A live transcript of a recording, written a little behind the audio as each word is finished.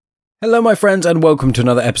Hello my friends and welcome to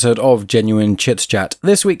another episode of Genuine Chits Chat.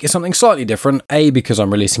 This week is something slightly different, A, because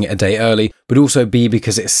I'm releasing it a day early, but also B,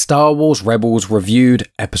 because it's Star Wars Rebels Reviewed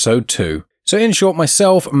Episode 2. So in short,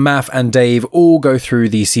 myself, Math and Dave all go through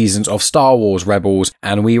the seasons of Star Wars Rebels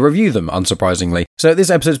and we review them, unsurprisingly. So this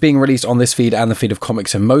episode is being released on this feed and the feed of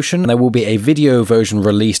Comics in Motion. There will be a video version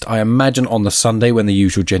released, I imagine, on the Sunday when the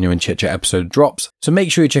usual Genuine Chit Chat episode drops. So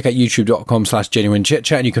make sure you check out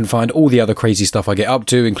youtube.com/genuinechitchat and you can find all the other crazy stuff I get up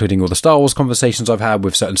to, including all the Star Wars conversations I've had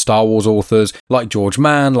with certain Star Wars authors, like George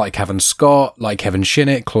Mann, like Kevin Scott, like Kevin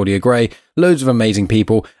Shinnick, Claudia Gray, loads of amazing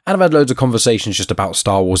people, and I've had loads of conversations just about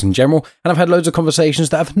Star Wars in general, and I've had loads of conversations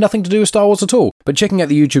that have nothing to do with Star Wars at all. But checking out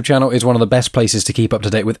the YouTube channel is one of the best places to keep up to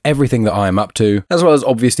date with everything that I am up to, as well as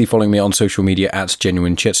obviously following me on social media at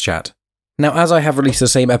Genuine Chits Chat. Now, as I have released the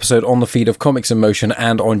same episode on the feed of Comics in Motion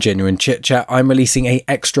and on Genuine Chit Chat, I'm releasing a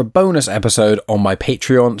extra bonus episode on my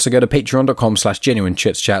Patreon, so go to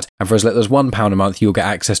patreon.com/genuinechitchat, and for as little as £1 a month, you'll get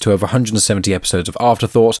access to over 170 episodes of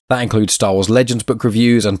Afterthoughts. That includes Star Wars Legends book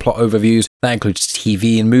reviews and plot overviews, that includes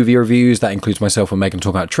TV and movie reviews, that includes myself and Megan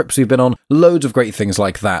talking about trips we've been on, loads of great things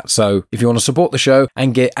like that. So if you want to support the show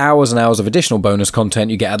and get hours and hours of additional bonus content,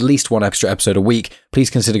 you get at least one extra episode a week, please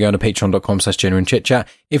consider going to patreon.com/genuinechitchat.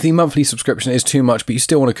 If the monthly subscription is too much but you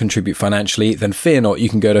still want to contribute financially, then fear not, you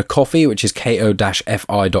can go to Ko-fi, which is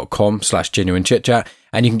ko-fi.com/genuinechitchat,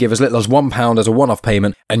 and you can give as little as £1 as a one-off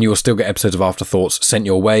payment and you will still get episodes of Afterthoughts sent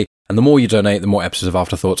your way, and the more you donate, the more episodes of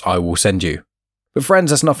Afterthoughts I will send you. But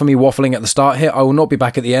friends, that's enough for me waffling at the start here. I will not be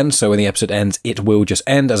back at the end, so when the episode ends, it will just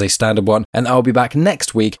end as a standard one, and I'll be back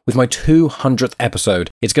next week with my 200th episode.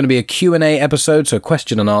 It's going to be a Q&A episode, so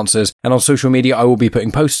question and answers, and on social media I will be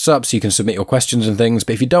putting posts up so you can submit your questions and things,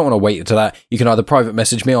 but if you don't want to wait to that, you can either private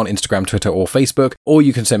message me on Instagram, Twitter or Facebook, or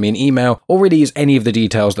you can send me an email, or really use any of the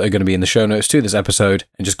details that are going to be in the show notes to this episode,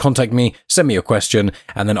 and just contact me, send me your question,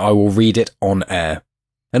 and then I will read it on air.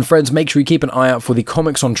 And friends, make sure you keep an eye out for the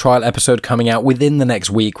Comics on Trial episode coming out within the next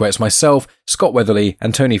week, where it's myself, Scott Weatherly,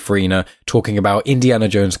 and Tony Farina talking about Indiana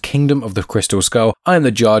Jones' Kingdom of the Crystal Skull. I am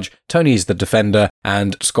the judge, Tony is the defender,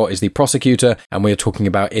 and Scott is the prosecutor, and we are talking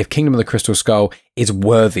about if Kingdom of the Crystal Skull is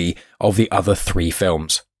worthy of the other 3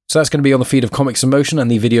 films. So that's going to be on the feed of Comics in Motion,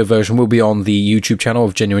 and the video version will be on the YouTube channel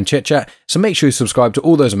of Genuine Chit Chat. So make sure you subscribe to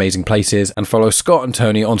all those amazing places and follow Scott and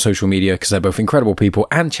Tony on social media because they're both incredible people,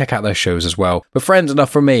 and check out their shows as well. But friends, enough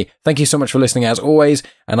from me. Thank you so much for listening as always,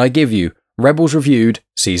 and I give you Rebels Reviewed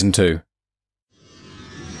Season 2.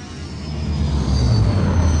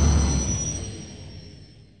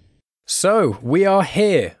 So we are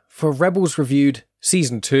here for Rebels Reviewed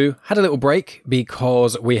Season 2. Had a little break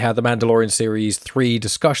because we had the Mandalorian Series 3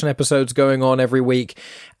 discussion episodes going on every week,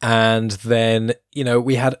 and then, you know,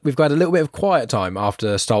 we've got a little bit of quiet time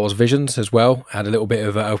after Star Wars Visions as well. Had a little bit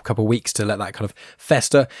of a couple of weeks to let that kind of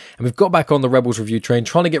fester, and we've got back on the Rebels review train,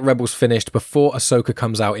 trying to get Rebels finished before Ahsoka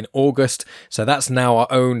comes out in August. So that's now our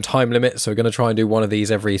own time limit, so we're going to try and do one of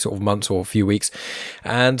these every sort of month or a few weeks.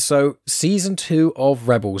 And so Season 2 of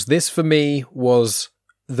Rebels, this for me was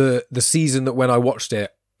the season that when I watched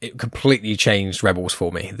it, it completely changed Rebels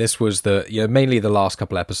for me. This was mainly the last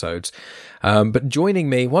couple episodes. But joining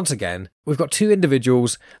me once again, we've got 2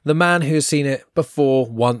 individuals, the man who has seen it before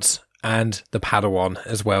once, and the Padawan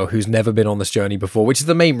as well, who's never been on this journey before, which is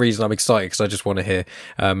the main reason I'm excited, because I just want to hear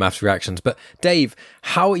Matt's reactions. But Dave,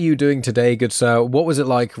 how are you doing today, good sir? What was it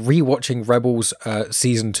like rewatching Rebels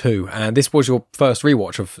Season 2? And this was your first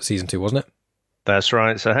rewatch of Season 2, wasn't it? That's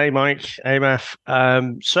right. So, hey, Mike. Hey, Math.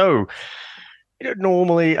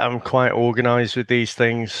 Normally I'm quite organized with these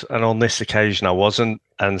things, and on this occasion I wasn't.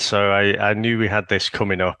 And so I knew we had this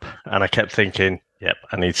coming up, and I kept thinking, yep,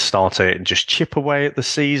 I need to start it and just chip away at the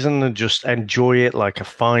season and just enjoy it like a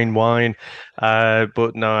fine wine.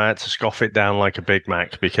 But no, I had to scoff it down like a Big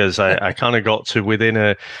Mac, because I kind of got to within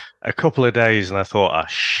a couple of days and I thought,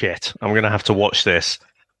 shit, I'm going to have to watch this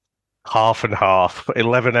half and half,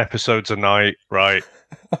 11 episodes a night, right?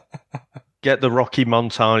 Get the Rocky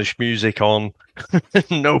montage music on,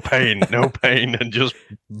 no pain, and just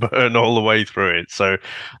burn all the way through it. So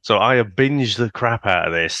I have binged the crap out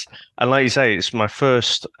of this, and like you say, it's my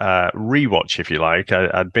first rewatch, if you like.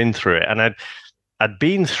 I'd been through it, and I'd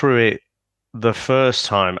been through it the first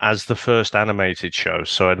time as the first animated show.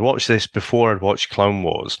 So I'd watched this before I'd watched Clone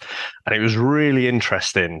Wars, and it was really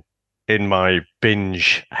interesting in my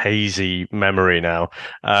binge hazy memory now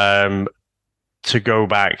to go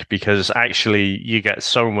back, because actually you get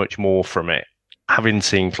so much more from it having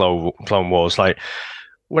seen Clone Wars. Like,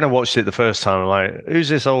 when I watched it the first time, I'm like, who's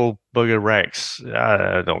this old bugger Rex?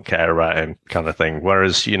 I don't care about him, kind of thing.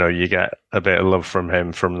 Whereas, you get a bit of love from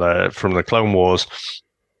him from the Clone Wars.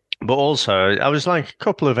 But also, I was like a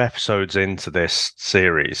couple of episodes into this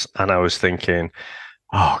series, and I was thinking,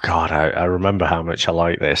 oh God, I remember how much I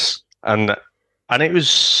like this. And it was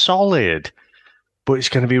solid, but it's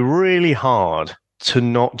going to be really hard to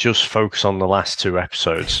not just focus on the last two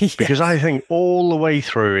episodes Yes. because I think all the way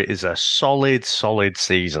through it is a solid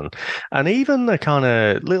season. And even the kind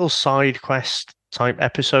of little side quest type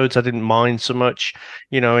episodes I didn't mind so much,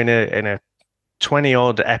 in a 20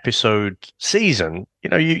 odd episode season,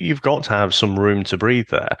 you've got to have some room to breathe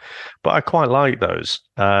there. But I quite like those.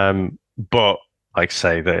 But like I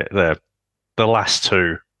say, the last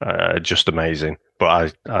two are just amazing.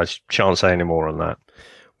 But I shan't say any more on that.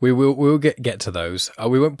 We'll get to those.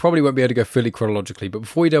 We probably won't be able to go fully chronologically, but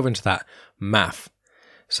before we delve into that, math.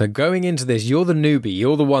 So going into this, you're the newbie.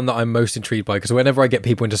 You're the one that I'm most intrigued by, because whenever I get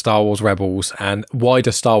people into Star Wars Rebels and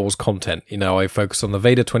wider Star Wars content, I focus on the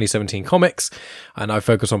Vader 2017 comics, and I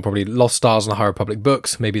focus on probably Lost Stars and the High Republic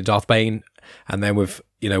books, maybe Darth Bane, and then with,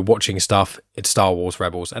 watching stuff, it's Star Wars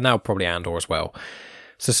Rebels, and now probably Andor as well.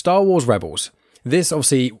 So Star Wars Rebels, this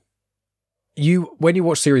obviously, when you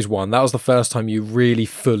watched Series 1, that was the first time you really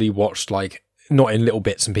fully watched, like, not in little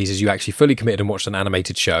bits and pieces, you actually fully committed and watched an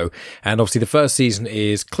animated show. And obviously the first season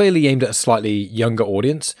is clearly aimed at a slightly younger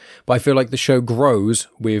audience, but I feel like the show grows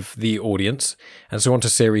with the audience. And so on to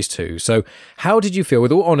Series 2. So how did you feel?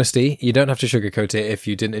 With all honesty, you don't have to sugarcoat it if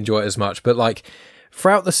you didn't enjoy it as much, but like,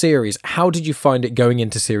 throughout the series, how did you find it going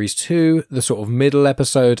into Series 2, the sort of middle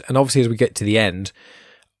episode, and obviously as we get to the end?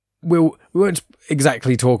 We won't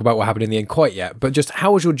exactly talk about what happened in the end quite yet, but just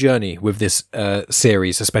how was your journey with this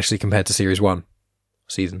series, especially compared to Series 1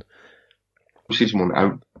 season? Season 1,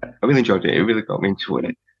 I really enjoyed it. It really got me into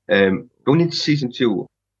it. Going into Season 2,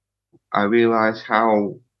 I realised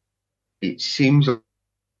how it seems a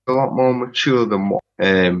lot more mature than what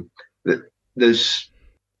there's.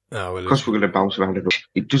 Of course, we're going to bounce around a bit.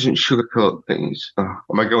 It doesn't sugarcoat things.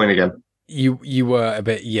 Am I going again? You were a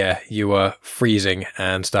bit, you were freezing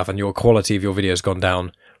and stuff, and your quality of your video has gone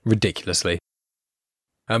down ridiculously.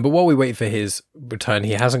 But while we wait for his return,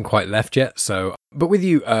 he hasn't quite left yet. So, but with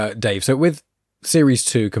you, Dave. So with Series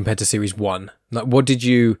 2 compared to Series 1, like, how did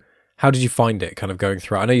you find it kind of going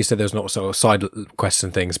through? I know you said there's not sort of side quests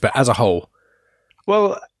and things, but as a whole,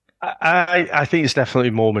 well, I think it's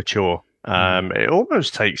definitely more mature. It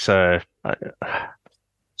almost takes sorry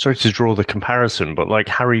to draw the comparison, but like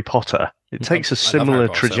Harry Potter, it takes a similar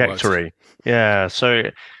trajectory. Yeah, so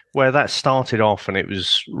where that started off and it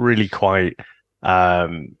was really quite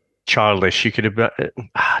childish. You could have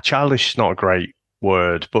childish is not a great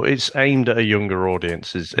word, but it's aimed at a younger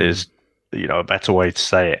audience is a better way to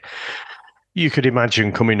say it. You could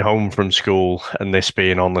imagine coming home from school and this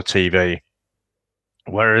being on the TV,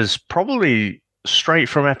 whereas probably straight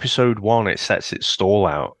from episode 1 it sets its stall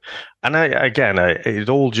out. And it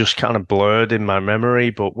all just kind of blurred in my memory,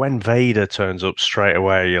 but when Vader turns up straight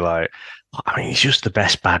away, you're like, he's just the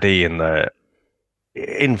best baddie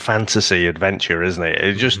in fantasy adventure, isn't it?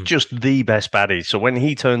 It's just the best baddie. So when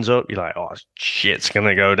he turns up, you're like, oh, shit's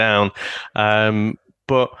gonna go down.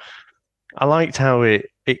 But I liked how it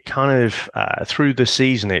kind of through the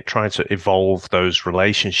season it tried to evolve those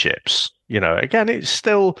relationships. Again, it's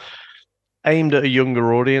still aimed at a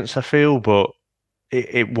younger audience, I feel, but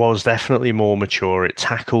it was definitely more mature. It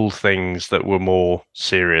tackled things that were more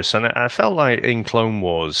serious. And I felt like in Clone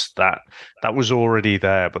Wars that was already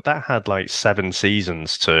there, but that had like 7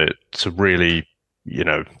 seasons to really,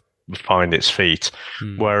 find its feet.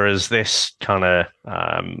 Whereas this kind of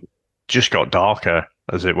just got darker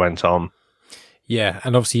as it went on. Yeah,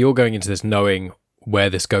 and obviously you're going into this knowing where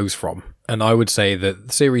this goes from. And I would say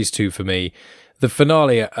that Series 2 for me, the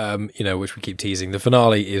finale, which we keep teasing, the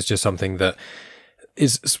finale is just something that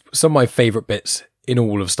is some of my favourite bits in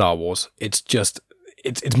all of Star Wars. It's just,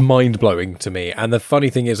 it's mind-blowing to me. And the funny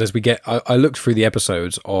thing is, as we get, I looked through the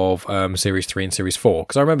episodes of Series 3 and Series 4,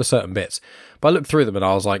 because I remember certain bits, but I looked through them and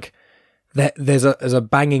I was like, there's a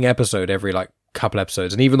banging episode every, like, couple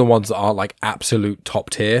episodes, and even the ones that aren't like absolute top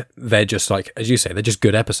tier, they're just like, as you say, they're just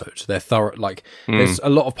good episodes. They're thorough. Like there's a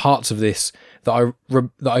lot of parts of this that I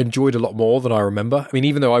enjoyed a lot more than I remember. I mean,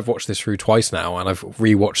 even though I've watched this through twice now and I've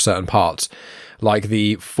rewatched certain parts, like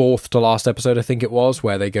the 4th to last episode, I think it was,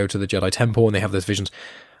 where they go to the Jedi Temple and they have those visions.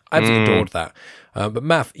 I absolutely adored that. But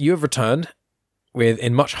Math, you have returned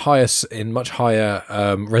in much higher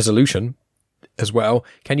resolution as well.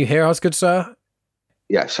 Can you hear us, good sir?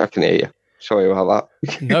 Yes, I can hear you. Sorry about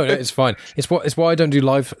that. No, it's fine. It's why I don't do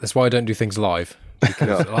live. That's why I don't do things live.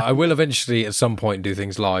 Because I will eventually at some point do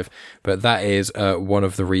things live, but that is one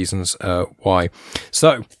of the reasons why.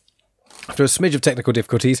 So, after a smidge of technical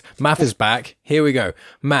difficulties, Math is back. Here we go.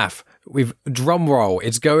 Math, we've drum roll.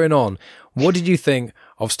 It's going on. What did you think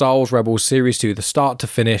of Star Wars Rebels Series 2, the start to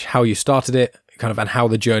finish, how you started it, kind of, and how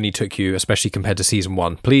the journey took you, especially compared to Season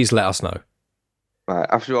 1? Please let us know. Right,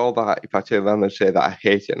 after all that, if I turn around and say that I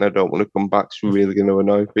hate it and I don't want to come back, it's really going to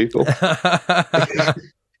annoy people.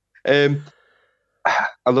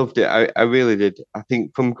 I loved it. I really did. I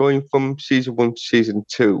think from going from Season 1 to Season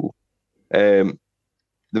 2, there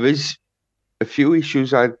is a few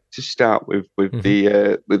issues I had to start with with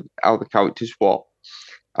how the characters were.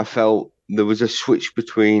 I felt there was a switch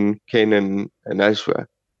between Kanan and Ezra.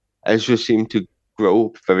 Ezra seemed to grow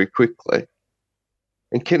up very quickly,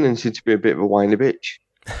 and Kanan seemed to be a bit of a whiny bitch.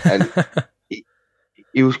 And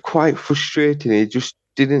he was quite frustrating. He just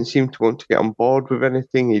didn't seem to want to get on board with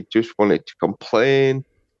anything. He just wanted to complain,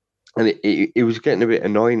 and it was getting a bit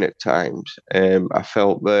annoying at times. I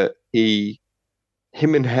felt that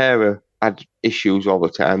him and Hera had issues all the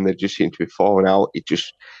time. They just seemed to be falling out. It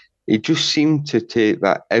just seemed to take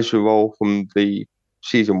that Ezra role from the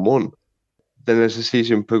Season 1. Then as the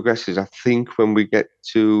season progresses, I think when we get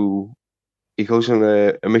to, he goes on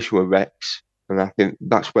a mission with Rex, and I think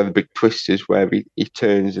that's where the big twist is, where he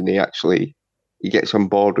turns and he gets on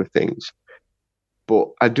board with things. But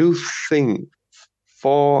I do think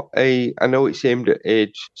I know it's aimed at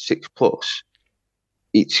age 6+,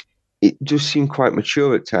 it does seem quite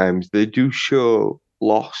mature at times. They do show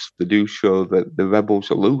loss. They do show that the rebels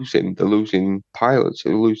are losing. They're losing pilots.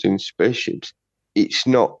 They're losing spaceships. It's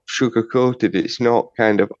not sugar-coated. It's not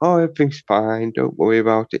kind of, oh, everything's fine, don't worry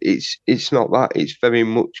about it. It's not that. It's very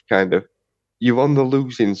much kind of, you're on the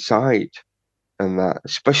losing side. And that,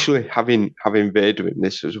 especially having Vader in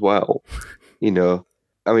this as well. You know,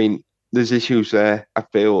 I mean, there's issues there. I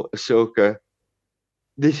feel Ahsoka,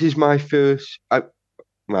 this is my first,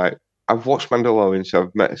 I've watched Mandalorian, so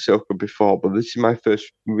I've met Ahsoka before, but this is my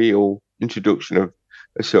first real introduction of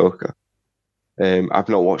Ahsoka. I've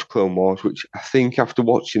not watched Clone Wars, which I think after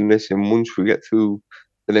watching this, and once we get through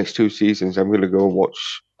the next 2 seasons, I'm going to go and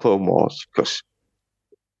watch Clone Wars, because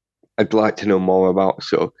I'd like to know more about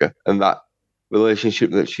Ahsoka and that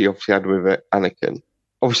relationship that she obviously had with Anakin.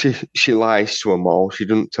 Obviously, she lies to him all. She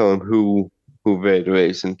doesn't tell him who Vader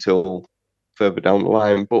is until further down the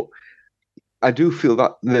line, but I do feel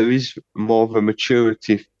that there is more of a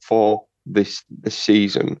maturity for this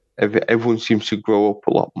season. Everyone seems to grow up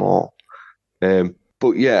a lot more.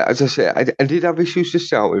 But yeah, as I say, I did have issues to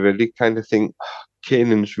start with. I did kind of think,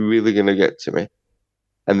 Kanan's really going to get to me.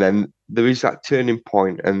 And then there is that turning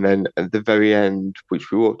point, and then at the very end,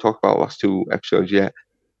 which we won't talk about last 2 episodes yet,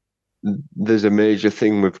 there's a major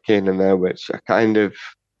thing with Kanan there, which I kind of,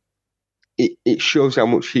 it shows how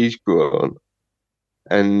much he's grown.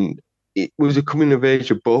 And it was a coming of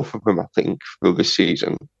age of both of them, I think, for this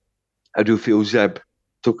season. I do feel Zeb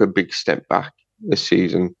took a big step back this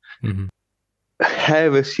season. Mm-hmm.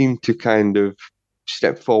 Hera seemed to kind of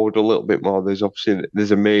step forward a little bit more. There's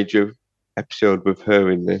a major episode with her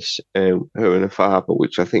in this, her and her father,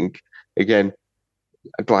 which I think, again,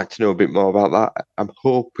 I'd like to know a bit more about that. I'm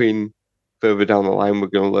hoping further down the line we're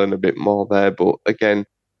going to learn a bit more there, but again,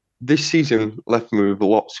 this season left me with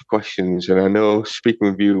lots of questions, and I know,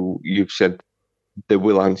 speaking with you, you've said they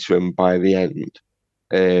will answer them by the end.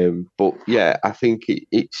 But yeah, I think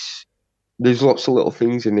there's lots of little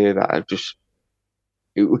things in here that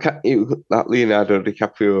that Leonardo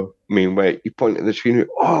DiCaprio meme where you point at the screen,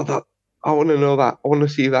 that I want to know that, I want to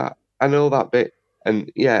see that, I know that bit,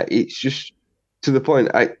 and yeah, it's just to the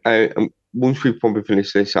point. Once we probably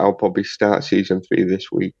finish this, I'll probably start season 3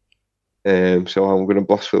 this week. So I'm going to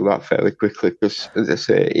blast through that fairly quickly because, as I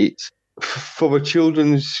say, it's for a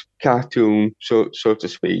children's cartoon, so to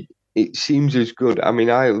speak. It seems as good. I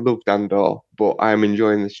mean, I loved Andor, but I'm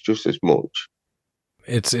enjoying this just as much.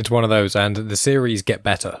 It's one of those, and the series get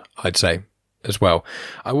better, I'd say, as well.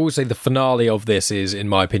 I will say the finale of this is, in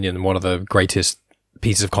my opinion, one of the greatest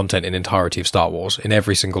pieces of content in entirety of Star Wars, in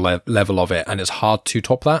every single level of it, and it's hard to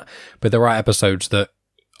top that, but there are episodes that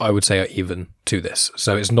I would say are even to this.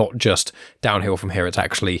 So it's not just downhill from here, it's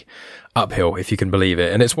actually uphill, if you can believe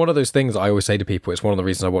it. And it's one of those things I always say to people, it's one of the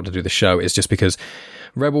reasons I want to do the show, is just because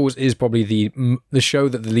Rebels is probably the show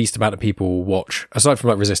that the least amount of people watch, aside from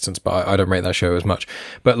like Resistance, but I don't rate that show as much.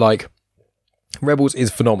 But like, Rebels is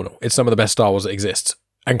phenomenal. It's some of the best Star Wars that exists.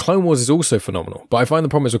 And Clone Wars is also phenomenal. But I find the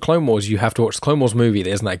problem is with Clone Wars, you have to watch the Clone Wars movie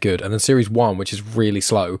that isn't that good, and then Series 1, which is really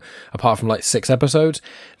slow, apart from like 6 episodes.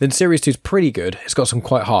 Then Series 2 is pretty good. It's got some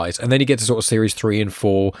quite highs. And then you get to sort of Series 3 and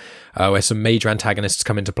 4, where some major antagonists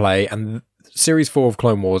come into play. And Series 4 of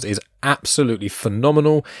Clone Wars is absolutely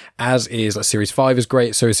phenomenal, as is like Series 5 is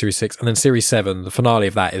great, so is Series 6. And then Series 7, the finale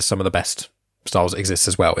of that, is some of the best Star Wars that exists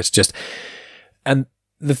as well. It's just... And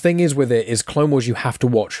the thing is with it is Clone Wars you have to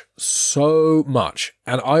watch so much,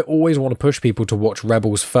 and I always want to push people to watch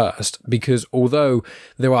Rebels first, because although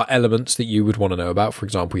there are elements that you would want to know about, for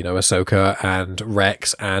example, you know, Ahsoka and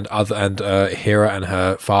Rex and Hera and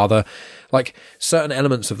her father, like certain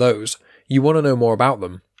elements of those, you want to know more about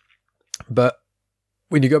them. But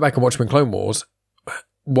when you go back and watch them in Clone Wars,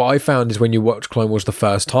 what I found is when you watch Clone Wars the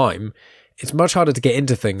first time, it's much harder to get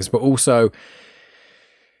into things, but also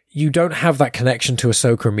you don't have that connection to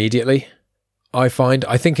Ahsoka immediately. I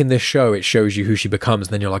think in this show it shows you who she becomes,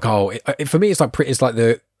 and then you're like, oh, for me it's like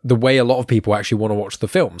the way a lot of people actually want to watch the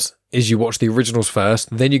films is you watch the originals first,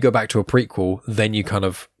 then you go back to a prequel, then you kind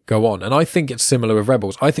of go on. And I think it's similar with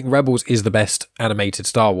Rebels. I think Rebels is the best animated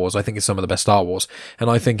Star Wars. I think it's some of the best Star Wars. And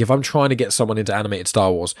I think if I'm trying to get someone into animated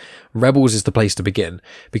Star Wars, Rebels is the place to begin,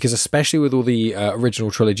 because especially with all the original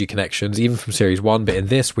trilogy connections, even from series 1, but in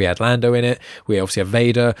this we had Lando in it, we obviously have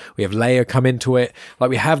Vader, we have Leia come into it. Like,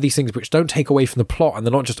 we have these things which don't take away from the plot, and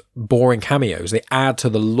they're not just boring cameos. They add to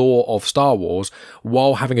the lore of Star Wars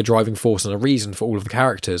while having a driving force and a reason for all of the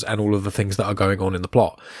characters and all of the things that are going on in the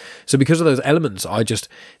plot. So because of those elements,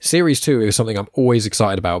 Series 2 is something I'm always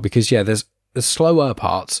excited about, because there's slower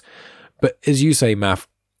parts, but as you say, Math,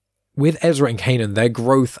 with Ezra and Kanan, their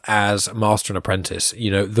growth as master and apprentice, you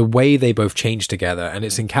know, the way they both change together, and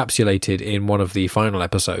it's encapsulated in one of the final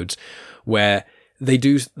episodes where they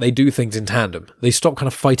do things in tandem. They stop kind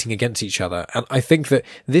of fighting against each other, and I think that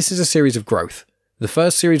this is a series of growth. The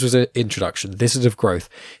first series was an introduction. This is of growth.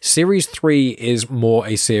 Series 3 is more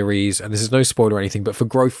a series, and this is no spoiler or anything, but for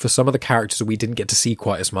growth for some of the characters that we didn't get to see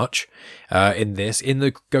quite as much in this. In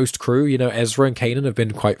the Ghost crew, you know, Ezra and Kanan have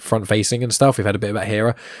been quite front-facing and stuff. We've had a bit about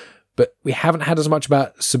Hera, but we haven't had as much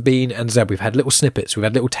about Sabine and Zeb. We've had little snippets. We've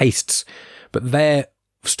had little tastes, but their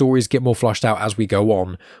stories get more flushed out as we go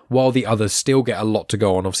on, while the others still get a lot to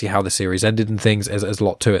go on. Obviously, how the series ended and things, there's a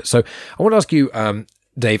lot to it. So I want to ask you,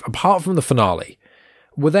 Dave, apart from the finale,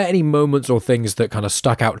 were there any moments or things that kind of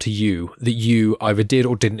stuck out to you that you either did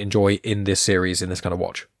or didn't enjoy in this series, in this kind of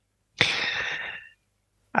watch?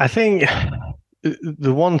 I think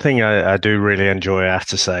the one thing I do really enjoy, I have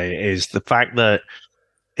to say, is the fact that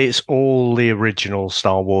it's all the original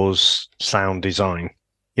Star Wars sound design,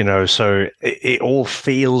 you know, so it all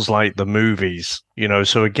feels like the movies, you know,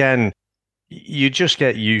 so again, you just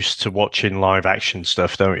get used to watching live action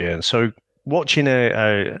stuff, don't you? And so watching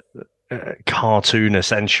a cartoon,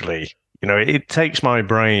 essentially, you know, it takes my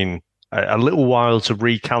brain a little while to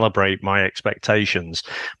recalibrate my expectations.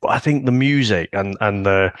 But I think the music and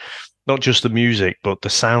the not just the music, but the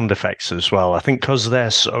sound effects as well, I think because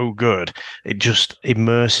they're so good, it just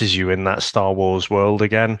immerses you in that Star Wars world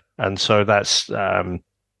again. And so that's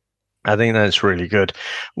I think that's really good.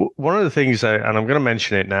 One of the things, and I'm going to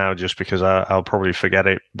mention it now just because I'll probably forget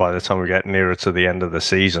it by the time we get nearer to the end of the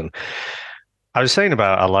season. I was saying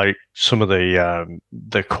about I like some of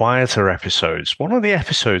the quieter episodes. One of the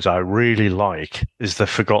episodes I really like is the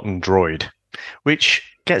Forgotten Droid, which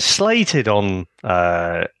gets slated on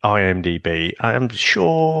IMDb. I'm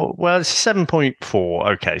sure. Well, it's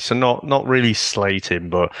 7.4. Okay, so not really slating,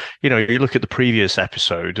 but you know, you look at the previous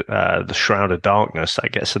episode, the Shroud of Darkness,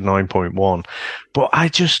 that gets a 9.1. But I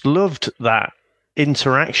just loved that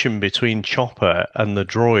interaction between Chopper and the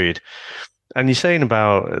droid. And you're saying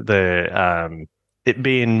about the it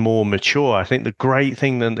being more mature. I think the great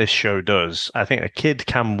thing that this show does, I think a kid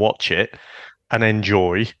can watch it and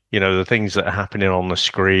enjoy, you know, the things that are happening on the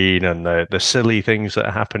screen and the silly things that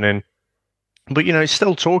are happening. But, you know, it's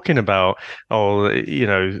still talking about, oh, you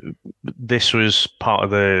know, this was part of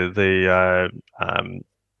the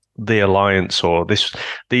alliance, or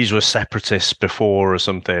these were separatists before or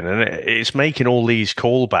something. And it's making all these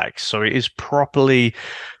callbacks. So it is properly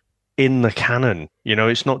in the canon, you know,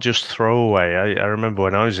 it's not just throwaway. I remember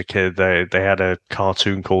when I was a kid, they had a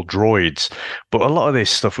cartoon called Droids, but a lot of this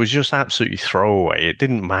stuff was just absolutely throwaway. It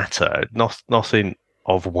didn't matter. Nothing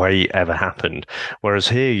of weight ever happened. Whereas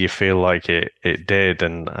here you feel like it did.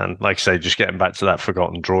 And like I say, just getting back to that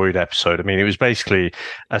Forgotten Droid episode, I mean, it was basically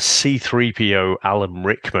a C-3PO Alan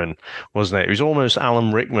Rickman, wasn't it? It was almost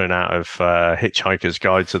Alan Rickman out of Hitchhiker's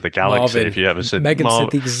Guide to the Galaxy, Marvin, if you ever said. Megan said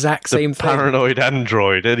the exact same thing. Paranoid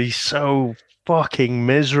android, and he's so fucking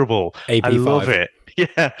miserable. AP5. I love it.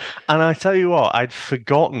 Yeah. And I tell you what, I'd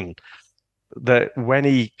forgotten that when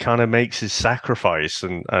he kind of makes his sacrifice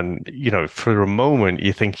and you know, for a moment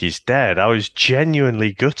you think he's dead, I was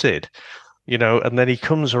genuinely gutted, you know, and then he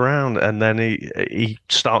comes around and then he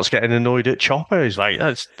starts getting annoyed at Chopper. He's like,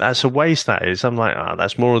 that's a waste, that is. I'm like,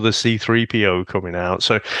 that's more of the C-3PO coming out.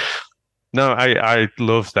 So No, I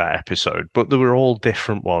loved that episode, but there were all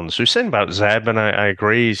different ones. We were saying about Zeb, and I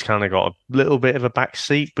agree he's kind of got a little bit of a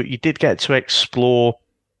backseat, but you did get to explore,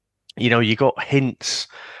 you got hints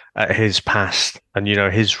at his past and,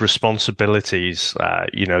 his responsibilities,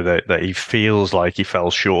 that he feels like he fell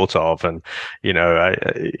short of. And,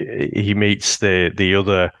 he meets the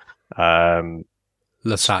other,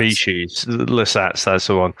 Lasats. species, Lasats, that's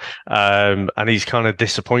the one. And he's kind of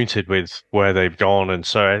disappointed with where they've gone. And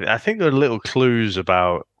so I think there are little clues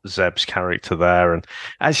about Zeb's character there. And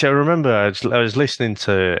actually, I remember I was listening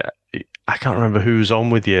to, I can't remember who was on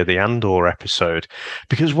with you, the Andor episode,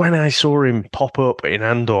 because when I saw him pop up in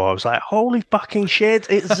Andor, I was like, holy fucking shit,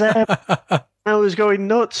 it's Zeb. I was going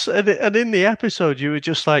nuts. And in the episode, you were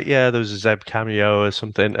just like, yeah, there was a Zeb cameo or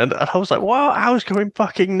something. And I was like, wow, I was going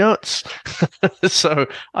fucking nuts. So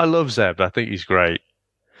I love Zeb. I think he's great.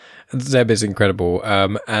 Zeb is incredible.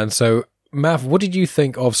 And so, Mav, what did you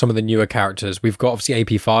think of some of the newer characters? We've got obviously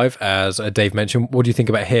AP5, as Dave mentioned. What do you think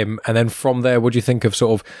about him? And then from there, what do you think of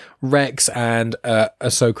sort of Rex and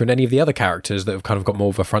Ahsoka and any of the other characters that have kind of got more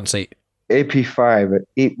of a front seat? AP5,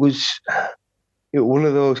 it was one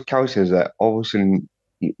of those characters that all of a sudden,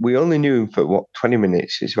 we only knew him for 20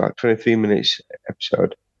 minutes. It's about 23 minutes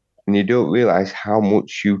episode. And you don't realise how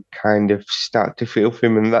much you kind of start to feel for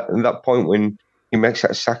him. And that point when he makes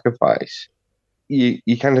that sacrifice,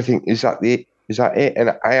 you kind of think, is that it? And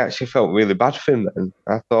I actually felt really bad for him then.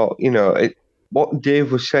 I thought, what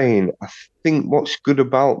Dave was saying, I think what's good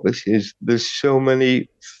about this is there's so many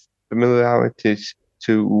familiarities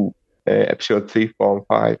to episode 3, 4, and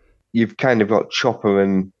 5. You've kind of got Chopper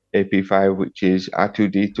and AP5, which is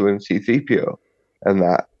R2-D2 and C-3PO, and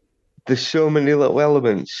that there's so many little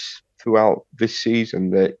elements throughout this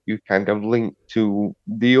season that you kind of link to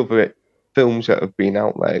the other films that have been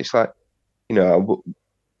out there. It's like, I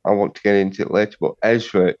want to get into it later, but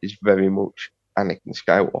Ezra is very much Anakin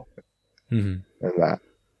Skywalker. Mm-hmm. And that,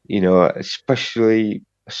 especially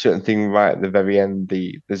a certain thing right at the very end,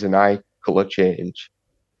 there's an eye colour change.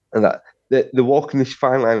 And that they're walking this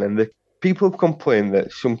fine line, and the people have complained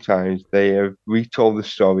that sometimes they have retold the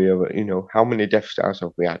story of, how many Death Stars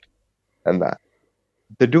have we had? And that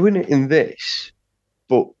they're doing it in this,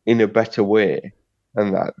 but in a better way.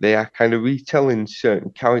 And that they are kind of retelling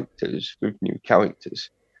certain characters with new characters,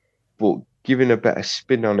 but giving a better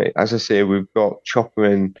spin on it. As I say, we've got Chopper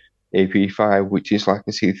and AP5, which is like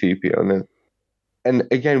a C-3PO. And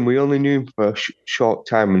again, we only knew him for a short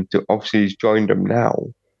time, and obviously he's joined them now.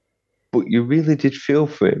 But you really did feel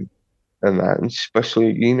for him, and that, and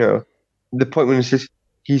especially, the point when he says,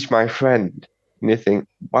 he's my friend, and you think,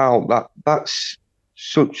 wow, that's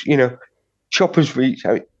such, Chopper's reached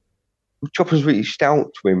out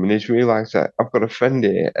to him and he's realised that I've got a friend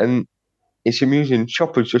here, and it's amusing.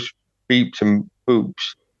 Chopper's just beeps and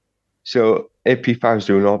boops, so AP5's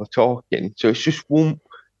doing all the talking. So it's just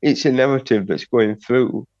it's a narrative that's going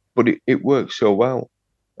through, but it works so well.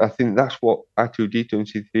 I think that's what R2-D2 and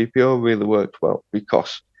C-3PO really worked well,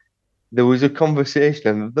 because there was a conversation,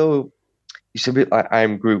 and though it's a bit like I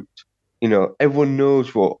Am Groot, everyone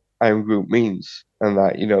knows what I Am Groot means, and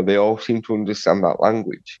that, they all seem to understand that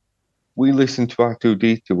language. We listen to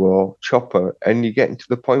R2-D2 or Chopper, and you get to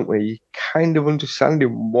the point where you kind of understand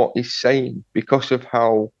what he's saying because of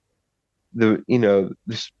how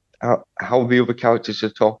how the other characters are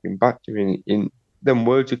talking back to you, in them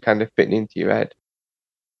words are kind of fitting into your head.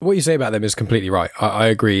 What you say about them is completely right. I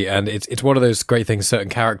agree, and it's one of those great things, certain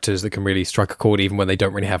characters that can really strike a chord even when they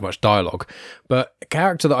don't really have much dialogue. But a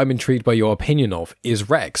character that I'm intrigued by your opinion of is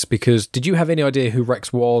Rex, because did you have any idea who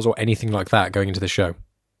Rex was or anything like that going into the show?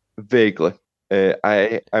 Vaguely.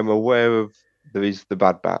 I'm aware of there is the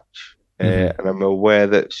Bad Batch, and I'm aware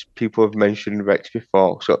that people have mentioned Rex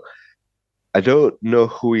before, so I don't know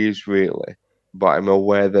who he is really. But I'm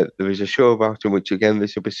aware that there is a show about him, which again,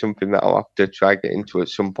 this will be something that I'll have to try to get into at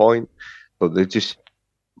some point. But this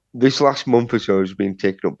last month or so has been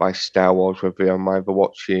taken up by Star Wars, whether I'm either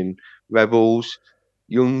watching Rebels,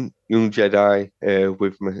 Young Jedi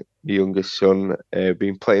with my youngest son,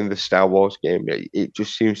 been playing the Star Wars game. It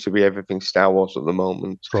just seems to be everything Star Wars at the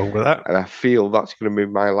moment. What's wrong with that? And I feel that's going to be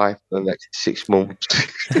my life for the next 6 months.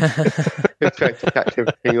 Trying to catch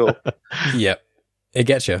everything up. Yep. It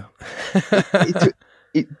gets you.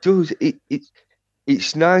 It does.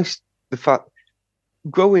 It's nice, the fact,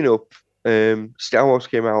 growing up, Star Wars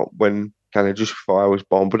came out when kind of just before I was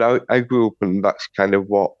born, but I grew up and that's kind of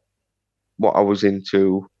what I was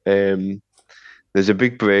into. There's a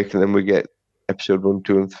big break and then we get episode 1,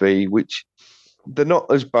 2, and 3, which they're not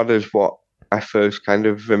as bad as what I first kind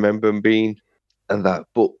of remember them being and that,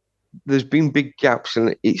 but there's been big gaps,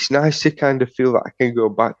 and it's nice to kind of feel that I can go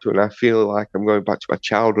back to, and I feel like I'm going back to my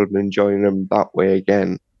childhood and enjoying them that way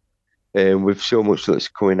again. With so much that's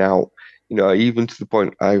coming out, even to the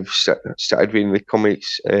point I've started reading the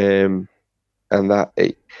comics, and that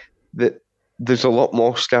there's a lot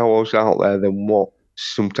more Star Wars out there than what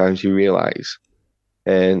sometimes you realise.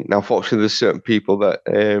 And now, fortunately, there's certain people that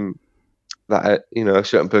a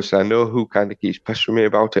certain person I know who kind of keeps pestering me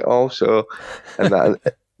about it also, and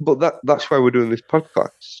that. But that's why we're doing this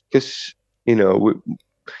podcast, because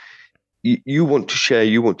you want to share,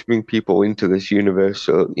 you want to bring people into this universe,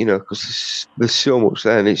 so because there's so much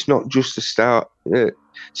there, and it's not just the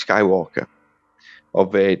Skywalker or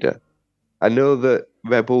Vader. I know that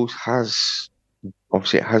Rebels has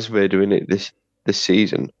Vader in it this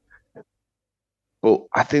season, but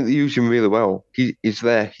I think they use him really well. He's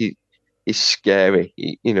there. He's scary.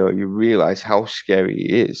 You realise how scary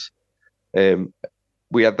he is.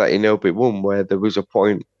 We had that in Obi-Wan, where there was a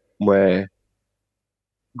point where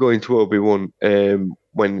going to Obi-Wan,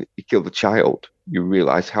 when he killed the child, you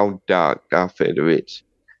realise how dark Darth Vader is.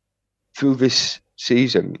 Through this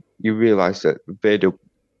season, you realise that Vader,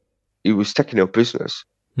 he was taking no prisoners.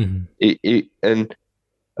 Mm-hmm. And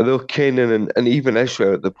although Kanan and even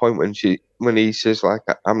Ezra, at the point when he says, like,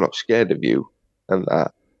 I'm not scared of you, and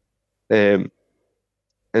that,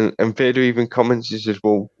 and Vader even comments, he says,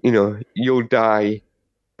 well, you'll die,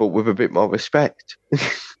 but with a bit more respect.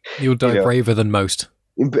 You'll die braver than most.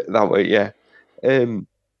 That way, yeah.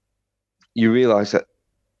 You realise that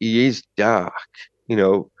he is dark.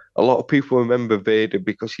 A lot of people remember Vader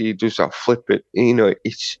because he does that flip it. He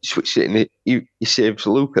switches it and he saves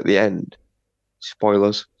Luke at the end.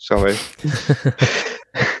 Spoilers, sorry.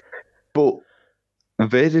 But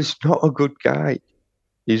Vader's not a good guy.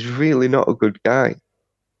 He's really not a good guy.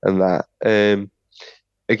 And that,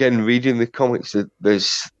 again, reading the comics,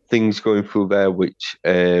 there's things going through there which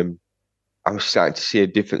I'm starting to see a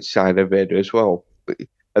different side of Vader as well. But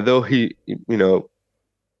although he's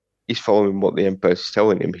following what the Empire's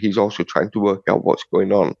telling him, he's also trying to work out what's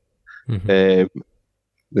going on. Mm-hmm.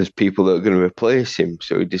 There's people that are going to replace him,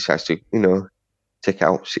 so he decides to, take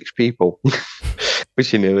out 6 people, which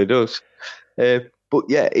he nearly does. But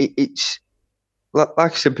yeah, it's like I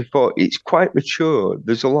said before, it's quite mature.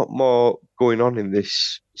 There's a lot more going on in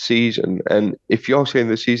this season, and if you're saying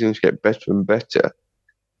the seasons get better and better,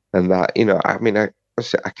 and that,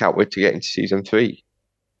 I can't wait to get into season 3,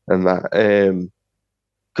 and that,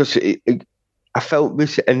 because I felt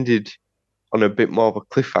this ended on a bit more of a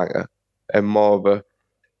cliffhanger and more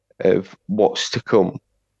of what's to come.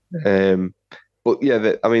 But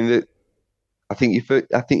yeah, I think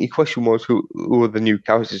your question was who are the new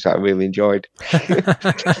characters that I really enjoyed.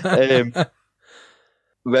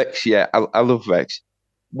 Rex, yeah, I love Rex.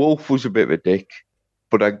 Wolf was a bit of a dick,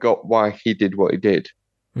 but I got why he did what he did.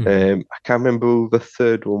 I can't remember who the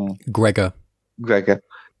third one. Gregor.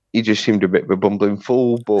 He just seemed a bit of a bumbling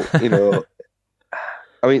fool, but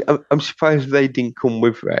I'm surprised they didn't come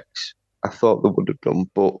with Rex. I thought they would have done,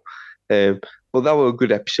 but that was a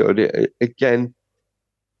good episode. Again,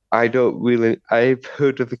 I've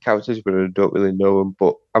heard of the characters, but I don't really know them.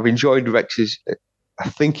 But I've enjoyed Rex's. I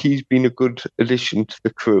think he's been a good addition to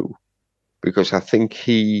the crew, because I think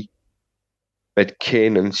he made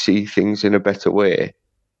Kanan see things in a better way,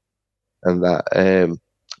 and that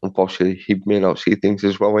unfortunately he may not see things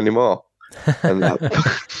as well anymore. And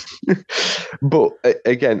but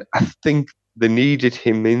again, I think they needed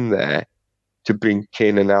him in there to bring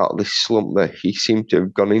Kanan out of this slump that he seemed to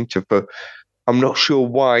have gone into. For I'm not sure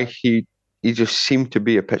why he just seemed to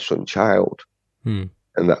be a petulant child, and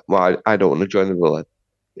that I don't want to join the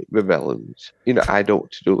rebellions. I don't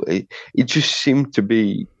want to do it. He just seemed to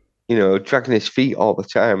be, dragging his feet all the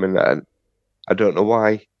time, and I don't know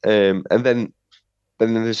why. And then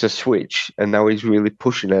there's a switch, and now he's really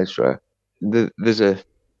pushing Ezra. There's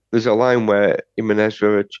a line where him and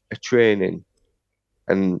Ezra are training,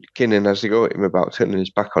 and Kanan has to go at him about turning his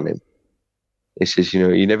back on him. He says,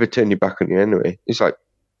 you never turn your back on your enemy. He's like,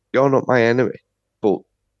 you're not my enemy. But,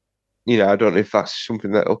 I don't know if that's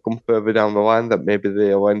something that will come further down the line, that maybe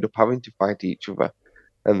they'll end up having to fight each other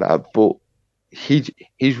and that. But he's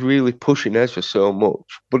really pushing Ezra so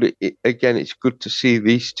much. But again, it's good to see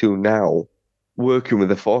these two now working with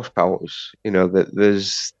the Force powers. That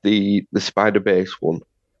there's the Spider Base one,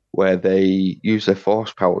 where they use their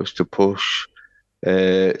Force powers to push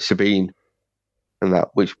Sabine, and that,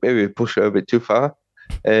 which maybe push her a bit too far.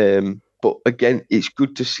 But again, it's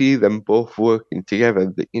good to see them both working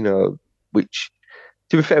together. Which,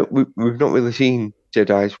 to be fair, we've not really seen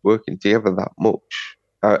Jedi's working together that much.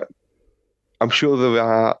 I'm sure there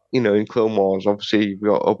are, in Clone Wars, obviously we've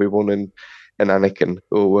got Obi-Wan and Anakin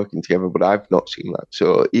who are working together, but I've not seen that.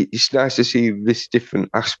 So it's nice to see this different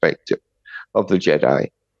aspect of the Jedi.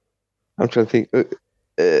 I'm trying to think.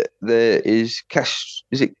 There is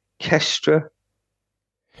is it Kestra?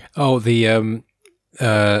 Oh, the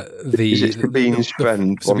is it Sabine's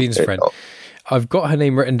friend? Sabine's friend. I've got her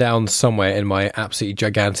name written down somewhere in my absolutely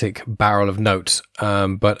gigantic barrel of notes,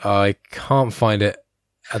 but I can't find it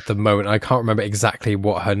at the moment. I can't remember exactly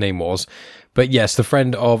what her name was. But yes, the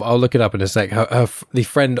friend of, I'll look it up in a sec. The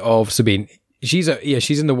friend of Sabine. She's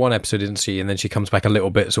in the one episode, isn't she? And then she comes back a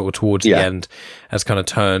little bit sort of towards the end, has kind of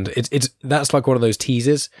turned. That's like one of those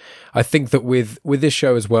teasers. I think that with this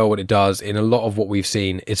show as well, what it does in a lot of what we've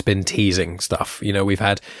seen, it's been teasing stuff. We've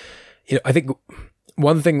had, I think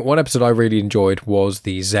one episode I really enjoyed was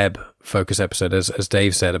the Zeb focus episode, as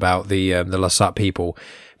Dave said, about the Lasat people,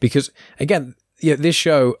 because again, this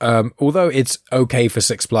show, although it's okay for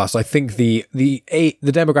 6+, I think the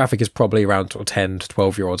demographic is probably around sort of 10 to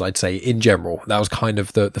 12-year-olds, I'd say, in general. That was kind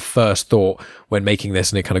of the first thought when making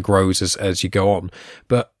this, and it kind of grows as you go on.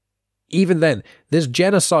 But even then, this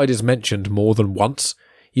genocide is mentioned more than once.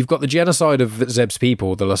 You've got the genocide of Zeb's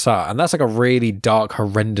people, the Lasat, and that's like a really dark,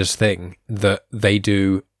 horrendous thing that they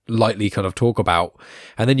do lightly kind of talk about.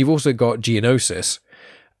 And then you've also got Geonosis,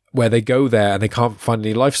 where they go there and they can't find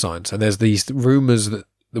any life signs. And there's these rumors that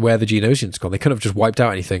where the Geonosians gone, they couldn't have just wiped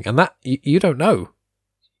out anything. And that, you don't know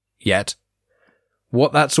yet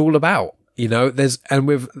what that's all about. And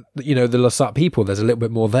with, the Lasat people, there's a little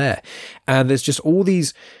bit more there. And there's just all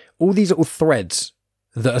these little threads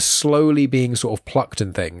that are slowly being sort of plucked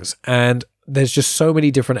in things. And there's just so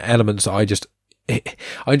many different elements. I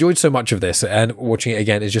enjoyed so much of this, and watching it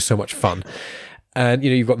again is just so much fun. And,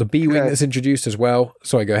 you've got the B-Wing that's introduced as well.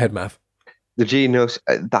 Sorry, go ahead, Mav. The Genos,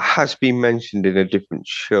 that has been mentioned in a different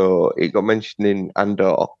show. It got mentioned in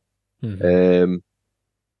Andor. Mm-hmm.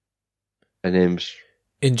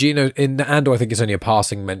 In Andor, I think it's only a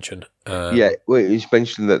passing mention. It's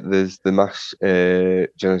mentioned that there's the mass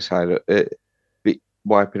genocide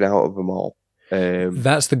wiping out of them all.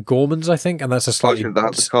 That's the Gormans, I think, and that's a slightly...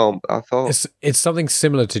 I thought... It's something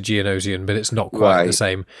similar to Geonosian, but it's not quite the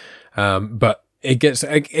same. But it gets...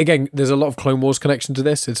 Again, there's a lot of Clone Wars connection to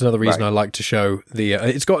this. It's another reason I like to show the...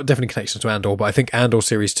 it's got definitely connections to Andor, but I think Andor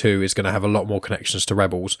Series 2 is going to have a lot more connections to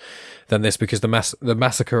Rebels than this, because the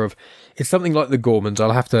massacre of... It's something like the Gormans.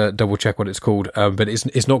 I'll have to double-check what it's called, but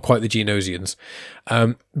it's not quite the Geonosians.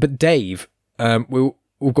 But Dave,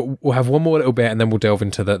 We'll have one more little bit and then we'll delve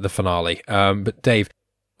into the finale. But Dave,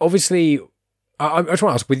 obviously, I just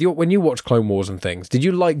want to ask, when you watch Clone Wars and things, did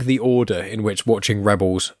you like the order in which watching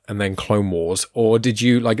Rebels and then Clone Wars? Or did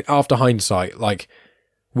you, after hindsight,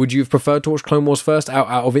 would you have preferred to watch Clone Wars first out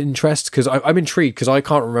of interest? Because I'm intrigued, because I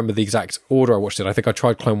can't remember the exact order I watched it. I think I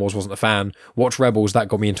tried Clone Wars, wasn't a fan. Watched Rebels, that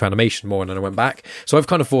got me into animation more, and then I went back. So I've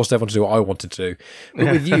kind of forced everyone to do what I wanted to do.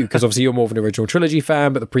 But with you, because obviously you're more of an original trilogy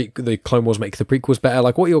fan, but the Clone Wars make the prequels better.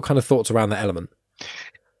 What are your kind of thoughts around that element?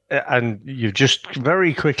 And you've just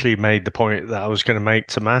very quickly made the point that I was going to make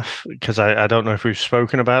to Math, because I don't know if we've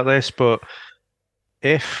spoken about this, but...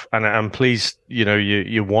 If, and I'm pleased,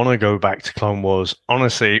 you want to go back to Clone Wars.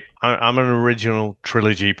 Honestly, I'm an original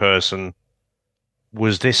trilogy person.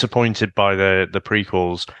 Was disappointed by the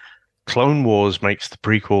prequels. Clone Wars makes the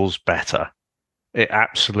prequels better. It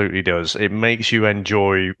absolutely does. It makes you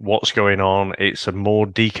enjoy what's going on. It's a more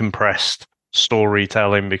decompressed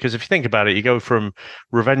storytelling, because if you think about it, you go from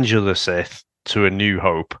Revenge of the Sith to A New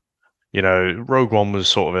Hope. Rogue One was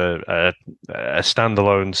sort of a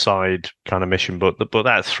standalone side kind of mission, but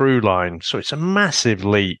that through line, so it's a massive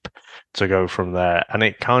leap to go from there, and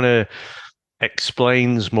it kind of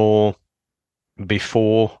explains more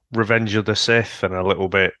before Revenge of the Sith and a little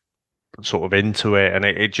bit sort of into it, and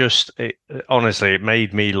it honestly, it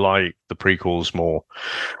made me like the prequels more.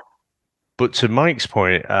 But to Mike's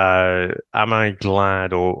point, am I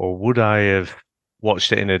glad, or would I have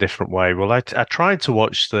watched it in a different way? Well, I tried to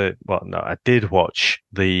watch I did watch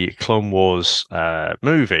the Clone Wars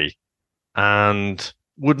movie, and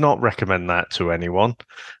would not recommend that to anyone,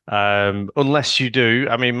 unless you do.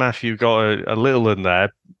 I mean, Matthew got a little in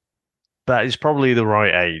there. That is probably the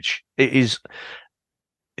right age. It is,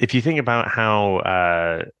 if you think about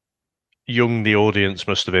how young the audience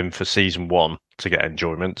must have been for season 1 to get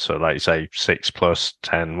enjoyment, so like you say 6+,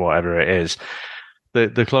 10, whatever it is,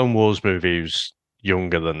 the Clone Wars movie was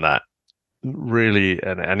younger than that, really,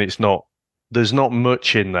 and it's not, there's not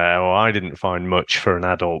much in there, or I didn't find much for an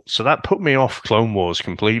adult, so that put me off Clone Wars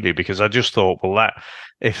completely, because I just thought, well,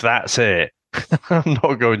 if that's it, I'm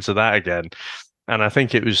not going to that again. And I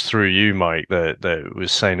think it was through you, Mike, that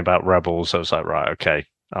was saying about Rebels. I was like, right, okay,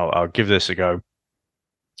 I'll give this a go.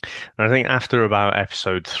 And I think after about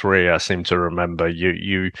episode 3, I seem to remember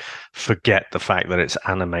you forget the fact that it's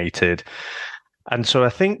animated, and so I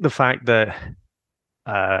think the fact that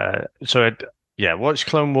watch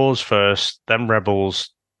Clone Wars first, then Rebels,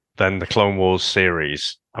 then the Clone Wars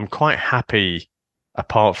series. I'm quite happy.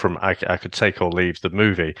 Apart from I could take or leave the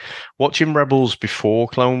movie, watching Rebels before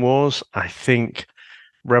Clone Wars, I think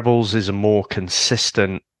Rebels is a more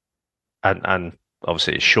consistent and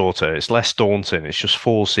obviously it's shorter, it's less daunting, it's just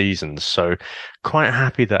 4 seasons. So quite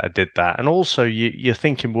happy that I did that. And also you're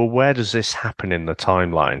thinking, well, where does this happen in the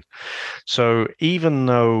timeline? So even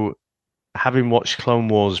though having watched Clone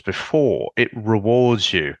Wars before, it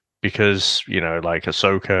rewards you because, like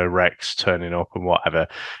Ahsoka, Rex turning up and whatever,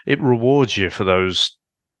 it rewards you for those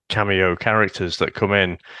cameo characters that come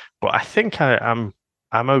in. But I think I'm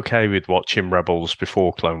okay with watching Rebels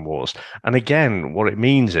before Clone Wars. And again, what it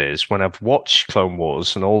means is when I've watched Clone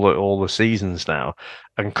Wars and all the seasons now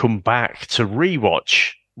and come back to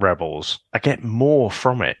rewatch Rebels, I get more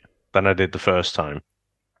from it than I did the first time.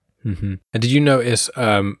 Mm-hmm. And did you notice,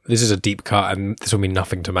 this is a deep cut and this will mean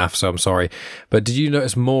nothing to Math, so I'm sorry, but did you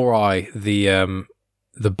notice Morai, the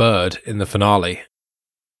bird in the finale?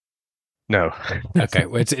 No. Okay,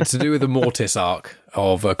 well, it's to do with the Mortis arc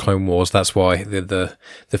of Clone Wars. That's why the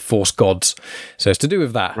Force gods. So it's to do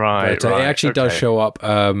with that. Right, but, right. It actually does show up.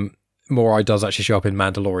 Morai does actually show up in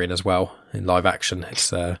Mandalorian as well in live action.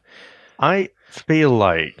 It's. I feel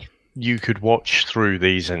like you could watch through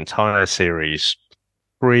these entire series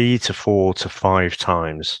 3 to 4 to 5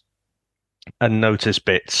 times and notice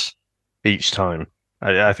bits each time.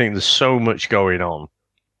 I think there's so much going on.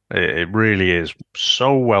 It really is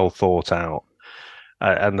so well thought out.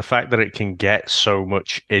 And the fact that it can get so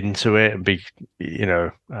much into it and be,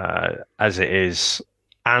 as it is,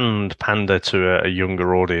 and pander to a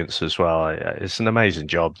younger audience as well, it's an amazing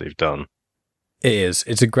job they've done. It is.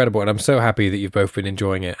 It's incredible, and I'm so happy that you've both been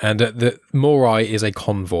enjoying it. And the Morai is a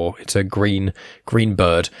convor. It's a green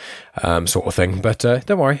bird sort of thing. But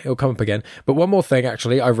don't worry, it'll come up again. But one more thing,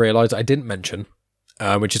 actually, I realised I didn't mention,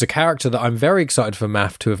 which is a character that I'm very excited for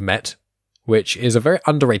Math to have met, which is a very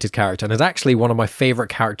underrated character and is actually one of my favourite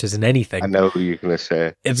characters in anything. I know who you're going to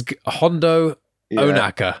say. It's Hondo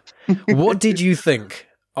Ohnaka. What did you think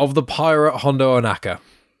of the pirate Hondo Ohnaka?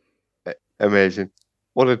 Amazing.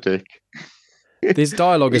 What a dick. This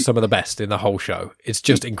dialogue is some of the best in the whole show. It's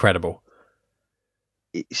just incredible.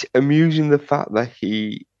 It's amusing the fact that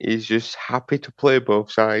he is just happy to play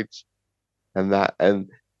both sides, and that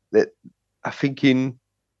I think in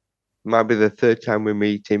might be the third time we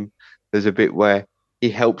meet him, there's a bit where he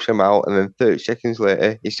helps him out, and then 30 seconds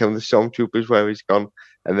later he's telling the stormtroopers where he's gone,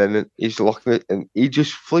 and then he's locking it, and he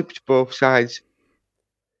just flips both sides,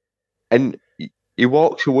 and he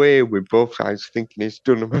walks away with both sides thinking he's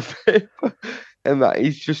done him a favour. And that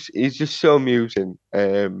he's just so amusing,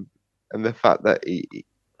 and the fact that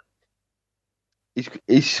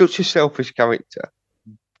he's such a selfish character,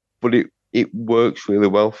 but it works really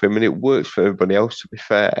well for him, and it works for everybody else. To be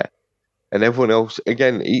fair, and everyone else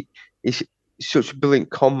again, he's such a brilliant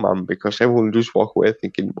con man because everyone just walk away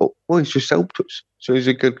thinking, well, he's just helped us, so he's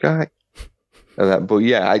a good guy. And that, but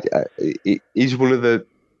yeah, he's one of the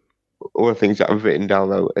other things that I've written down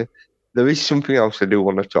though. There is something else I do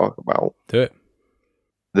want to talk about. Do it.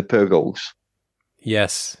 The Purgles.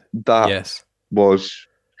 Yes. That was...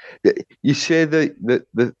 You say that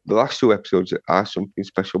the last 2 episodes are something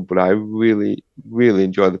special, but I really, really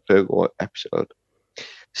enjoyed the Purgle episode.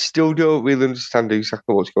 Still don't really understand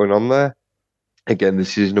exactly what's going on there. Again,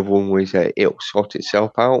 this is another one where you say it'll sort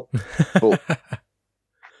itself out. But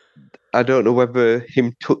I don't know whether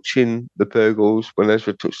him touching the Purgles, when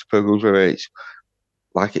Ezra touched the Purgles, whether it's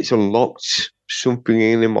like it's unlocked something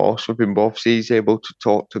in him or something, but obviously he's able to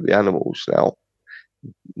talk to the animals now.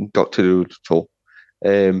 Dr. Doolittle.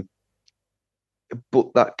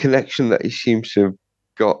 But that connection that he seems to have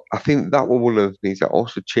got, I think that was one of the things that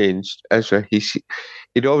also changed Ezra.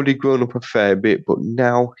 He'd already grown up a fair bit, but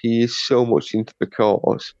now he is so much into the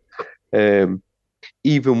cause.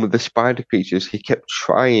 Even with the spider creatures, he kept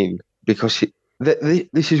trying because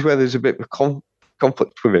this is where there's a bit of a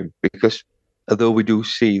conflict with him, because although we do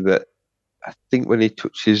see that, I think when he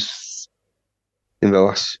touches in the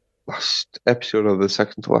last episode or the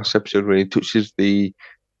second to last episode, when he touches the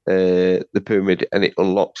pyramid and it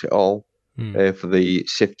unlocks it all for the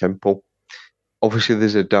Sith temple. Obviously,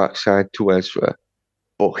 there's a dark side to Ezra,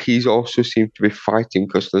 but he's also seemed to be fighting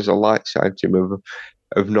because there's a light side to him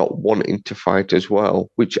of not wanting to fight as well,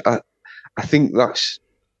 which I think that's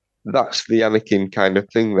that's the Anakin kind of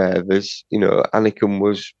thing there. There's, Anakin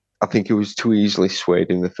was, I think he was too easily swayed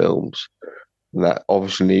in the films. And that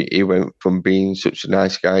obviously he went from being such a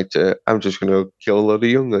nice guy to, I'm just going to kill a load of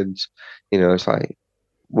young ones. It's like,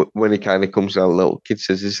 when he kind of comes out, little kid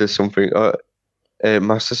says, is there something,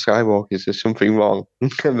 Master Skywalker, is there something wrong?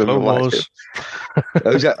 And then Clone Wars.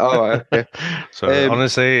 Okay. So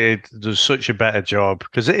honestly, it does such a better job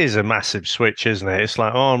because it is a massive switch, isn't it? It's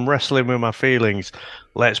like, I'm wrestling with my feelings.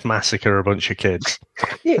 Let's massacre a bunch of kids.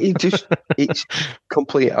 Yeah, it's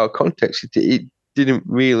complete out of context. It didn't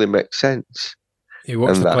really make sense. You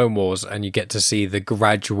watch the Clone Wars and you get to see the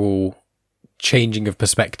gradual changing of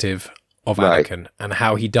perspective of Anakin and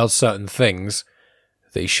how he does certain things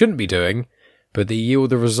that he shouldn't be doing, but they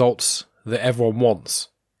yield the results that everyone wants.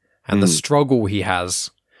 And the struggle he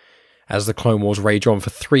has as the Clone Wars rage on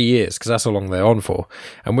for 3 years, because that's how long they're on for.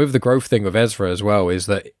 And with the growth thing with Ezra as well, is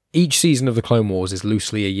that each season of the Clone Wars is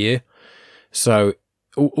loosely a year. So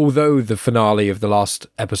although the finale of the last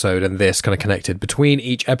episode and this kind of connected, between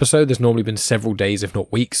each episode, there's normally been several days, if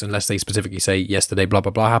not weeks, unless they specifically say yesterday, blah,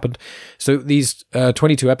 blah, blah happened. So these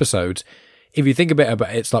 22 episodes, if you think about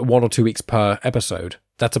it, it's like 1 or 2 weeks per episode.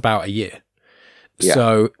 That's about a year. Yeah.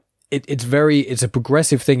 So it's a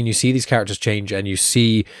progressive thing, and you see these characters change, and you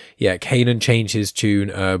see, Kanan change his tune,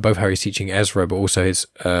 both how he's teaching Ezra, but also his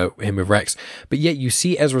him with Rex. But yet you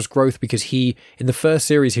see Ezra's growth because in the first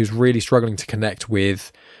series, he was really struggling to connect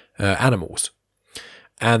with animals.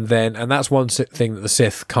 And that's one thing that the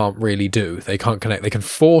Sith can't really do. They can't connect. They can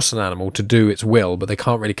force an animal to do its will, but they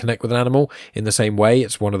can't really connect with an animal in the same way.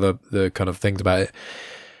 It's one of the kind of things about it.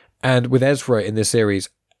 And with Ezra in this series,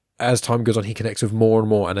 as time goes on, he connects with more and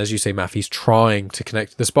more. And as you say, Matt, he's trying to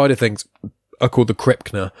connect. The spider things are called the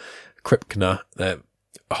Krypkna. They're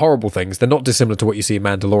horrible things. They're not dissimilar to what you see in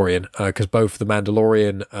Mandalorian, because both the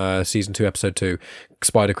Mandalorian season 2, episode 2,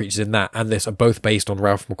 spider creatures in that and this are both based on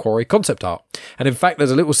Ralph McQuarrie concept art. And in fact,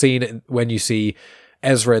 there's a little scene when you see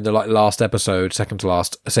Ezra in the last episode, second to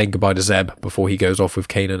last, saying goodbye to Zeb before he goes off with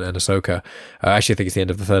Kanan and Ahsoka. Actually, I think it's the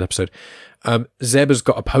end of the 3rd episode. Zeb has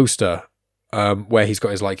got a poster where he's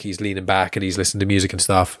got he's leaning back and he's listening to music and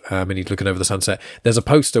stuff, and he's looking over the sunset. There's a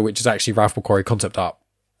poster which is actually Ralph McQuarrie concept art.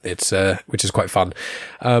 It's which is quite fun.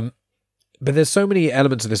 But there's so many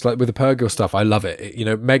elements of this, like with the Purrgil stuff. I love it.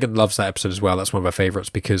 Megan loves that episode as well. That's one of her favorites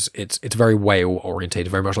because it's very whale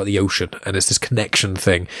orientated, very much like the ocean, and it's this connection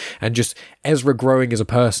thing, and just Ezra growing as a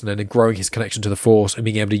person and growing his connection to the Force and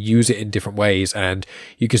being able to use it in different ways. And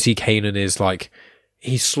you can see Kanan is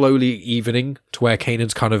he's slowly evening to where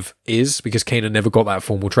Kanan's kind of is, because Kanan never got that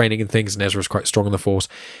formal training and things, and Ezra's quite strong in the Force.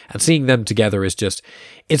 And seeing them together is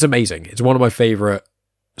it's amazing. It's one of my favourite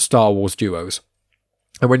Star Wars duos.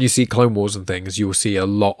 And when you see Clone Wars and things, you will see a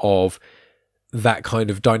lot of that kind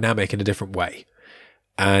of dynamic in a different way.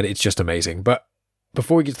 And it's just amazing. But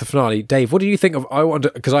before we get to the finale, Dave, what do you think of,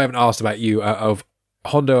 because I haven't asked about you, of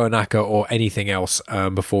Hondo, Ohnaka, or anything else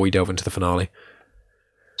before we delve into the finale?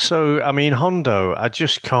 So, I mean, Hondo, I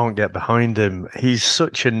just can't get behind him. He's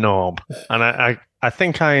such a knob. And I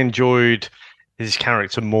think I enjoyed his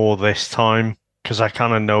character more this time because I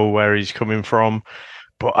kind of know where he's coming from.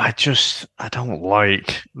 But I don't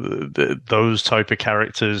like those type of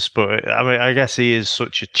characters. But, I mean, I guess he is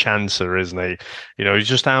such a chancer, isn't he? He's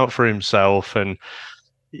just out for himself. And,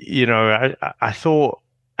 I thought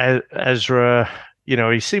Ezra,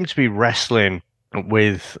 he seemed to be wrestling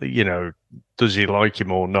with, does he like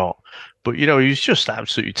him or not? But, he's just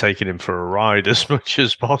absolutely taking him for a ride as much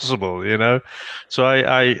as possible, So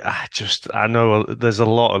I know there's a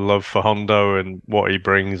lot of love for Hondo and what he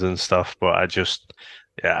brings and stuff, but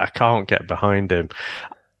I can't get behind him.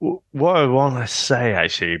 What I want to say,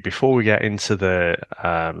 actually, before we get into the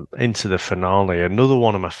finale, another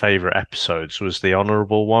one of my favorite episodes was the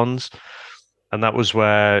Honorable Ones. And that was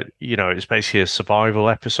where, it's basically a survival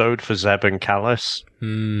episode for Zeb and Callus.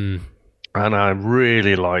 And I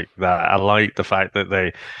really like that. I like the fact that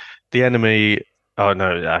the enemy. Oh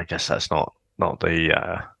no, I guess that's not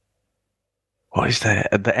the. What is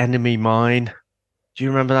the enemy mine? Do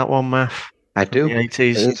you remember that one, Math? I do. The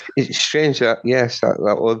 80s. It's strange that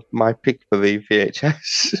that was my pick for the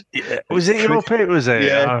VHS. Yeah. Was it your pick? Was it?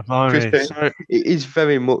 Yeah. Oh, it is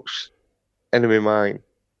very much enemy mine.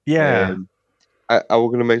 Yeah. I was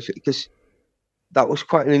going to mention because that was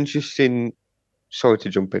quite an interesting. Sorry to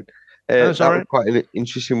jump in. That was quite an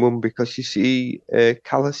interesting one because you see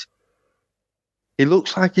Callus, he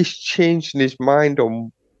looks like he's changing his mind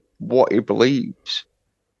on what he believes.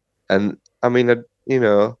 And I mean,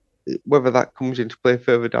 whether that comes into play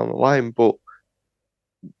further down the line, but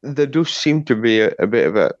there does seem to be a bit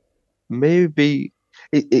of a, maybe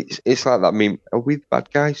it's like that meme. Are we the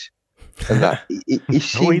bad guys? And that he Are we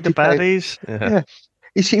seemed the to kind baddies? yeah,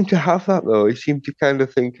 he seemed to have that though. He seemed to kind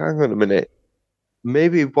of think, hang on a minute,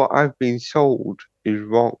 maybe what I've been sold is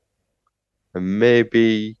wrong, and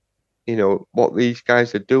maybe what these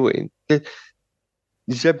guys are doing.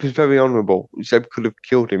 Zeb is very honourable. Zeb could have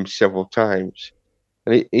killed him several times,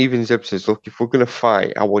 and even Zeb says, "Look, if we're going to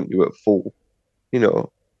fight, I want you at full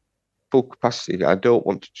capacity. I don't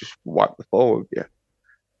want to just wipe the floor with you."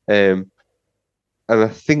 And I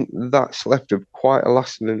think that's left quite a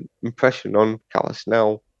lasting impression on Callus.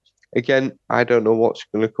 Now, again, I don't know what's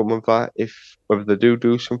going to come of that, whether they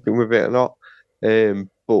do something with it or not.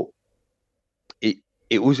 But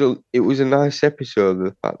it was a nice episode.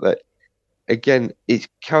 The fact that, again, it's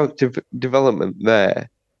character development there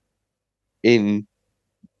in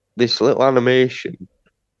this little animation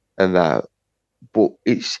and that, but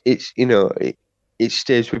it stays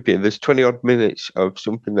with you. There's 20 odd minutes of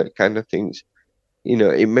something that kind of things.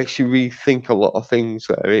 It makes you rethink a lot of things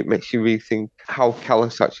there. It makes you rethink how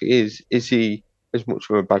Callus actually is. Is he as much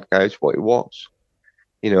of a bad guy as what he was?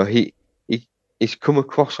 He's come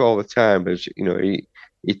across all the time as,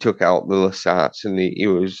 he took out the Lasats and he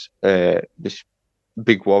was this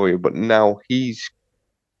big warrior, but now he's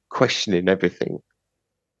questioning everything,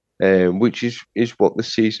 which is what the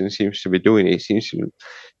season seems to be doing.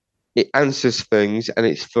 It answers things and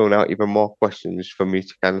it's thrown out even more questions for me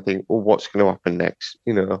to kind of think, well, what's going to happen next?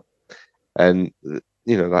 And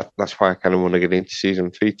that's why I kind of want to get into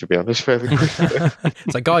season 3, to be honest. Very quickly.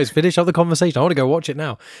 It's like, guys, finish up the conversation. I want to go watch it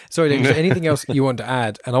now. Sorry, Dave, is there anything else you want to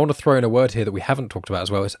add? And I want to throw in a word here that we haven't talked about as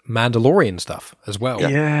well, is Mandalorian stuff as well.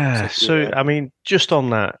 Yeah. So I mean, just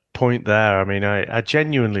on that point there, I mean, I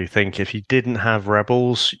genuinely think if you didn't have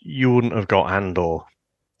Rebels, you wouldn't have got Andor.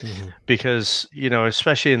 Mm-hmm. Because,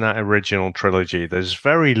 especially in that original trilogy, there's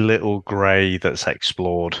very little grey that's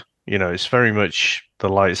explored. It's very much the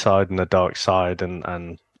light side and the dark side,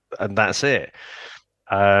 and that's it.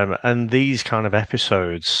 And these kind of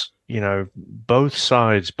episodes, both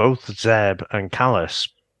sides, both Zeb and Callus,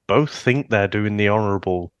 both think they're doing the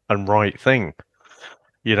honourable and right thing.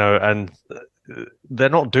 And they're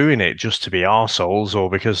not doing it just to be arseholes or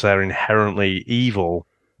because they're inherently evil,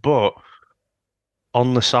 but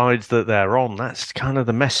on the sides that they're on, that's kind of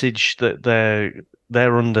the message that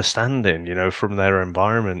they're understanding, from their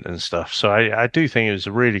environment and stuff. So I do think it was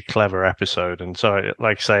a really clever episode. And so,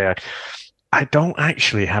 like I say, I don't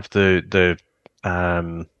actually have the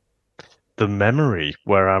memory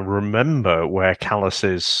where I remember where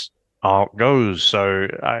Callus's arc goes. So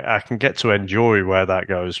I can get to enjoy where that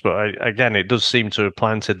goes. But again, it does seem to have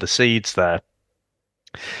planted the seeds there.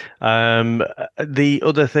 The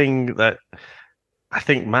other thing that I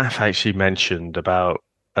think Math actually mentioned about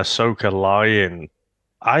Ahsoka lying,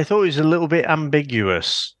 I thought it was a little bit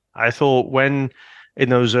ambiguous. I thought when it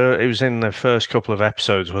was in the first couple of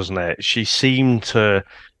episodes, wasn't it? She seemed to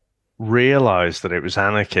realize that it was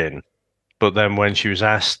Anakin, but then when she was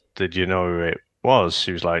asked, "Did you know who it was?"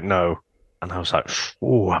 she was like, "No," and I was like,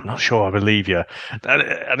 "Oh, I'm not sure I believe you,"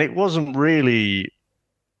 and it wasn't really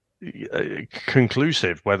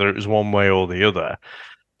conclusive whether it was one way or the other.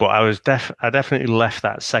 But I definitely left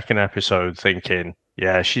that second episode thinking,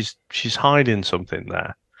 yeah, she's hiding something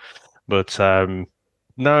there. But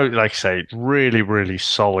no, like I say, really, really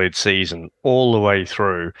solid season all the way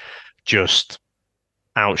through, just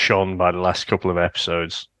outshone by the last couple of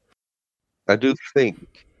episodes. I do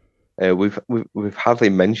think we've hardly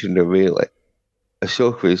mentioned her really.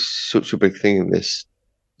 Ahsoka is such a big thing in this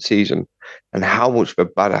season, and how much of a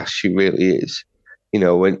badass she really is.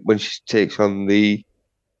 When she takes on the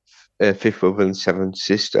fifth brother and seventh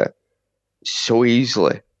sister so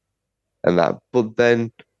easily, and that. But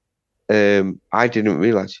then I didn't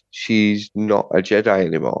realize she's not a Jedi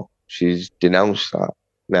anymore. She's denounced that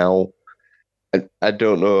now. I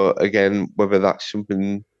don't know again whether that's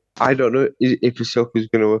something. I don't know if Ahsoka's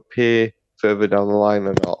going to appear further down the line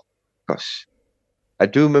or not. Because I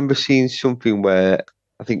do remember seeing something where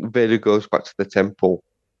I think Vader goes back to the temple,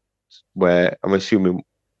 where I'm assuming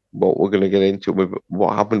what we're going to get into with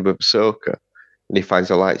what happened with Ahsoka, and he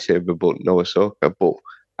finds a lightsaber, but no Ahsoka. But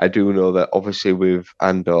I do know that obviously with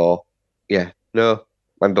Andor,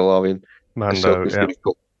 Mandalorian, Ahsoka's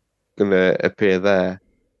going to appear there.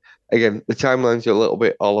 Again, the timeline's a little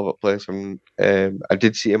bit all over the place. And I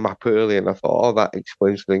did see a map earlier, and I thought, oh, that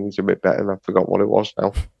explains things a bit better, and I forgot what it was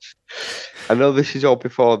now. I know this is all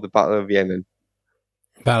before the Battle of Yavin.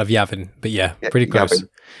 Battle of Yavin, but yeah, pretty close. But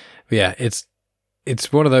yeah, it's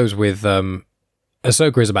one of those with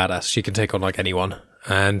Ahsoka is a badass. She can take on like anyone.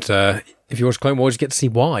 And if you watch Clone Wars, you get to see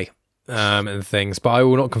why. and things, but I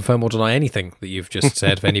will not confirm or deny anything that you've just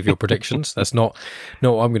said for any of your predictions. That's not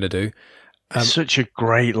what I'm going to do. Such a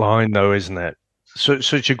great line, though, isn't it?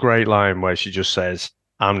 Such a great line where she just says,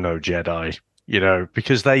 "I'm no Jedi,"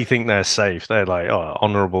 because they think they're safe. They're like, "Oh,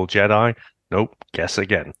 honorable Jedi." Nope, guess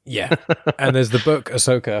again. Yeah. And there's the book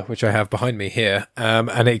Ahsoka, which I have behind me here, and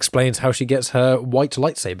it explains how she gets her white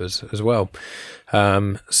lightsabers as well.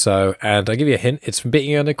 And I give you a hint, it's from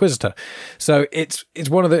beating an Inquisitor. So it's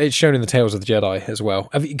shown in the Tales of the Jedi as well.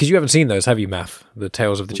 Because you haven't seen those, have you, Math? The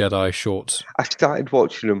Tales of the Jedi shorts. I started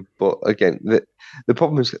watching them, but again, the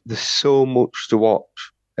problem is there's so much to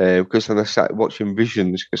watch. Because then I started watching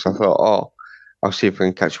Visions, because I thought, I'll see if I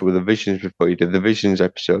can catch up with the Visions before you did the Visions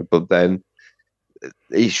episode. But then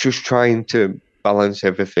it's just trying to balance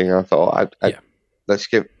everything. I thought, let's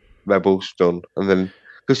get Rebels done. And then,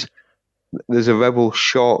 because there's a Rebel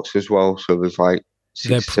shorts as well, so there's like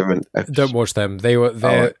 6-7 episodes. Don't watch them. They're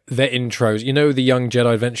intros. You know the Young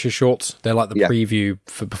Jedi Adventure shorts? They're like the preview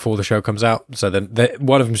for before the show comes out. So then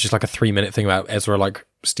one of them is just like a 3-minute thing about Ezra like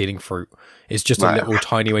stealing fruit. It's just a little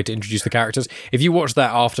tiny way to introduce the characters. If you watch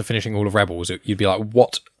that after finishing all of Rebels, you'd be like,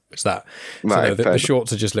 what is that? So the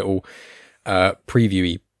shorts are just little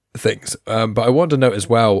previewy things. But I want to note as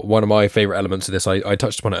well, one of my favourite elements of this, I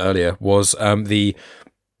touched upon it earlier, was the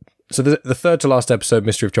third to last episode,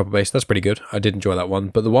 Mystery of Chopper Base. That's pretty good. I did enjoy that one.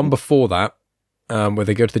 But the one before that, where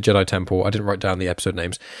they go to the Jedi Temple, I didn't write down the episode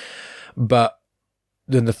names, but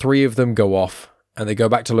then the three of them go off and they go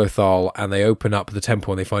back to Lothal and they open up the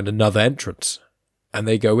temple and they find another entrance and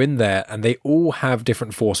they go in there and they all have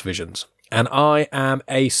different Force visions. And I am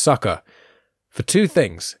a sucker for two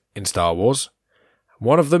things in Star Wars.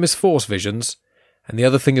 One of them is Force visions and the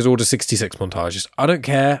other thing is Order 66 montages. I don't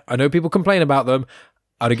care. I know people complain about them.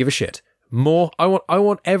 I don't give a shit. I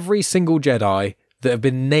want every single Jedi that have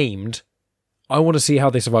been named. I want to see how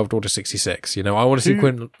they survived Order 66. I want to see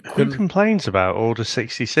Quinn. Who complains about Order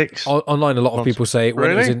 66? Online, a lot of people say when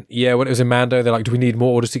it was in Mando, they're like, "Do we need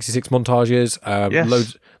more Order 66 montages?"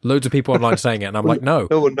 Yes. Loads of people online saying it, and I'm like, "No,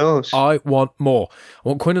 no one knows. I want more. I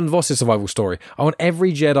want Quinn and Voss's survival story. I want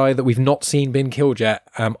every Jedi that we've not seen been killed yet.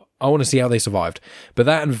 I want to see how they survived." But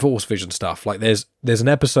that and Force Vision stuff, like there's an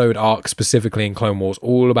episode arc specifically in Clone Wars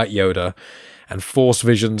all about Yoda and Force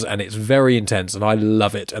visions, and it's very intense, and I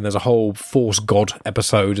love it. And there's a whole Force God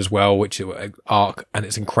episode as well, which is arc, and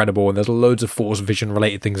it's incredible. And there's loads of Force vision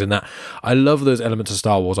related things in that. I love those elements of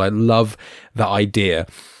Star Wars. I love that idea.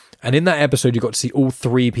 And in that episode, you got to see all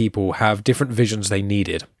three people have different visions they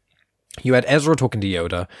needed. You had Ezra talking to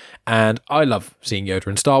Yoda, and I love seeing Yoda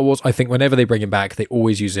in Star Wars. I think whenever they bring him back, they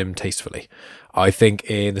always use him tastefully. I think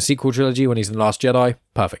in the sequel trilogy, when he's in The Last Jedi,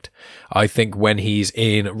 perfect. I think when he's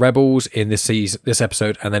in Rebels, in this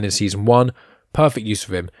episode, and then in Season 1, perfect use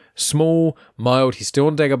of him. Small, mild, he's still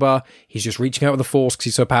on Dagobah, he's just reaching out with the Force because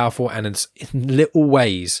he's so powerful, and in little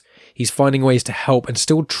ways, he's finding ways to help and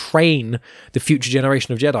still train the future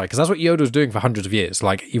generation of Jedi, because that's what Yoda was doing for hundreds of years.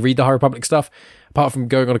 Like, you read the High Republic stuff, apart from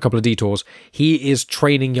going on a couple of detours, he is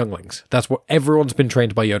training younglings. That's what everyone's been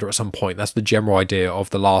trained by Yoda at some point. That's the general idea of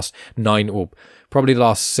the last 9 or probably the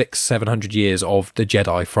last 600-700 years of the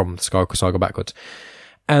Jedi from the Skywalker Saga backwards.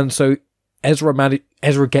 And so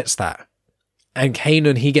Ezra gets that. And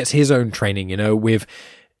Kanan, he gets his own training, with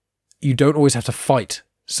you don't always have to fight.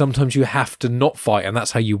 Sometimes you have to not fight, and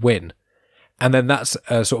that's how you win. And then that's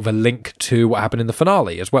sort of a link to what happened in the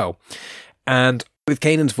finale as well. And with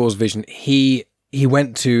Kanan's Force vision, he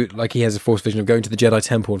went to, like, he has a Force vision of going to the Jedi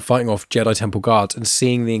Temple and fighting off Jedi Temple guards and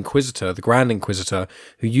seeing the Inquisitor, the Grand Inquisitor,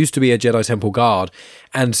 who used to be a Jedi Temple guard,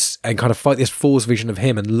 and kind of fight this Force vision of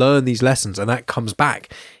him and learn these lessons. And that comes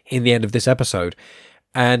back in the end of this episode.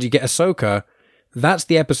 And you get Ahsoka. That's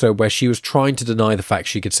the episode where she was trying to deny the fact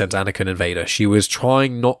she could sense Anakin and Vader. She was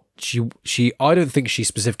trying not... I don't think she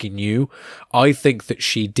specifically knew. I think that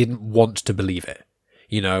she didn't want to believe it.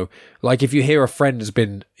 Like if you hear a friend has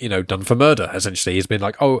been, done for murder, essentially. He's been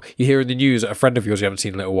like, oh, you hear in the news that a friend of yours you haven't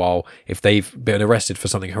seen in a little while, if they've been arrested for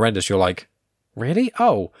something horrendous, you're like, really?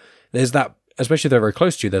 Oh, there's that... Especially if they're very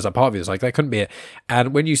close to you, there's that part of you that's like, that couldn't be it.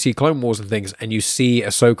 And when you see Clone Wars and things, and you see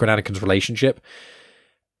Ahsoka and Anakin's relationship...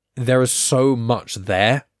 there is so much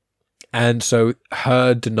there, and so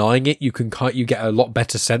her denying it, you get a lot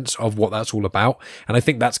better sense of what that's all about, and I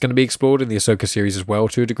think that's going to be explored in the Ahsoka series as well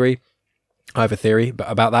to a degree. I have a theory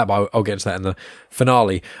about that, but I'll get into that in the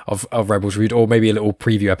finale of Rebels Read, or maybe a little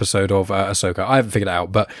preview episode of Ahsoka. I haven't figured it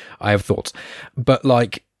out, but I have thoughts. But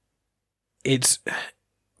like, it's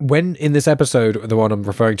when in this episode, the one I'm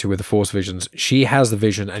referring to with the Force visions, she has the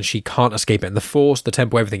vision and she can't escape it, and the Force, the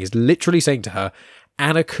Temple, everything is literally saying to her,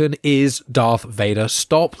 Anakin is Darth Vader.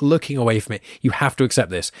 Stop looking away from it. You have to accept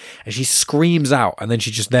this. And she screams out, and then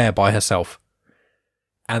she's just there by herself.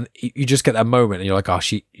 And you just get that moment, and you're like, oh,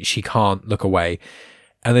 she can't look away.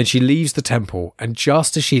 And then she leaves the temple, and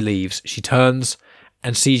just as she leaves, she turns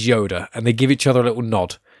and sees Yoda, and they give each other a little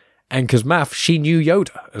nod. And because Math, she knew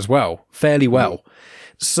Yoda as well, fairly well.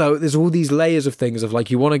 So there's all these layers of things of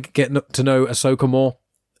like, you want to get to know Ahsoka more.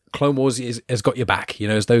 Clone Wars has got your back,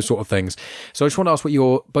 it's those sort of things. So I just want to ask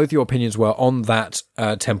what both your opinions were on that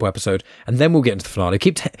Temple episode, and then we'll get into the finale.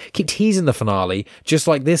 Keep teasing the finale, just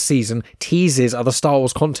like this season teases other Star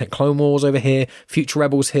Wars content. Clone Wars over here, Future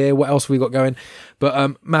Rebels here. What else have we got going?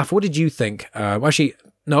 But Math, what did you think? Actually,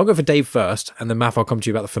 no, I'll go for Dave first, and then Math, I'll come to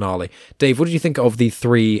you about the finale. Dave, what did you think of the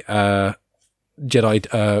 3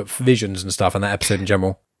 Jedi visions and stuff, and that episode in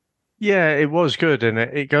general? Yeah, it was good, and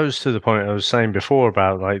it goes to the point I was saying before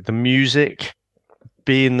about like the music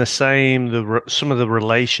being the same, some of the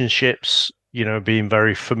relationships, being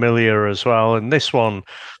very familiar as well. And this one,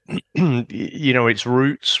 its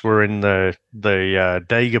roots were in the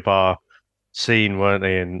Dagobah scene, weren't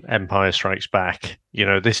they, in Empire Strikes Back?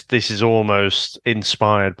 This is almost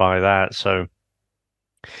inspired by that. So,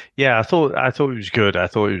 yeah, I thought it was good. I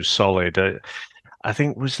thought it was solid. I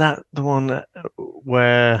think, was that the one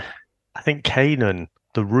where I think Kanan,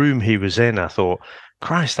 the room he was in, I thought,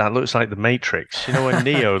 Christ, that looks like the Matrix. When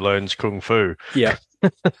Neo learns Kung Fu. Yeah.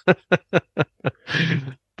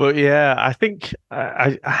 But yeah, I think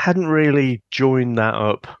I hadn't really joined that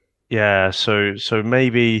up. Yeah, so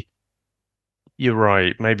maybe you're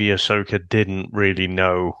right. Maybe Ahsoka didn't really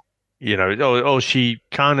know, or she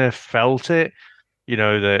kind of felt it,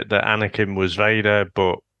 that Anakin was Vader,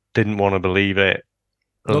 but didn't want to believe it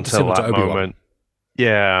until that moment.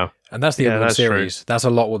 Yeah. And that's the Obi-Wan series. True. That's a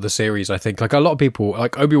lot with the series, I think. Like, a lot of people,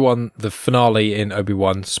 like Obi-Wan, the finale in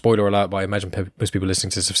Obi-Wan, spoiler alert, but I imagine most people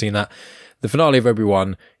listening to this have seen that. The finale of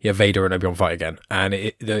Obi-Wan, Vader and Obi-Wan fight again.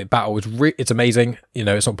 And the battle is it's amazing.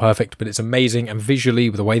 It's not perfect, but it's amazing. And visually,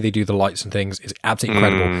 with the way they do the lights and things, it's absolutely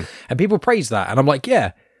incredible. And people praise that. And I'm like,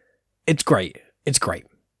 yeah, it's great. It's great.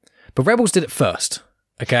 But Rebels did it first,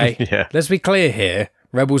 okay? Yeah. Let's be clear here.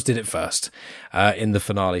 Rebels did it first in the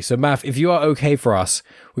finale. So, Math, if you are okay for us,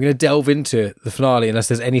 we're going to delve into the finale unless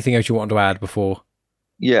there's anything else you want to add before.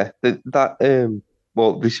 Yeah,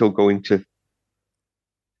 well, this will go into...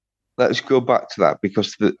 Let's go back to that,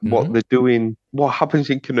 because what they're doing... What happens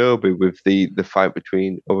in Kenobi with the fight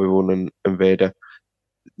between Obi-Wan and Vader,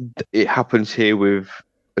 it happens here with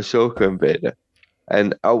Ahsoka and Vader.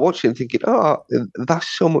 And I watched it and thinking, oh, that's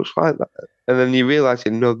so much like that. And then you realise,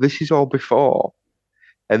 no, this is all before.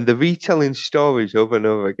 And they're retelling stories over and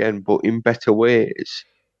over again, but in better ways.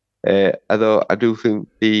 Although I do think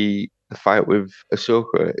the fight with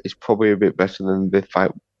Ahsoka is probably a bit better than the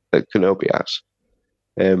fight that Kenobi has.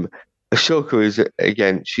 Ahsoka is,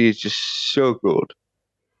 again, she is just so good.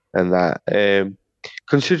 And that,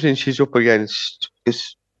 considering she's up against,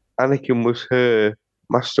 because Anakin was her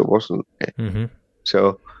master, wasn't it? Mm-hmm.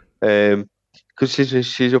 So, considering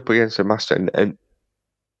she's up against her master, and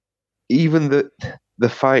even the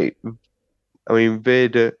fight, I mean,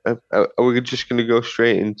 Vader, are we just going to go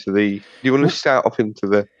straight into the... Do you want to start off into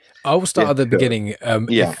the... I'll start at the beginning,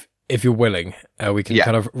 if you're willing. We can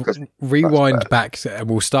kind of rewind back, and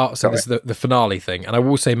we'll start... So this is the finale thing. And I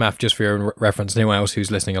will say, Math, just for your own reference, anyone else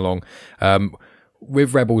who's listening along,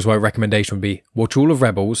 with Rebels, my recommendation would be watch all of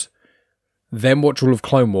Rebels, then watch all of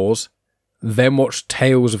Clone Wars, then watch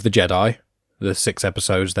Tales of the Jedi, the 6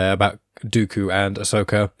 episodes there about Dooku and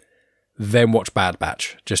Ahsoka, then watch Bad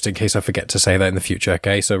Batch, just in case I forget to say that in the future,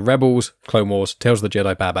 okay? So Rebels, Clone Wars, Tales of the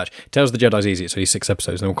Jedi, Bad Batch. Tales of the Jedi is easy, it's only 6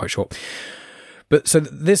 episodes, and they're all quite short. But so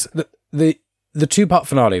the 2-part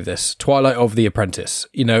finale of this, Twilight of the Apprentice,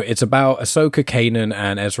 it's about Ahsoka, Kanan,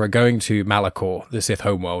 and Ezra going to Malachor, the Sith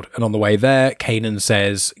homeworld. And on the way there, Kanan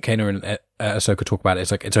and Ahsoka talk about it. It's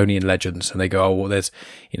like, it's only in legends. And they go, oh, well, there's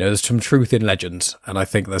some truth in legends. And I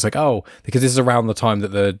think there's like, oh, because this is around the time that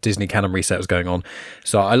the Disney canon reset was going on.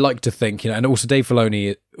 So I like to think, and also Dave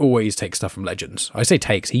Filoni always takes stuff from legends. I say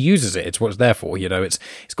takes, he uses it. It's what it's there for. It's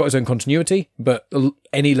got its own continuity, but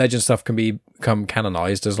any legend stuff can become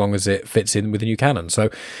canonized as long as it fits in with the new canon. So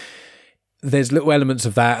there's little elements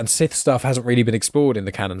of that, and Sith stuff hasn't really been explored in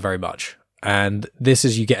the canon very much. And this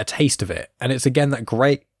is, you get a taste of it. And it's again that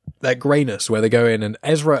greyness where they go in, and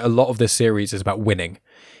Ezra, a lot of this series is about winning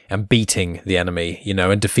and beating the enemy,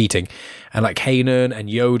 and defeating. And like Kanan and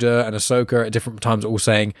Yoda and Ahsoka at different times are all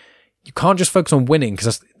saying, you can't just focus on winning,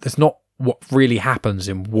 because that's not what really happens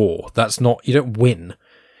in war. That's not, you don't win.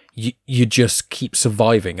 you just keep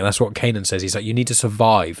surviving. And that's what Kanan says. He's like, you need to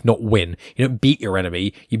survive, not win. You don't beat your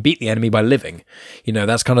enemy. You beat the enemy by living.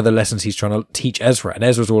 That's kind of the lessons he's trying to teach Ezra. And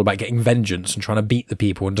Ezra's all about getting vengeance and trying to beat the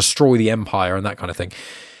people and destroy the Empire and that kind of thing.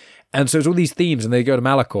 And so it's all these themes, and they go to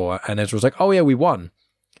Malachor, and Ezra's like, oh yeah, we won.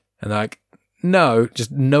 And they're like, no,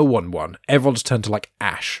 just no one won. Everyone's turned to like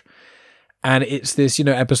ash. And it's this,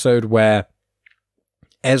 episode where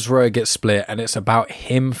Ezra gets split, and it's about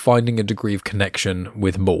him finding a degree of connection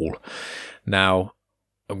with Maul. Now,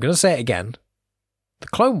 I'm going to say it again. The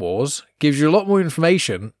Clone Wars gives you a lot more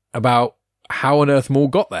information about how on earth Maul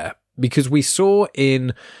got there, because we saw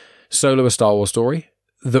in Solo: A Star Wars Story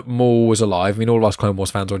that Maul was alive. I mean, all of us Clone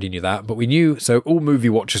Wars fans already knew that, but we knew, so all movie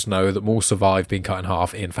watchers know that Maul survived being cut in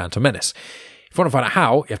half in Phantom Menace. If you want to find out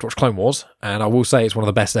how, you have to watch Clone Wars, and I will say it's one of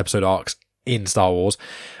the best episode arcs in Star Wars,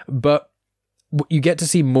 but you get to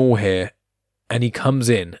see Maul here, and he comes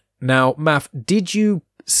in. Now, Math, because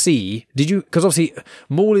obviously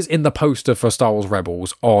Maul is in the poster for Star Wars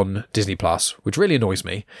Rebels on Disney Plus, which really annoys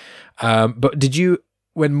me. But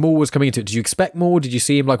when Maul was coming into it, did you expect Maul? Did you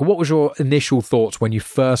see him? Like, what was your initial thoughts when you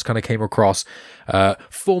first kind of came across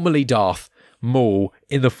formerly Darth Maul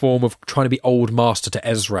in the form of trying to be Old Master to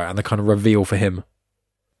Ezra and the kind of reveal for him?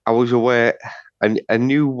 I was aware, and I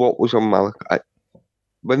knew what was on Malachor.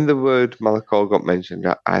 When the word Malachor got mentioned,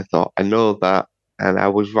 I thought, I know that, and I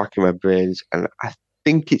was racking my brains, and I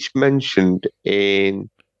think it's mentioned in,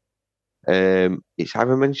 it's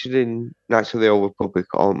either mentioned in Knights of the Old Republic,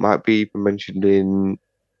 or it might be even mentioned in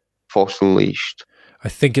Force Unleashed. I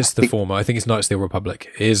think it's the former. I think it's Knights of the Old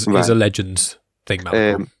Republic. It is a Legends thing,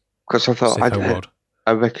 Malachor. Because I thought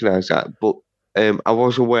I recognise that, but I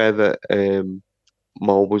was aware that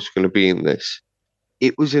Maul was going to be in this.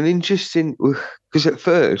 It was an interesting, because at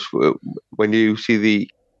first when you see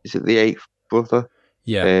is it the eighth brother?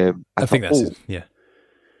 Yeah, I think that's it. Yeah.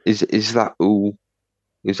 Is that who?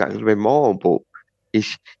 Is that going to be Maul? But he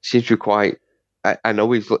seems to be quite. I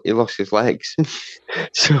know he lost his legs,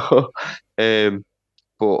 so.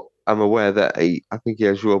 But I'm aware that I think he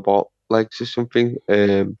has robot legs or something.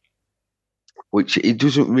 Which it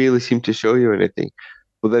doesn't really seem to show you anything.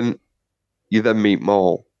 But then you then meet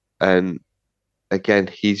Maul, and again,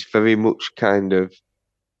 he's very much kind of,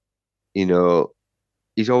 he's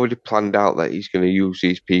already planned out that he's going to use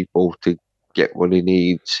these people to get what he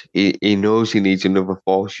needs. He knows he needs another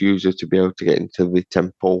Force user to be able to get into the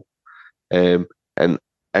temple, and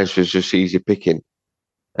Ezra's just easy picking.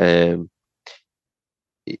 He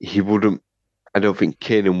wouldn't. I don't think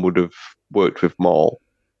Kanan would have worked with Maul,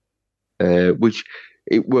 which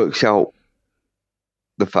it works out.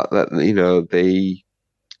 The fact that they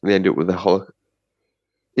end up with a holocaust.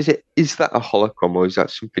 Is that a holocron, or is that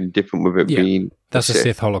something different with it being? That's a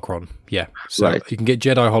Sith holocron. Yeah, so right. You can get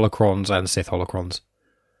Jedi holocrons and Sith holocrons.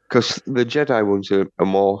 Because the Jedi ones are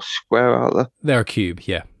more square, aren't they? They're a cube.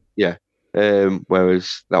 Yeah. Yeah.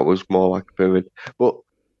 Whereas that was more like a pyramid. But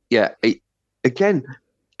yeah, again,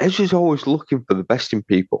 Ezra's always looking for the best in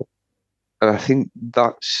people, and I think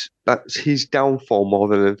that's his downfall more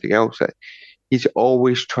than anything else. He's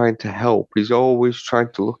always trying to help. He's always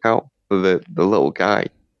trying to look out for the little guy,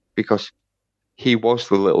 because he was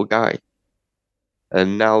the little guy.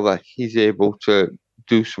 And now that he's able to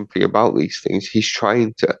do something about these things, he's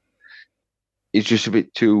just a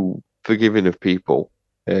bit too forgiving of people.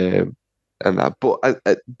 And that. But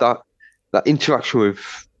that interaction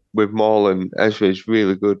with Maul and Ezra is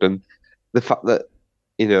really good. And the fact that,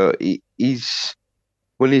 he's...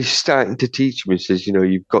 When he's starting to teach him, he says,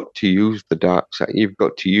 you've got to use the dark side. You've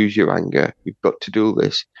got to use your anger. You've got to do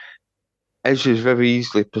this. Ezra's very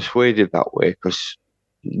easily persuaded that way, because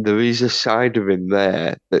there is a side of him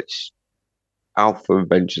there that's out for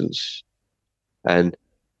vengeance. And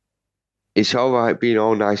it's all right being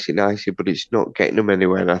all nicey, but it's not getting him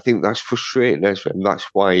anywhere. And I think that's frustrating Ezra. And that's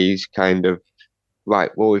why he's kind of,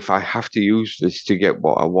 right, well, if I have to use this to get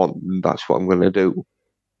what I want, then that's what I'm going to do.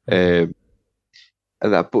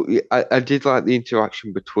 And that, but I did like the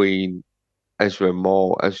interaction between Ezra and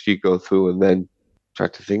Maul as you go through, and then try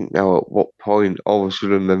to think now at what point all of a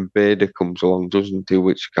sudden then Vader comes along, doesn't he?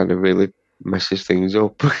 Which kind of really messes things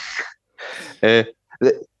up. There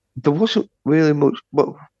wasn't really much, but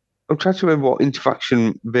I'm trying to remember what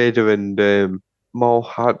interaction Vader and Maul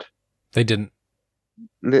had. They didn't.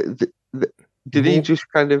 Did he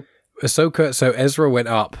just kind of... Ahsoka, so Ezra went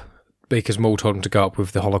up because Maul told him to go up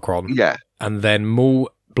with the holocron. Yeah. And then Maul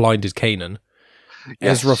blinded Kanan.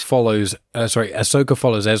 Yes. Ahsoka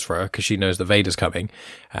follows Ezra because she knows that Vader's coming,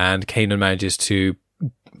 and Kanan manages to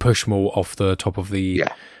push Maul off the top of the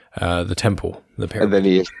temple, the pyramid. And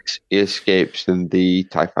then he escapes in the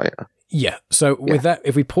TIE fighter. Yeah. So with that,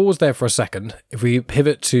 if we pause there for a second, if we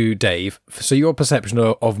pivot to Dave, so your perception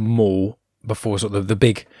of Maul before sort of the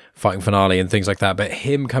big fighting finale and things like that, but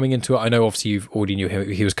him coming into it, I know obviously you've already knew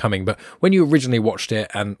he was coming, but when you originally watched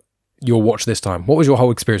it and you'll watch this time, what was your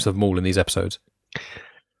whole experience of Maul in these episodes?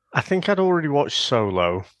 I think I'd already watched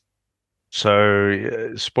Solo.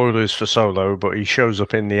 So, spoilers for Solo, but he shows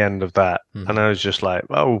up in the end of that. And I was just like,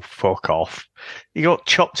 oh, fuck off. He got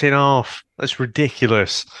chopped in half. That's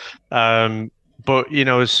ridiculous. But,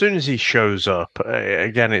 as soon as he shows up,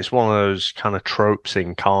 again, it's one of those kind of tropes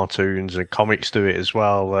in cartoons and comics do it as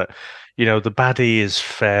well, that, the baddie is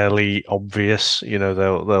fairly obvious.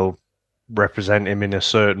 They'll represent him in a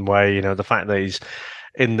certain way. The fact that he's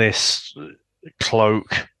in this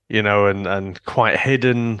cloak, and quite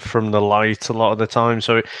hidden from the light a lot of the time.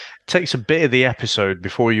 So it takes a bit of the episode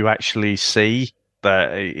before you actually see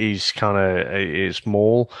that he's it's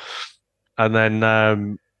Maul. And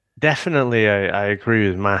then definitely I agree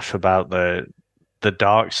with Matt about the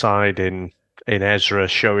dark side in Ezra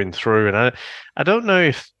showing through. And I don't know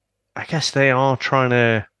if, I guess they are trying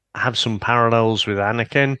to have some parallels with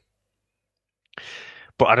Anakin,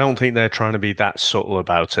 but I don't think they're trying to be that subtle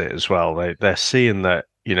about it as well. They're seeing that,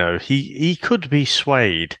 he could be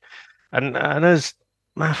swayed. And as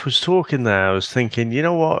Matt was talking there, I was thinking, you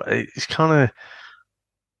know what? It's kind of,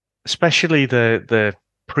 especially the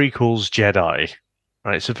prequels Jedi,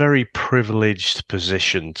 right? It's a very privileged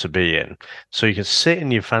position to be in. So you can sit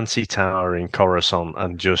in your fancy tower in Coruscant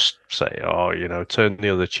and just say, turn the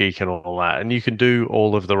other cheek and all that. And you can do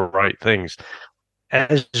all of the right things.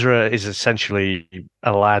 Ezra is essentially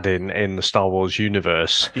Aladdin in the Star Wars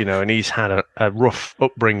universe, and he's had a rough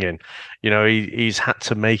upbringing. He's had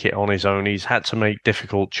to make it on his own. He's had to make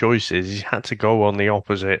difficult choices. He's had to go on the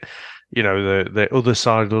opposite, the other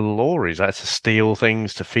side of the law. He's had to steal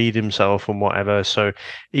things to feed himself and whatever. So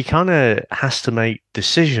he kind of has to make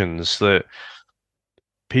decisions that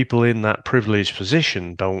people in that privileged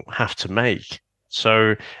position don't have to make.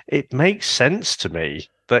 So it makes sense to me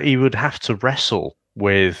that he would have to wrestle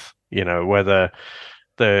with, whether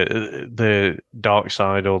the dark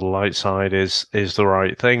side or the light side is the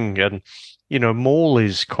right thing. And, Maul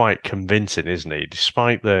is quite convincing, isn't he?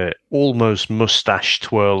 Despite the almost mustache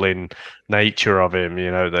twirling nature of him,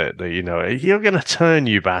 that you're going to turn,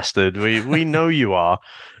 you bastard. We know you are.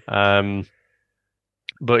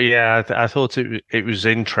 But yeah, I thought it was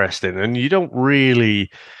interesting, and you don't really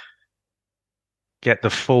get the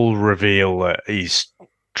full reveal that he's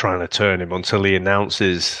trying to turn him until he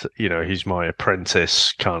announces, he's my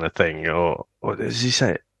apprentice kind of thing. Or does he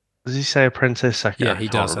say? Does he say apprentice? Yeah, he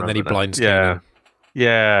does, and then he blinds. Yeah.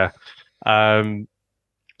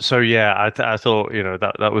 So yeah, I thought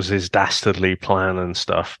that was his dastardly plan and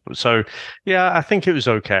stuff. So yeah, I think it was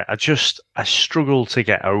okay. I struggle to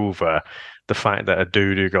get over the fact that a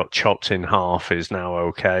dude who got chopped in half is now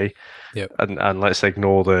okay. Yep. And let's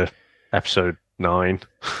ignore the episode 9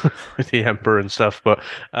 with the Emperor and stuff. But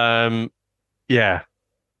yeah,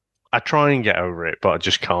 I try and get over it, but I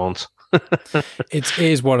just can't. It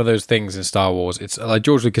is one of those things in Star Wars. It's like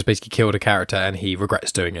George Lucas basically killed a character and he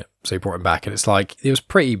regrets doing it, so he brought him back. And it's like, it was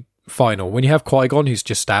pretty final. When you have Qui-Gon who's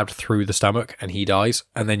just stabbed through the stomach and he dies,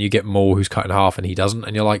 and then you get Maul who's cut in half and he doesn't,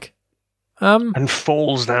 and you're like, and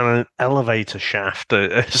falls down an elevator shaft,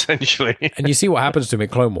 essentially. And you see what happens to him in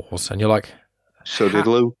Clone Wars, and you're like, so did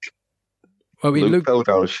Luke. Well, Luke fell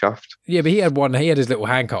down a shaft. Yeah, but he had his little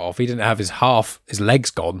hand cut off. He didn't have his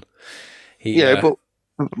legs gone. But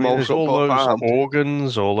there's all those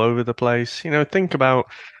organs all over the place. Think about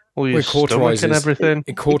all your stomach and everything.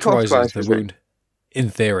 It cauterizes the wound, in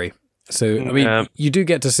theory. So, I mean, you do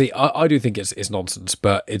get to see... I do think it's nonsense,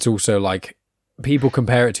 but it's also like... People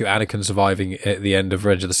compare it to Anakin surviving at the end of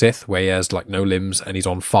Revenge of the Sith, where he has, like, no limbs and he's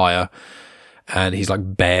on fire and he's,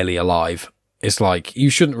 like, barely alive. It's like, you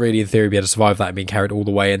shouldn't really, in theory, be able to survive that and being carried all the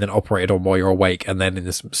way and then operated on while you're awake and then in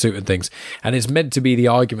this suit and things. And it's meant to be the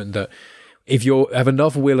argument that if you have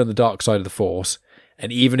enough will in the dark side of the Force,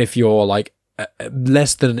 and even if you're like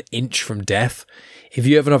less than an inch from death, if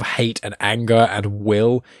you have enough hate and anger and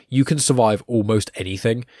will, you can survive almost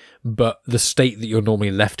anything. But the state that you're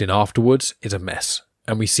normally left in afterwards is a mess.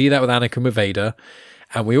 And we see that with Anakin with Vader.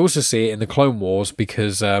 And we also see it in the Clone Wars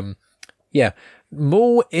because,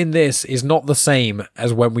 Maul in this is not the same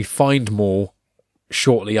as when we find Maul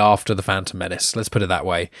shortly after the Phantom Menace. Let's put it that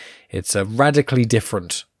way. It's a radically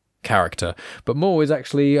different character. But Maul is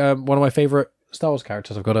actually one of my favourite Star Wars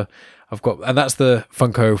characters. I've got, and that's the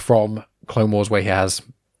Funko from Clone Wars where he has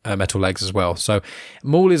metal legs as well. So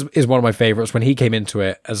Maul is one of my favourites. When he came into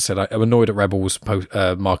it, as I said, I'm annoyed at Rebels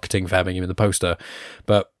marketing for having him in the poster,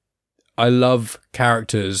 but I love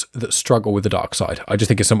characters that struggle with the dark side. I just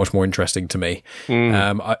think it's so much more interesting to me.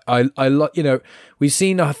 I like, we've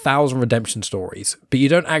seen 1,000 redemption stories, but you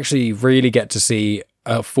don't actually really get to see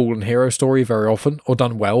a fallen hero story very often, or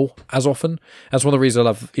done well as often. That's one of the reasons I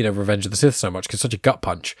love, Revenge of the Sith so much, because it's such a gut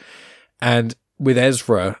punch. And with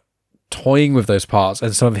Ezra toying with those parts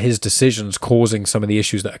and some of his decisions causing some of the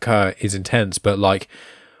issues that occur is intense. But like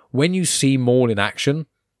when you see Maul in action,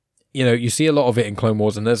 you see a lot of it in Clone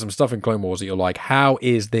Wars, and there's some stuff in Clone Wars that you're like, how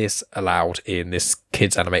is this allowed in this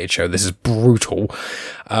kids animated show? This is brutal.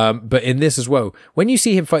 But in this as well, when you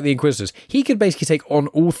see him fight the Inquisitors, he could basically take on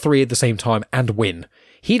all three at the same time and win.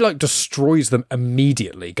 He like destroys them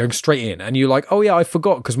immediately, going straight in. And you're like, oh yeah, I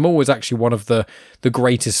forgot, because Maul is actually one of the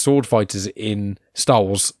greatest sword fighters in Star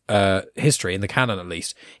Wars history, in the canon at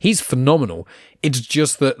least. He's phenomenal. It's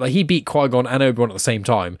just that like he beat Qui-Gon and Obi-Wan at the same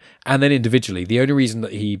time, and then individually. The only reason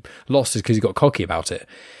that he lost is because he got cocky about it.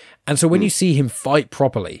 And so when you see him fight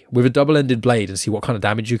properly with a double-ended blade and see what kind of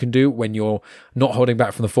damage you can do when you're not holding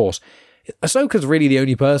back from the Force, Ahsoka's really the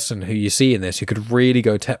only person who you see in this who could really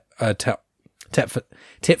go tit for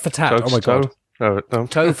tat. Oh my god. No.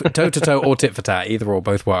 Toe to toe or tit for tat, either or,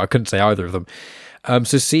 both work. I couldn't say either of them.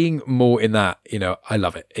 So seeing more in that, I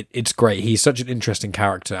love it. It's great. He's such an interesting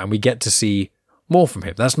character, and we get to see more from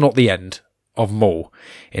him. That's not the end of Maul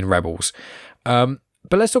in Rebels.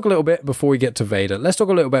 But let's talk a little bit, before we get to Vader, let's talk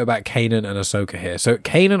a little bit about Kanan and Ahsoka here. So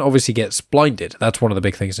Kanan obviously gets blinded. That's one of the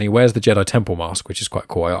big things. And he wears the Jedi Temple mask, which is quite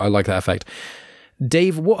cool. I like that effect.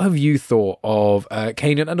 Dave, what have you thought of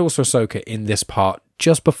Kanan and also Ahsoka in this part,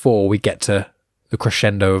 just before we get to the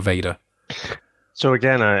crescendo of Vader? So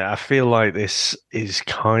again, I feel like this is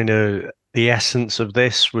kind of the essence of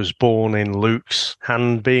this was born in Luke's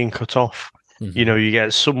hand being cut off. Mm-hmm. You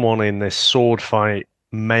get someone in this sword fight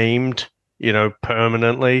maimed,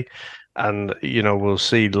 permanently. And, we'll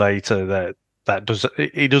see later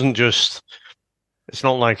he doesn't just, it's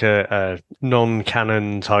not like a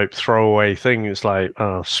non-canon type throwaway thing. It's like,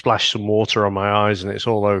 splash some water on my eyes and it's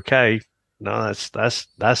all okay. No,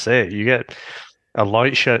 that's it. You get a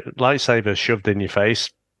lightsaber shoved in your face,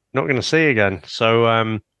 not going to see again. So,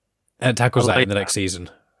 and it tackles that in the next season.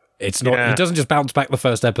 It's not. He doesn't just bounce back the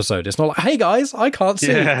first episode. It's not like, hey guys, I can't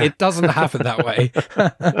see. Yeah. It doesn't happen that way.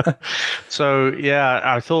 So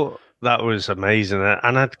I thought that was amazing,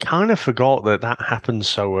 and I'd kind of forgot that happened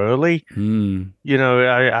so early. I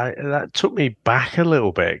that took me back a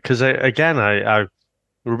little bit, because I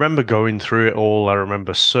remember going through it all. I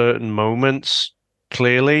remember certain moments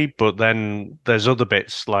clearly, but then there's other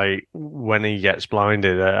bits, like when he gets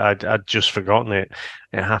blinded. I'd just forgotten it.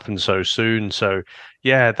 It happened so soon. So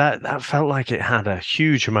yeah, that felt like it had a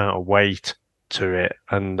huge amount of weight to it,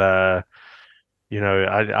 and I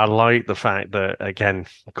like the fact that, again,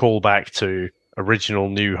 call back to original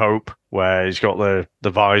New Hope, where he's got the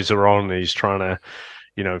visor on, he's trying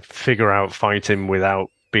to figure out fighting without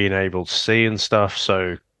being able to see and stuff.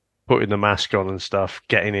 So putting the mask on and stuff,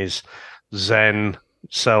 getting his Zen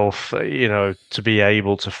self, to be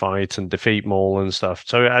able to fight and defeat Maul and stuff.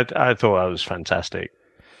 So I thought that was fantastic.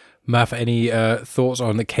 Matt, any thoughts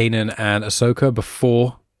on the Kanan and Ahsoka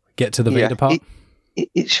before we get to the Vader part?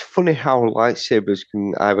 It's funny how lightsabers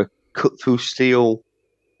can either cut through steel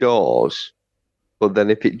doors, but then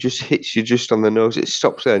if it just hits you just on the nose, it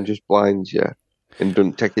stops there and just blinds you and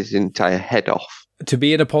doesn't take his entire head off. To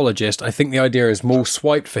be an apologist, I think the idea is Maul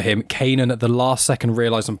swiped for him, Kanan at the last second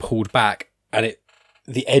realised and pulled back, and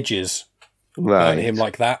the edges hurt him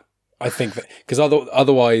like that. I think that, because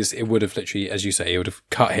otherwise it would have literally, as you say, it would have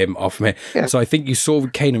cut him off from here. Yeah. So I think you saw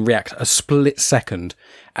Kanan react a split second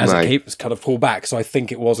as it was kind of pulled back. So I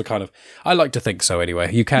think it was a kind of, I like to think so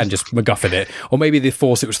anyway. You can just MacGuffin it, or maybe the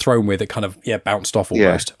force it was thrown with, it kind of bounced off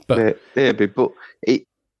almost. But maybe, but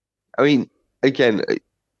again,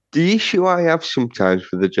 the issue I have sometimes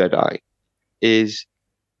with the Jedi is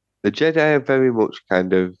the Jedi are very much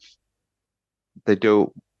kind of, they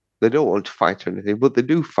don't want to fight or anything, but they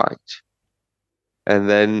do fight. And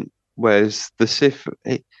then, whereas the Sith,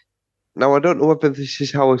 now I don't know whether this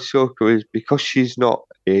is how Ahsoka is, because she's not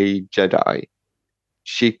a Jedi.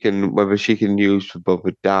 Whether she can use both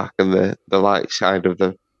the dark and the light side of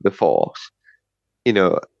the Force.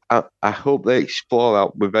 I hope they explore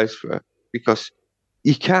that with Ezra, because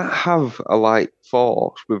you can't have a light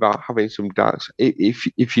Force without having some dark side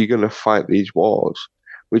if you're going to fight these wars,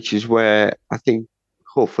 which is where I think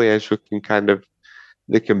hopefully Ezra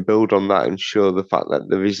they can build on that and show the fact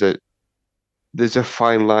that there's a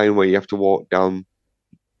fine line where you have to walk down,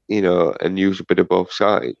 and use a bit of both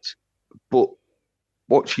sides. But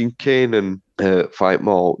watching Kanan fight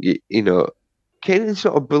Maul, Kanan's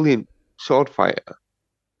not a brilliant sword fighter.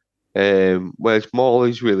 Whereas Maul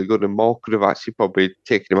is really good, and Maul could have actually probably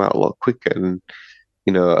taken him out a lot quicker. And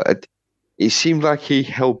it seemed like he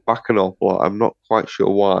held back an awful lot. I'm not quite sure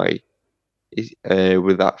why,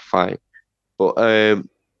 with that fight. But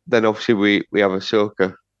then obviously we have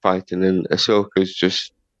Ahsoka fighting, and Ahsoka's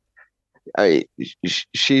just,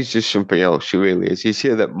 she's just something else. She really is. You see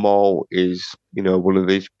that Maul is, one of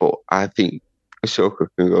these, but I think Ahsoka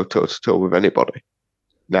can go toe to toe with anybody.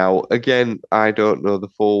 Now, again, I don't know the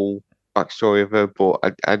full backstory of her, but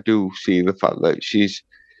I do see the fact that she's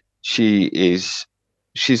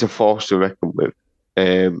a force to reckon with.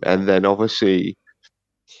 And then obviously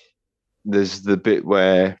there's the bit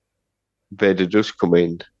where Vader does come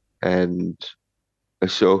in, and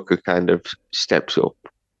Ahsoka kind of steps up.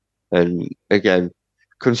 And again,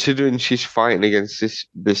 considering she's fighting against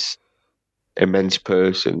this immense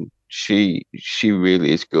person, she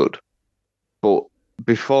really is good. But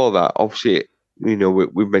before that, obviously, we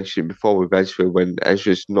mentioned it before with Ezra, when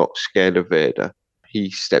Ezra's not scared of Vader, he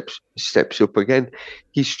steps up again.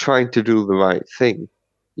 He's trying to do the right thing.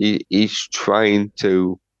 He's trying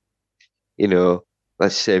to,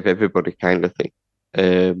 let's save everybody kind of thing.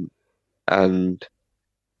 And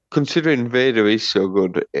considering Vader is so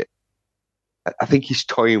good, I think he's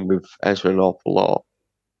toying with Ezra an awful lot.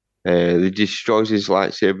 He destroys his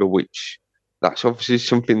lightsaber, which that's obviously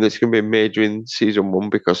something that's going to be major in season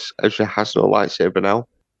 1 because Ezra has no lightsaber now.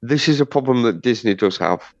 This is a problem that Disney does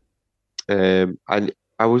have. And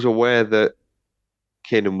I was aware that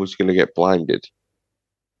Kanan was going to get blinded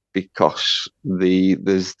because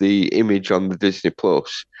there's the image on the Disney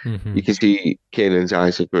Plus. Mm-hmm. You can see Kanan's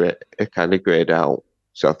eyes are kind of greyed out.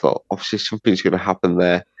 So I thought, obviously, something's going to happen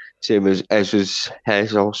there. Same as Ezra's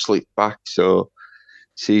hair's all slicked back. So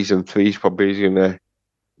season 3 is probably going to,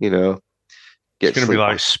 it's going to be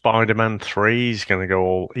like Spider-Man 3. He's going to go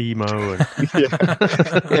all emo. And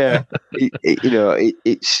yeah.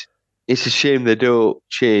 It's a shame they don't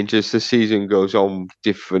change as the season goes on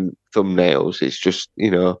different thumbnails. It's just,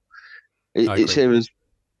 it's same as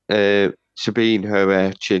Sabine, her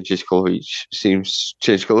hair changes colour each season.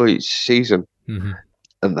 Mm-hmm.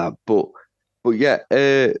 And that. But yeah,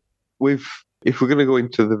 if we're going to go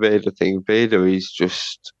into the Vader thing, Vader is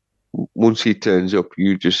just, once he turns up,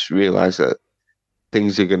 you just realise that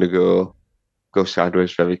things are going to go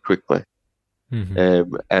sideways very quickly.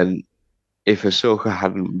 Mm-hmm. And if Ahsoka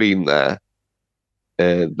hadn't been there,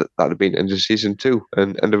 that'd have been end of season 2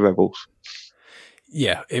 and the Rebels.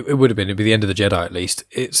 Yeah, it would have been. It'd be the end of the Jedi, at least.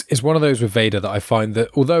 It's one of those with Vader that I find that,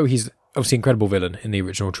 although he's obviously an incredible villain in the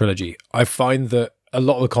original trilogy, I find that a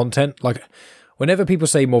lot of the content, like whenever people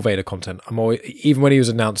say more Vader content, I'm always, even when he was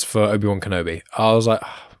announced for Obi-Wan Kenobi, I was like,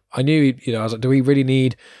 I knew, I was like, do we really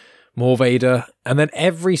need more Vader? And then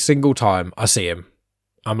every single time I see him,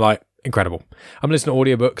 I'm like, incredible. I'm listening to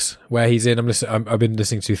audiobooks where he's in. I've been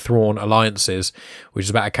listening to Thrawn Alliances, which is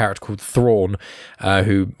about a character called Thrawn,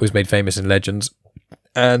 who was made famous in Legends.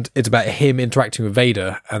 And it's about him interacting with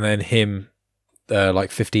Vader, and then him,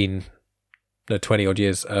 20 odd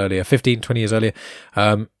years earlier, 20 years earlier,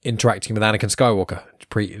 interacting with Anakin Skywalker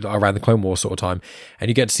around the Clone Wars sort of time. And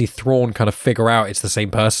you get to see Thrawn kind of figure out it's the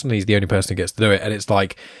same person. He's the only person who gets to do it. And it's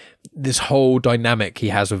like this whole dynamic he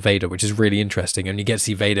has with Vader, which is really interesting. And you get to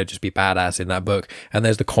see Vader just be badass in that book. And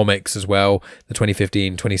there's the comics as well, the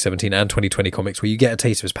 2015, 2017 and 2020 comics, where you get a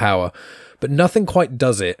taste of his power. But nothing quite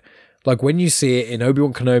does it. Like when you see it in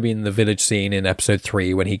Obi-Wan Kenobi in the village scene in episode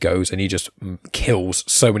 3, when he goes and he just kills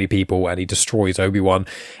so many people and he destroys Obi-Wan.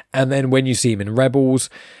 And then when you see him in Rebels,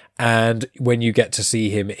 and when you get to see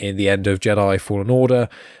him in the end of Jedi Fallen Order,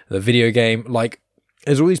 the video game, like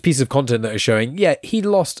there's all these pieces of content that are showing, yeah, he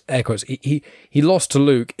lost, air quotes, he lost to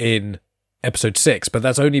Luke in episode 6, but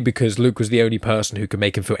that's only because Luke was the only person who could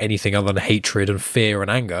make him feel anything other than hatred and fear and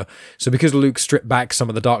anger. So because Luke stripped back some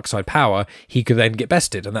of the dark side power, he could then get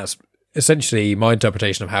bested. And that's essentially my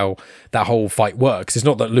interpretation of how that whole fight works. It's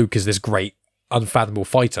not that Luke is this great, unfathomable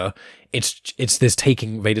fighter. It's this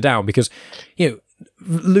taking Vader down, because,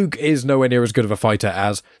 Luke is nowhere near as good of a fighter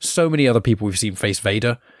as so many other people we've seen face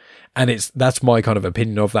Vader. And that's my kind of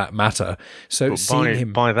opinion of that matter. So seeing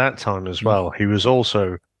him by that time as well, he was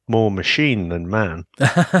also more machine than man.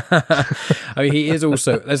 I mean, he is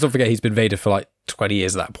also, let's not forget, he's been Vader for like 20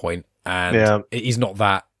 years at that point, and he's not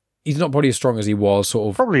probably as strong as he was, sort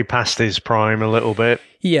of. Probably past his prime a little bit.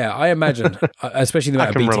 Yeah, I imagine, especially the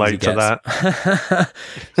amount of beatings he gets. I can relate to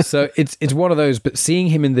that. So it's one of those, but seeing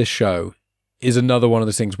him in this show is another one of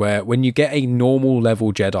those things where when you get a normal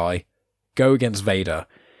level Jedi go against Vader,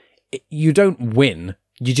 you don't win,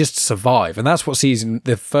 you just survive. And that's what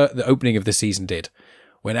the opening of this season did.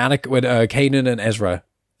 When Kanan and Ezra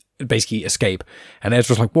basically escape. And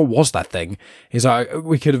Ezra's like, what was that thing? He's like,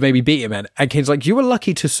 we could have maybe beat him. And Kane's like, you were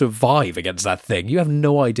lucky to survive against that thing. You have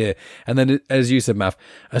no idea. And then, as you said, Mav,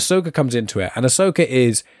 Ahsoka comes into it. And Ahsoka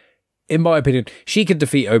is, in my opinion, she could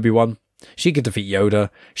defeat Obi-Wan. She could defeat Yoda.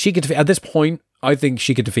 She could defeat, at this point, I think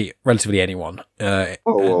she could defeat relatively anyone.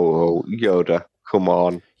 Whoa, Yoda. Come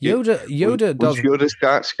on. Yoda does. Yoda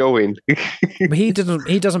starts going. He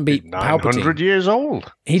doesn't beat 900 Palpatine. years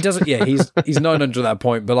old. He doesn't. Yeah, he's 900 at that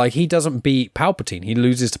point. But like, he doesn't beat Palpatine. He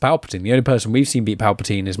loses to Palpatine. The only person we've seen beat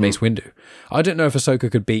Palpatine is Mace Windu. I don't know if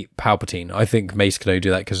Ahsoka could beat Palpatine. I think Mace could only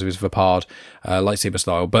do that because of his Vapard lightsaber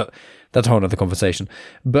style. But that's a whole other conversation.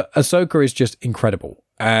 But Ahsoka is just incredible.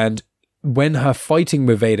 And when her fighting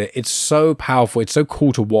with Vader, it's so powerful. It's so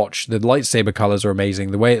cool to watch. The lightsaber colors are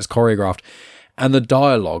amazing. The way it's choreographed. And the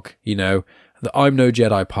dialogue, the I'm no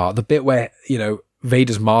Jedi part, the bit where,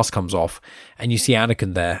 Vader's mask comes off and you see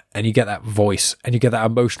Anakin there and you get that voice and you get that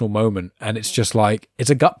emotional moment and it's just like, it's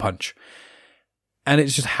a gut punch. And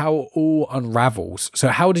it's just how it all unravels. So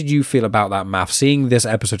how did you feel about that, Math, seeing this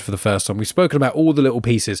episode for the first time? We've spoken about all the little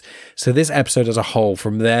pieces. So this episode as a whole,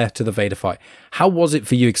 from there to the Vader fight, how was it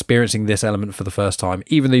for you experiencing this element for the first time,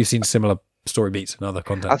 even though you've seen similar story beats and other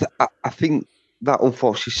content? I think that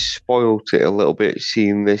unfortunately spoiled it a little bit,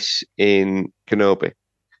 seeing this in Kenobi.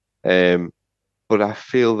 But I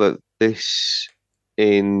feel that this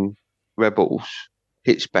in Rebels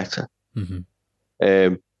hits better.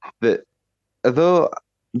 Mm-hmm. That although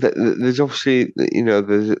there's obviously,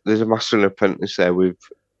 there's a master and apprentice there with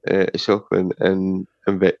Ahsoka and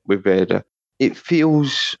with Vader. It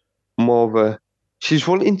feels more of a, she's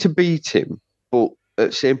wanting to beat him, but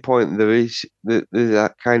at the same point, there's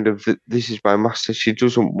that kind of, this is my master. She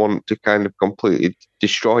doesn't want to kind of completely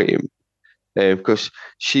destroy him because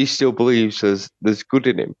she still believes there's good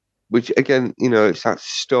in him. Which again, it's that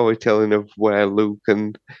storytelling of where Luke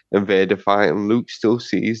and Vader fight, and Luke still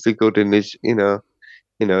sees the good in his, he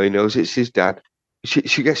knows it's his dad.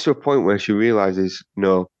 She gets to a point where she realizes,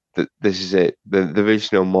 no, that this is it. There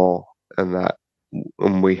is no more,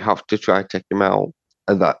 and we have to try to take him out,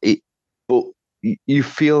 and that it. But you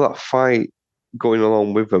feel that fight going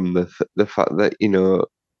along with them, the fact that,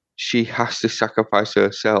 she has to sacrifice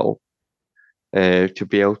herself to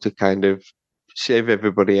be able to kind of save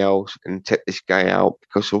everybody else and take this guy out,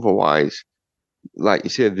 because otherwise, like you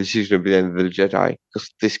said, this is going to be the end of the Jedi, because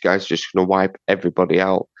this guy's just going to wipe everybody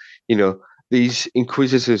out. These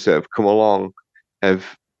Inquisitors that have come along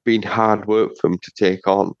have been hard work for them to take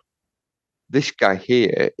on. This guy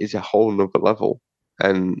here is a whole nother level,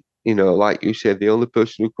 and like you said, the only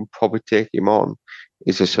person who can probably take him on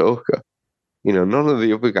is Ahsoka. None of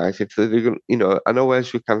the other guys, if they're going, I know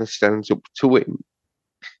Ezra kind of stands up to him,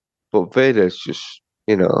 but Vader's just,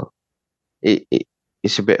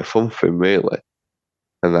 it's a bit of fun for him, really.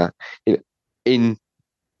 And that, in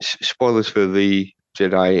spoilers for the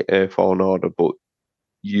Jedi Fallen Order, but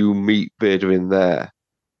you meet Vader in there,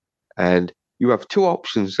 and you have two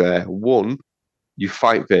options there. One, you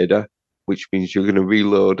fight Vader, which means you're going to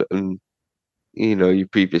reload and, your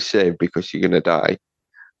previous save because you're going to die.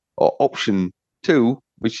 Or option two,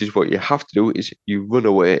 which is what you have to do, is you run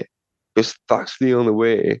away, because that's the only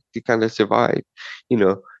way to kind of survive.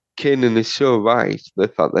 Kanan is so right, the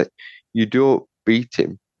fact that you don't beat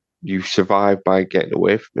him, you survive by getting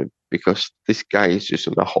away from him, because this guy is just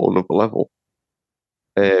on a whole other level.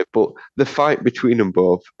 But the fight between them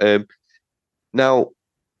both, now,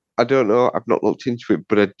 I don't know, I've not looked into it,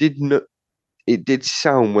 but I did know, it did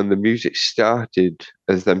sound when the music started,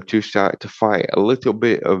 as them two started to fight, a little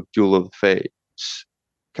bit of Duel of the Fates,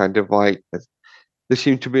 kind of like, there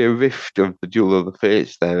seemed to be a rift of the Duel of the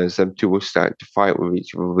Fates there, as them two were starting to fight with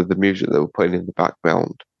each other with the music that were playing in the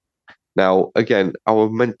background. Now, again, I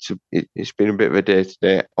was meant to, it's been a bit of a day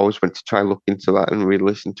today, I was meant to try and look into that and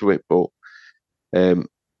re-listen to it, but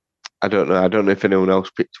I don't know if anyone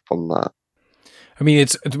else picked up on that. I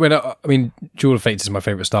mean, Duel of Fates is my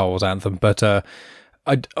favourite Star Wars anthem, but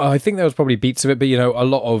I think there was probably beats of it, but a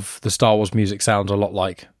lot of the Star Wars music sounds a lot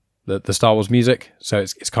like the Star Wars music, so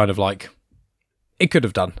it's kind of like, it could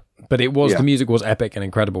have done, but it was, the music was epic and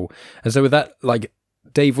incredible. And so with that, like,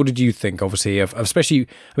 Dave, what did you think, obviously, of especially,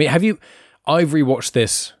 I've rewatched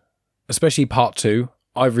this, especially part 2,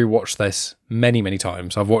 I've rewatched this many, many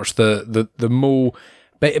times. I've watched the Maul,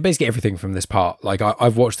 basically everything from this part. Like,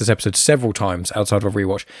 I've watched this episode several times outside of a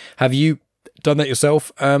rewatch. Have you done that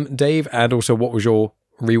yourself, Dave? And also, what was your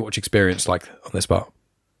rewatch experience like on this part?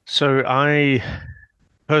 So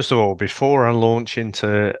first of all, before I launch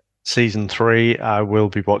into season 3, I will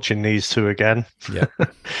be watching these two again. Yeah.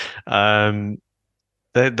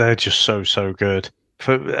 They're just so good.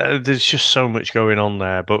 there's just so much going on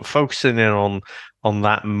there, but focusing in on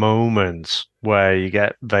that moment where you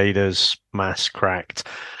get Vader's mask cracked,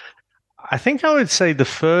 I think I would say the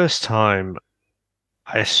first time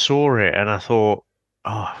I saw it and I thought,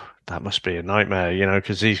 oh, that must be a nightmare,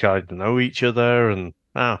 because these guys know each other and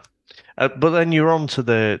but then you're on to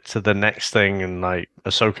the next thing, and like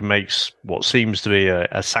Ahsoka makes what seems to be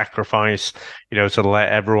a sacrifice, to let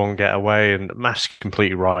everyone get away, and Matt's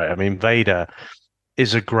completely right. I mean, Vader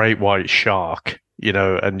is a great white shark,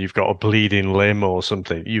 and you've got a bleeding limb or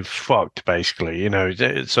something, you've fucked basically,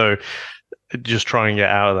 so just try and get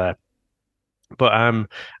out of there. But I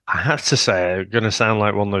have to say, I'm going to sound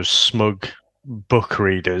like one of those smug book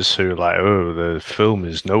readers who are like, oh, the film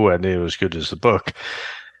is nowhere near as good as the book.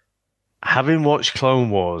 Having watched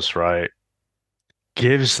Clone Wars, right,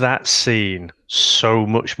 gives that scene so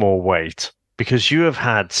much more weight, because you have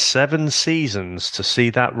had 7 seasons to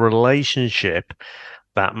see that relationship,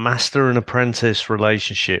 that master and apprentice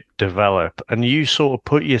relationship develop, and you sort of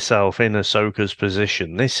put yourself in Ahsoka's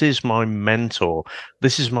position. This is my mentor.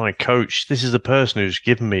 This is my coach. This is the person who's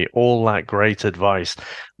given me all that great advice.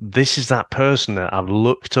 This is that person that I've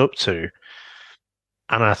looked up to.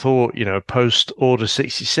 And I thought, post Order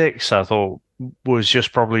 66, I thought was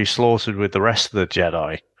just probably slaughtered with the rest of the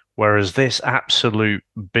Jedi. Whereas this absolute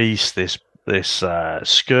beast, this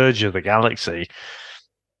scourge of the galaxy,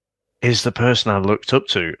 is the person I looked up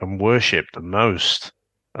to and worshipped the most.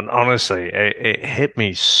 And honestly, it hit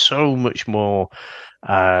me so much more,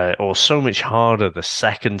 or so much harder the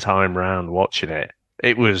second time round watching it.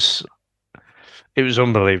 It was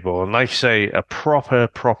unbelievable. And like I say, a proper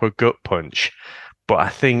gut punch. But I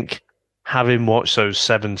think having watched those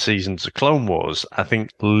 7 seasons of Clone Wars, I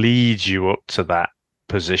think leads you up to that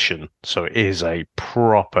position. So it is a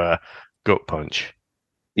proper gut punch.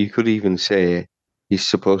 You could even say he's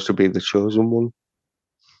supposed to be the chosen one.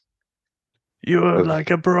 You're like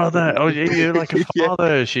a brother. Oh, you're like a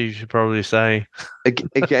father, yeah. She should probably say.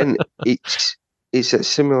 Again, it's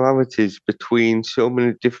similarities between so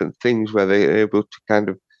many different things where they're able to kind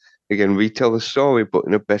of, again, retell the story, but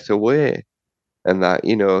in a better way. And that,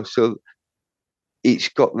 so it's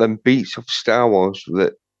got them beats of Star Wars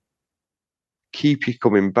that keep you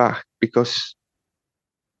coming back, because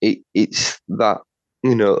it's that,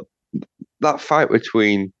 that fight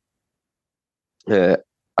between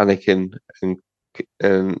Anakin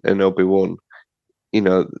and Obi-Wan,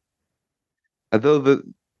 although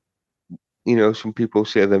some people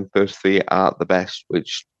say them first 3 aren't the best,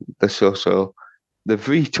 which they're so. They've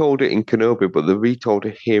retold it in Kenobi, but they've retold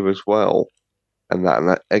it here as well. And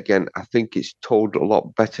that, again, I think it's told a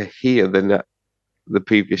lot better here than the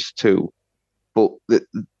previous 2. But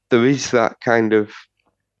there is that kind of,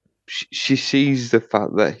 she sees the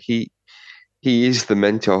fact that he is the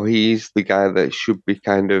mentor. He is the guy that should be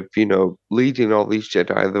kind of, leading all these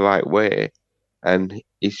Jedi the right way. And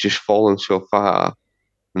he's just fallen so far.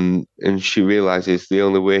 And she realizes the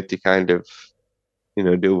only way to kind of,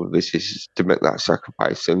 deal with this is to make that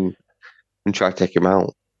sacrifice and try to take him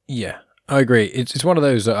out. Yeah. I agree. It's one of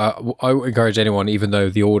those that I would encourage anyone, even though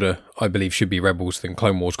the order, I believe, should be Rebels than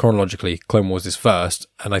Clone Wars. Chronologically, Clone Wars is first,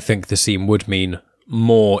 and I think the scene would mean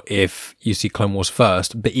more if you see Clone Wars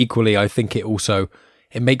first, but equally, I think it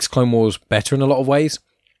makes Clone Wars better in a lot of ways.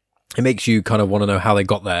 It makes you kind of want to know how they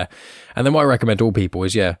got there. And then what I recommend to all people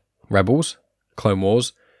is, Rebels, Clone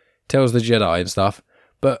Wars, Tales of the Jedi and stuff,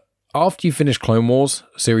 but after you finish Clone Wars,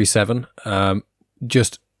 Series 7,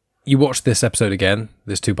 you watch this episode again,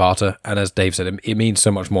 this 2-parter, and as Dave said, it means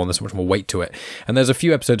so much more, and there's so much more weight to it. And there's a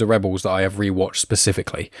few episodes of Rebels that I have rewatched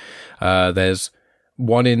specifically. There's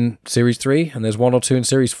one in Series 3, and there's 1 or 2 in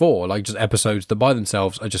Series 4, like just episodes that by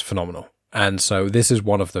themselves are just phenomenal. And so this is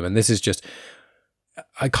one of them, and this is just,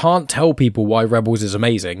 I can't tell people why Rebels is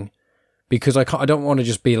amazing, because I don't want to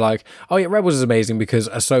just be like, oh yeah, Rebels is amazing because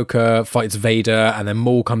Ahsoka fights Vader, and then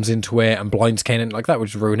Maul comes into it and blinds Kanan, like that would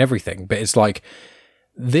just ruin everything. But it's like,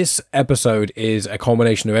 this episode is a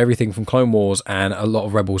culmination of everything from Clone Wars and a lot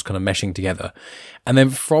of Rebels kind of meshing together. And then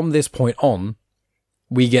from this point on,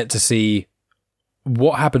 we get to see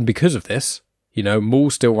what happened because of this.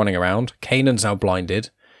 Maul's still running around. Kanan's now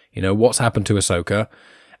blinded. What's happened to Ahsoka.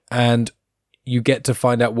 And you get to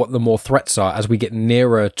find out what the more threats are as we get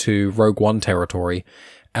nearer to Rogue One territory,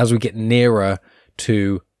 as we get nearer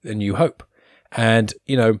to A New Hope. And,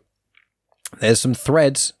 there's some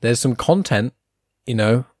threads, there's some content,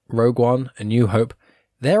 Rogue One and New Hope,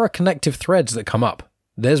 there are connective threads that come up.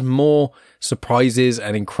 There's more surprises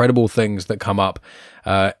and incredible things that come up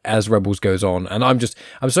as Rebels goes on. And I'm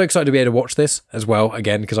so excited to be able to watch this as well,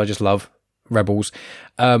 again, because I just love Rebels,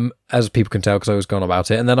 as people can tell because I was gone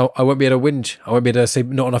about it, and then I won't be able to whinge. I won't be able to say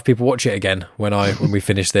not enough people watch it again when we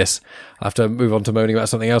finish this. I have to move on to moaning about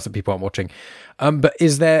something else that people aren't watching. But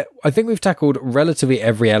I think we've tackled relatively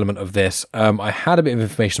every element of this. I had a bit of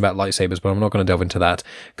information about lightsabers, but I'm not going to delve into that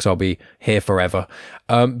because I'll be here forever.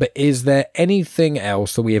 But is there anything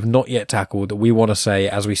else that we have not yet tackled that we want to say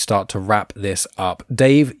as we start to wrap this up?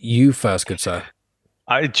 Dave, you first, good sir.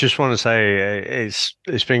 I just want to say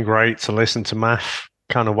it's been great to listen to Math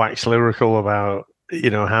kind of wax lyrical about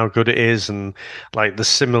how good it is, and like the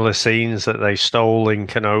similar scenes that they stole in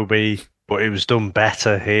Kenobi, but it was done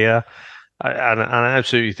better here. And I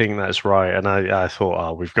absolutely think that's right. And I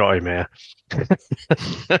thought, we've got him here.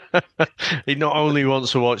 He not only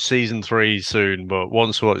wants to watch season 3 soon, but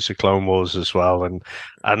wants to watch the Clone Wars as well. And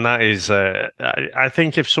that is, I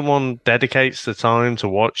think if someone dedicates the time to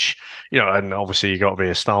watch, and obviously you got to be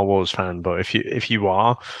a Star Wars fan, but if you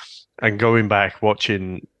are, and going back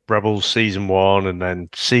watching Rebels season 1 and then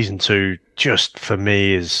season 2, just for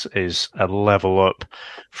me is a level up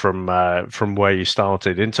from where you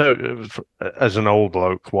started as an old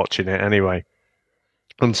bloke watching it anyway.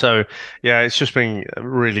 And so it's just been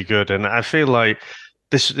really good, and I feel like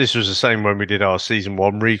this was the same when we did our season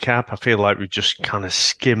 1 recap. I feel like we just kind of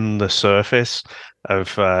skimmed the surface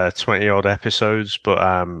of 20 odd episodes,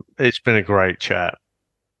 but it's been a great chat.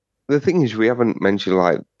 The thing is, we haven't mentioned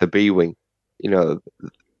like the B-wing.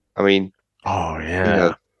 I mean, oh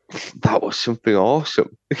yeah, that was something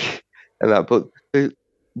awesome, and that. But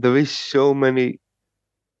there is so many,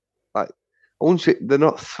 like, I won't say they're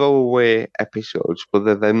not throwaway episodes, but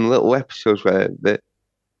they're them little episodes where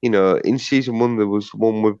in season 1 there was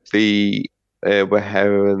one with the where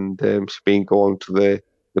Hera and Sabine go onto the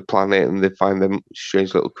planet and they find them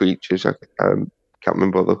strange little creatures. I can't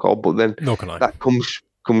remember what they're called, but then that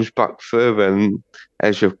comes back further, and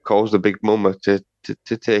Ezra calls the Big Mama to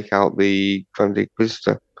take out the Grand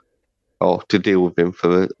Inquisitor, or to deal with him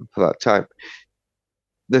for that time.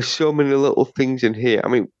 There's so many little things in here. I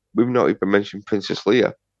mean, we've not even mentioned Princess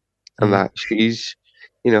Leia, and that she's,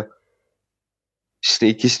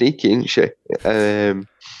 sneaky, isn't she? And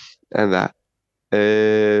that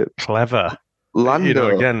clever.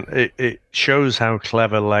 Lando. Again, it shows how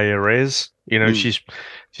clever Leia is.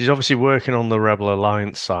 She's obviously working on the Rebel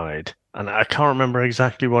Alliance side, and I can't remember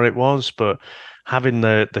exactly what it was, but having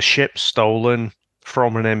the ship stolen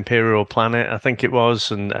from an Imperial planet, I think it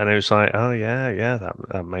was, and it was like, oh yeah,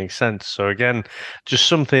 that makes sense. So again, just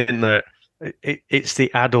something that it's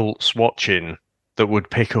the adults watching that would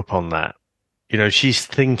pick up on that. She's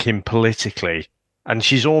thinking politically, and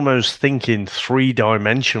she's almost thinking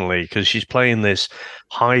 3-dimensionally because she's playing this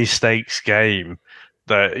high stakes game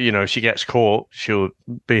that, she gets caught, she'll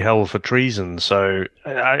be held for treason. So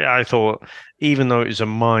I thought, even though it was a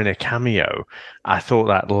minor cameo, I thought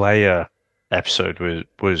that Leia episode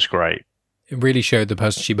was great. It really showed the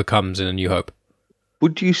person she becomes in A New Hope.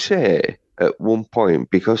 Would you say at one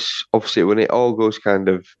point, because obviously when it all goes kind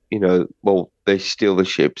of, they steal the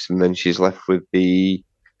ships and then she's left with the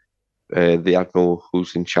admiral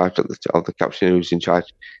who's in charge or the captain who's in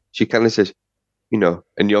charge, she kind of says,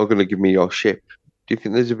 and you're going to give me your ship. Do you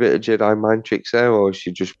think there's a bit of Jedi mind tricks there, or is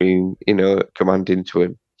she just being, commanding to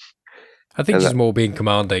him? I think she's more being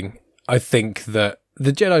commanding. I think that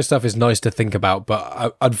the Jedi stuff is nice to think about,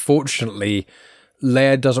 but unfortunately,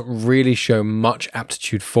 Leia doesn't really show much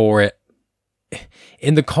aptitude for it.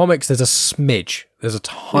 In the comics, there's a smidge. There's a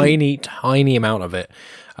tiny, tiny amount of it.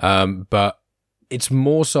 But it's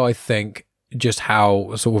more so, I think, just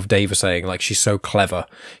how sort of Dave was saying, like, she's so clever.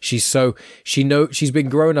 She's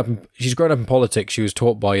grown up in politics. She was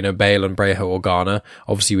taught by, Bail and Breha Organa.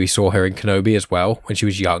 Obviously, we saw her in Kenobi as well when she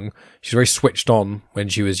was young. She's very switched on when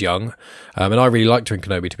she was young. And I really liked her in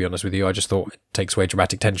Kenobi, to be honest with you. I just thought it takes away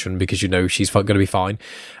dramatic tension because, she's going to be fine.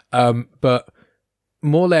 But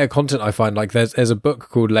more Leia content, I find, like, there's a book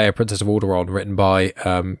called Leia, Princess of Alderaan, written by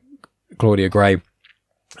Claudia Gray,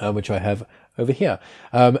 which I have over here,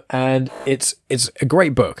 and it's a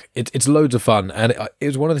great book. It's loads of fun, and it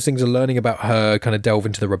was one of those things of learning about her, kind of delve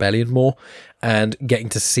into the rebellion more and getting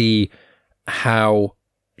to see how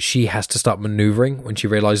she has to start maneuvering when she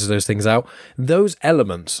realizes those things out. Those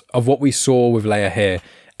elements of what we saw with Leia here,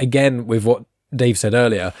 again with what Dave said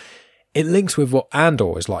earlier, it links with what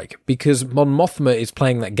Andor is like, because Mon Mothma is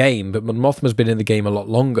playing that game, but Mon Mothma's been in the game a lot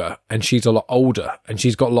longer, and she's a lot older, and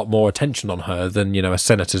she's got a lot more attention on her than, a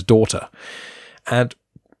senator's daughter. And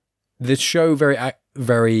this show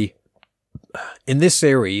very, in this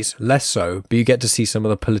series, less so, but you get to see some of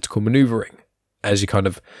the political maneuvering as you kind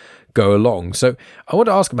of go along. So I want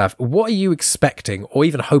to ask about, what are you expecting or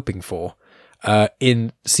even hoping for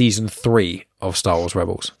in season 3 of Star Wars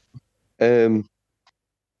Rebels?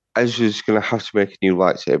 Ezra's going to have to make a new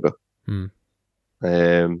lightsaber.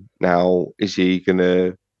 Now, is he going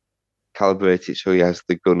to calibrate it so he has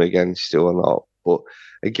the gun again still or not? But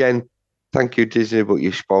again, thank you, Disney, but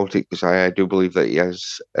you spoiled it, because I do believe that he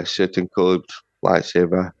has a certain coloured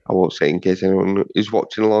lightsaber. I won't say in case anyone is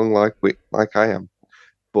watching along like I am.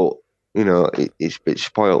 But, it's a bit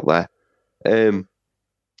spoiled there.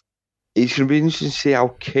 It's going to be interesting to see how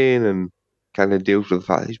Kanan kind of deals with the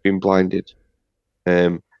fact he's been blinded.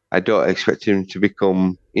 I don't expect him to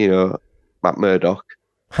become, Matt Murdock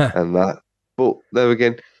and that. But there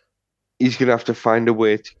again, he's going to have to find a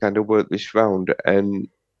way to kind of work this round, and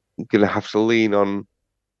going to have to lean on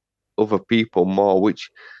other people more,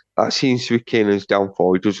 which that seems to be Kanan's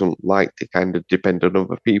downfall. He doesn't like to kind of depend on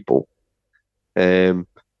other people.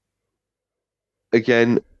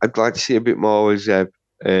 Again, I'd like to see a bit more of Zeb.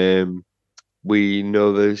 We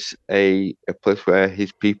know there's a place where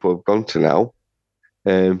his people have gone to now.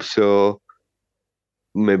 So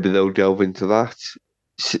maybe they'll delve into that.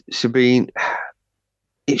 Sabine,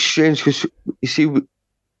 it's strange because, you see,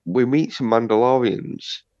 we meet some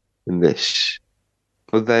Mandalorians in this.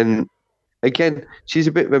 But then, again, she's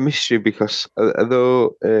a bit of a mystery because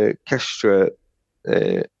although Kestra,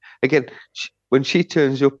 again, when she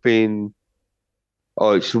turns up in,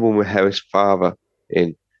 it's the one with Harris' father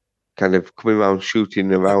in, kind of coming around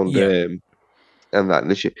shooting around and that.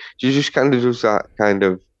 And she just kind of does that kind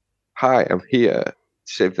of, hi, I'm here to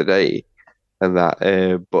save the day and that.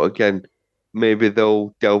 But again, maybe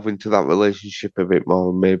they'll delve into that relationship a bit more,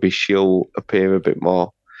 and maybe she'll appear a bit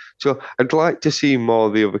more. So I'd like to see more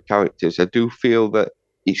of the other characters. I do feel that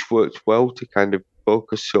it's worked well to kind of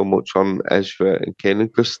focus so much on Ezra and Kanan,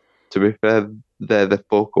 because to be fair, they're the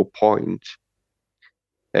focal point.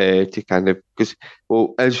 To kind of, because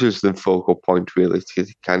Ezra's the focal point really to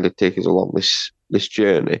kind of take us along this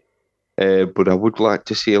journey. But I would like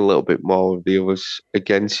to see a little bit more of the others.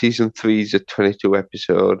 Again, season 3 is a 22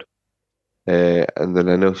 episode, and then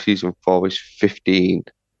I know season 4 is 15.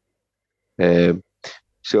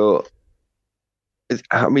 So,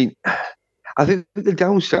 I mean, I think the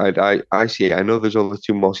downside I see, I know there's only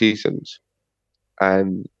 2 more seasons,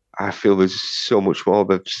 and I feel there's so much more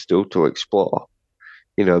that's still to explore.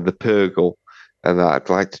 The Purgle, and that I'd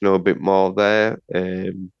like to know a bit more there.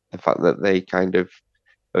 The fact that they kind of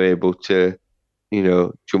are able to,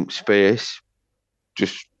 jump space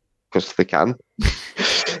just because they can.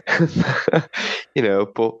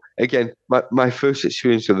 But again, my first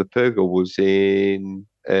experience of the Purgle was in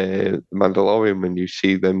The Mandalorian, when you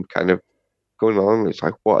see them kind of going along. It's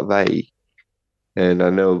like, what are they? And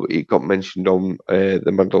I know it got mentioned on the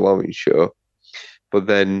Mandalorian show. But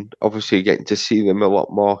then, obviously, getting to see them a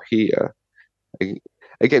lot more here.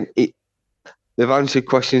 Again, they've answered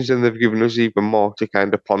questions, and they've given us even more to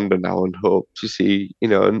kind of ponder now and hope to see,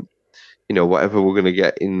 whatever we're going to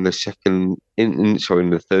get in the in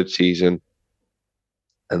the third season.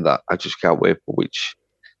 And that I just can't wait for, which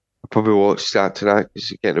I probably won't start tonight because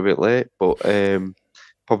it's getting a bit late. But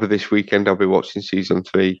probably this weekend I'll be watching season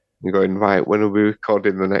 3 and going, right, when are we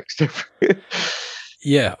recording the next episode?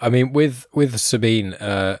 Yeah, I mean, with Sabine,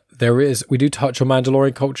 we do touch on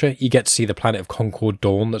Mandalorian culture. You get to see the planet of Concord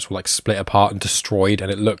Dawn that's like split apart and destroyed, and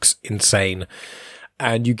it looks insane.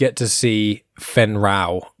 And you get to see Fen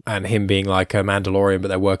Rao and him being like a Mandalorian, but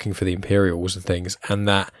they're working for the Imperials and things. And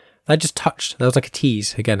that just touched. That was like a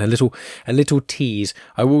tease again, a little tease.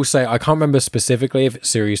 I will say I can't remember specifically if it's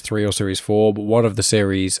series 3 or series 4, but one of the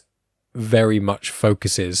series very much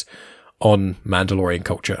focuses on Mandalorian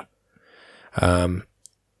culture.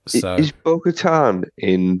 So, is Bo-Katan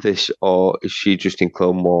in this, or is she just in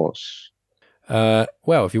Clone Wars?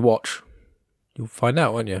 Well, if you watch, you'll find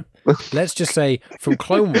out, won't you? Let's just say from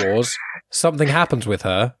Clone Wars, something happens with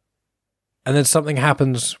her, and then something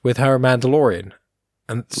happens with her and Mandalorian.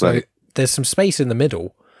 And so there's some space in the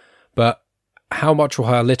middle, but how much or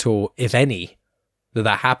how little, if any,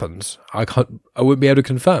 that happens, I wouldn't be able to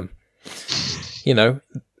confirm.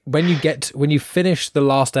 When you finish the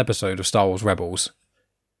last episode of Star Wars Rebels,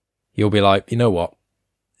 you'll be like, you know what?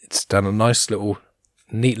 It's done a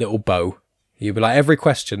neat little bow. You'll be like, every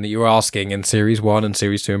question that you were asking in Series 1 and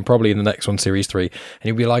Series 2, and probably in the next one, Series 3, and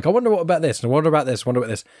you'll be like, I wonder what about this, and I wonder about this, wonder about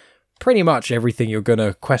this. Pretty much everything you're going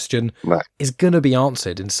to question is going to be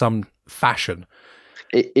answered in some fashion.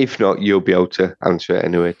 If not, you'll be able to answer it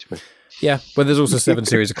anyway to me. Yeah, but there's also 7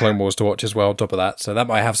 series of Clone Wars to watch as well on top of that, so that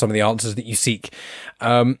might have some of the answers that you seek.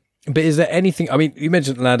 But is there anything, I mean, you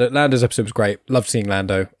mentioned Lando. Lando's episode was great. Loved seeing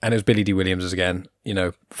Lando. And it was Billy D. Williams again.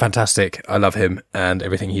 Fantastic. I love him and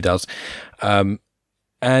everything he does.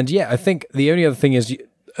 And yeah, I think the only other thing is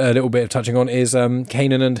a little bit of touching on is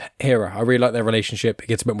Kanan and Hera. I really like their relationship. It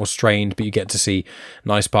gets a bit more strained, but you get to see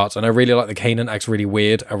nice parts. And I really like that Kanan acts really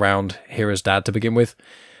weird around Hera's dad to begin with,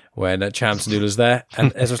 when Cham Synula's there.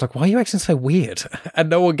 And Ezra's like, why are you acting so weird? And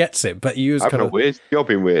no one gets it, but you I'm not weird. You're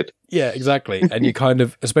being weird. Yeah, exactly. And you kind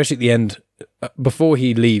of, especially at the end, before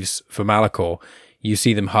he leaves for Malachor, you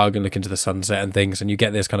see them hug and look into the sunset and things, and you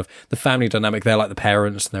get this kind of the family dynamic. They're like the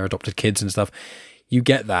parents and their adopted kids and stuff. You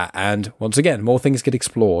get that, and once again, more things get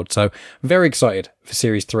explored. So I'm very excited for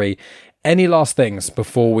Series 3. Any last things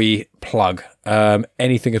before we plug?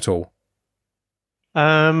 Anything at all?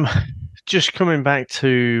 Just coming back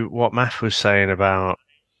to what Matt was saying about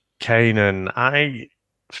Kanan, I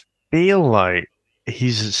feel like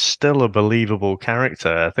he's still a believable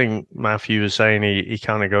character. I think Matthew was saying he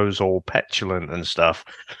kind of goes all petulant and stuff,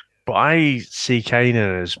 but I see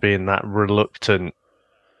Kanan as being that reluctant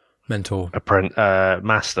mentor,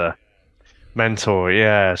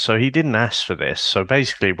 yeah. So he didn't ask for this. So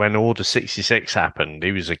basically, when Order 66 happened,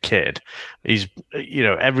 he was a kid. He's,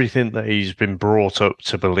 everything that he's been brought up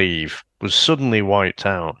to believe was suddenly wiped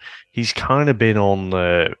out. He's kind of been on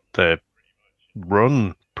the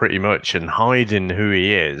run pretty much and hiding who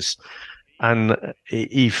he is. And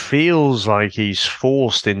he feels like he's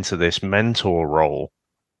forced into this mentor role.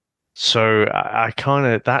 So I kind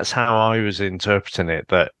of, that's how I was interpreting it,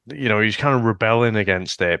 that, he's kind of rebelling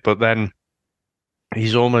against it, but then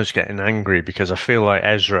he's almost getting angry because I feel like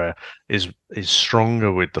Ezra is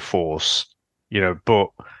stronger with the Force, but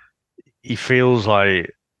he feels like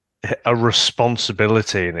a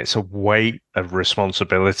responsibility, and it's a weight of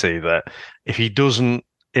responsibility that if he doesn't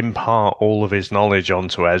impart all of his knowledge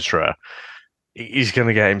onto Ezra, he's going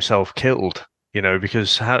to get himself killed.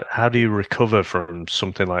 Because how do you recover from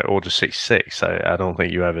something like Order 66? I don't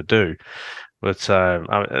think you ever do. But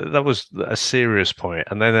that was a serious point.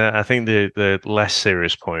 And then I think the less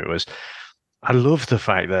serious point was, I love the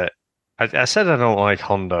fact that I said I don't like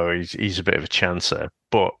Hondo. He's a bit of a chancer,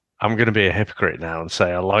 but I'm going to be a hypocrite now and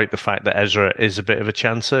say I like the fact that Ezra is a bit of a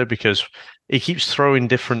chancer because he keeps throwing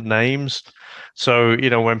different names. So,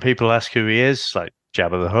 when people ask who he is, like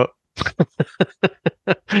Jabba the Hutt.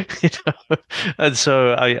 And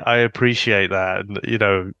so I appreciate that.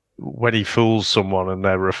 And, when he fools someone and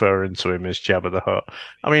they're referring to him as Jabba the Hutt.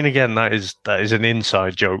 I mean, again, that is an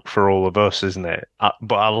inside joke for all of us, isn't it?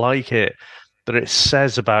 But I like it that it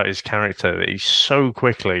says about his character that he so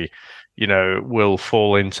quickly, will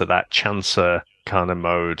fall into that chancer kind of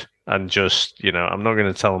mode. And just, I'm not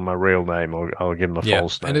going to tell him my real name, or I'll give him a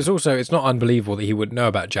false name. And it's not unbelievable that he wouldn't know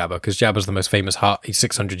about Jabba, because Jabba's the most famous Hutt. He's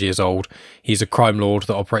 600 years old. He's a crime lord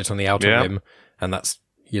that operates on the Outer Rim. And that's,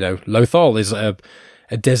 Lothal is a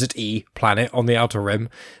desert-y planet on the Outer Rim.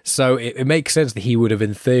 So it makes sense that he would have,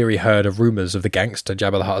 in theory, heard of rumours of the gangster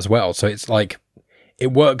Jabba the Hutt as well. So it's like,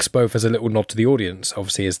 it works both as a little nod to the audience,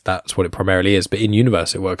 obviously, as that's what it primarily is, but in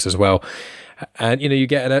universe it works as well. And you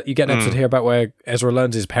get an episode here about where Ezra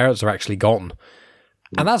learns his parents are actually gone,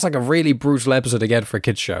 and that's like a really brutal episode again for a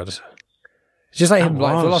kids show. It's just like him,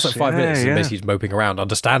 for the last 5 minutes, and basically he's moping around,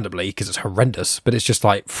 understandably, because it's horrendous. But it's just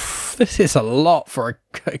like, this is a lot for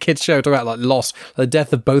a kids show to talk about, like loss, the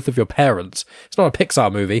death of both of your parents. It's not a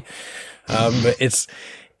Pixar movie, but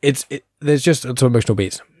there's just some emotional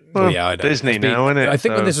beats. Well, yeah, I know. Disney now, isn't it? I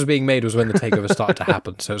think when this was being made was when the takeover started to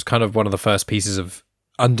happen. So it was kind of one of the first pieces of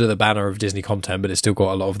under the banner of Disney content, but it's still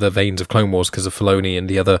got a lot of the veins of Clone Wars because of Filoni and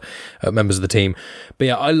the other members of the team. But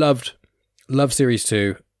yeah, I love Series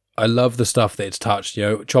 2. I love the stuff that it's touched.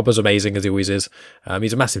 Chopper's amazing as he always is.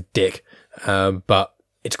 He's a massive dick, but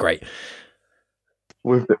it's great.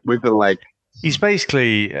 With the leg. He's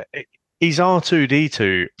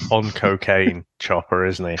R2-D2 on cocaine, Chopper,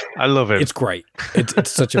 isn't he? I love him. It's great.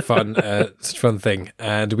 It's such a fun thing.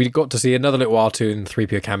 And we got to see another little R2 and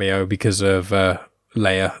 3PO cameo because of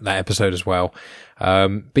Leia, that episode as well.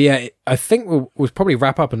 But yeah, I think we'll probably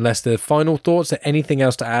wrap up unless the final thoughts. Anything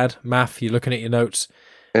else to add? Math, you're looking at your notes.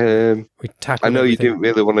 I know everything. You didn't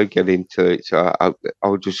really want to get into it, so I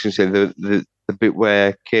was just going to say the bit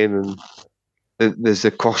where Kanan, there's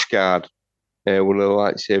a Kosh guard. One of the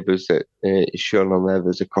lightsabers that is shown on there,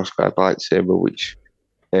 there's a Kosh guard lightsaber, which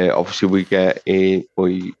obviously we get if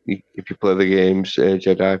you play the games,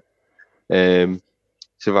 Jedi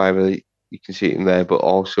Survivor, you can see it in there, but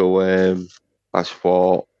also that's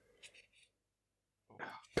for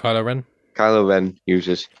Kylo Ren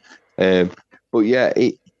uses. But yeah,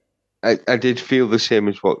 I did feel the same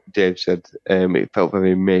as what Dave said. It felt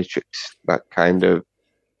very Matrix, that kind of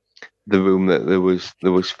the room that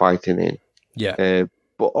there was fighting in. Yeah.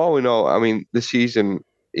 But all in all, I mean, the season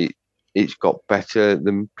it's got better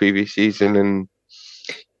than previous season, and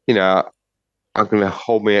you know, I'm going to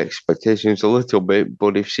hold my expectations a little bit.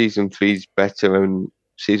 But if season 3 is better and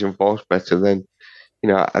season 4 is better, then,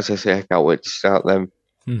 as I say, I can't wait to start them.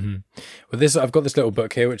 Mm-hmm. Well, I've got this little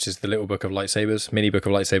book here, which is the Little Book of Lightsabers, mini book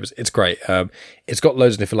of lightsabers. It's great. It's got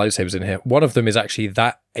loads of different lightsabers in here. One of them is actually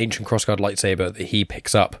that ancient crossguard lightsaber that he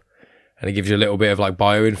picks up, and it gives you a little bit of like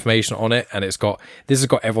bio information on it. And this has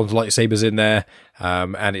got everyone's lightsabers in there,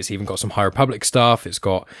 and it's even got some High Republic stuff. It's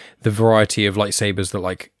got the variety of lightsabers that,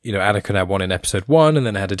 like, Anakin had one in episode 1, and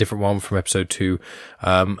then it had a different one from episode 2,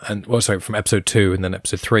 from episode 2 and then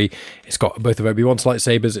episode 3. It's got both of Obi-Wan's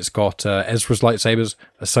lightsabers. It's got Ezra's lightsabers,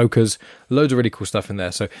 Ahsoka's, loads of really cool stuff in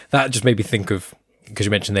there. So that just made me think of, because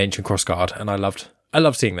you mentioned the ancient crossguard, and I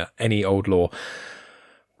love seeing that, any old lore.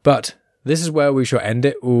 But this is where we shall end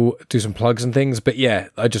it. We'll do some plugs and things. But yeah,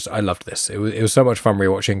 I loved this. It was so much fun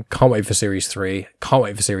rewatching. Can't wait for Series 3. Can't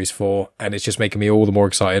wait for Series 4. And it's just making me all the more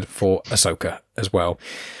excited for Ahsoka as well.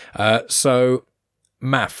 So,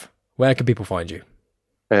 Math, where can people find you?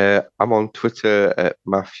 I'm on Twitter at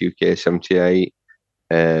MathUK78.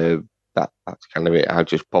 That's kind of it. I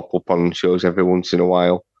just pop up on shows every once in a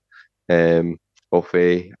while.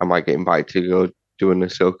 Hopefully, I might get invited to go do an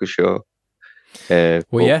Ahsoka show.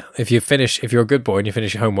 If you're a good boy and you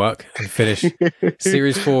finish your homework and finish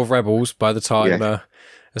Series 4 of Rebels by the time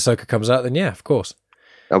Ahsoka comes out, then yeah, of course.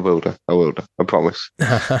 I will do. I promise.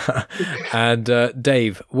 And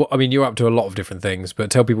Dave, you're up to a lot of different things, but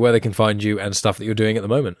tell people where they can find you and stuff that you're doing at the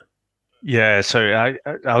moment. Yeah, so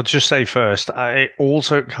I'll just say first, I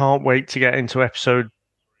also can't wait to get into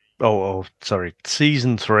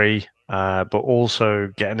season 3. But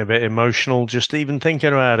also getting a bit emotional just even thinking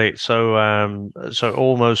about it. So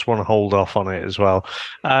almost want to hold off on it as well.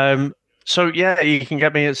 So yeah, you can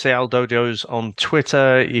get me at Seattle Dojos on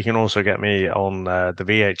Twitter. You can also get me on the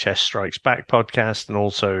VHS Strikes Back podcast, and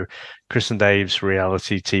also Chris and Dave's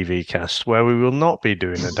reality TV cast, where we will not be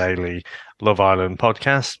doing a daily Love Island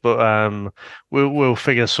podcast, but we'll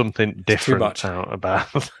figure something different out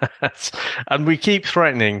about that. And we keep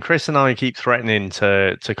threatening, Chris and I keep threatening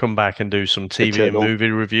to come back and do some TV and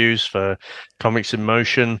movie reviews for Comics in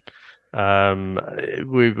Motion.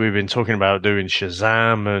 We've been talking about doing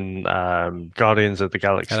Shazam and Guardians of the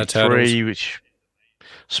Galaxy 3, which,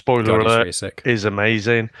 spoiler alert, is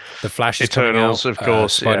amazing. The Flash is Eternals, coming out, of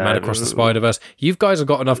course. Spider-Man Across the Spider-Verse. You guys have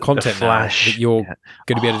got enough content now that you're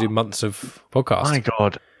going to be able to do months of podcasts. My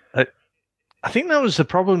God. I think that was the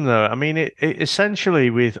problem, though. I mean, it essentially,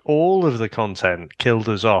 with all of the content, killed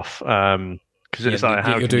us off. Because it's like,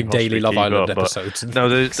 how you're doing daily Love Island episodes. No,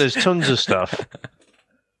 there's tons of stuff.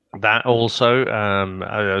 That also,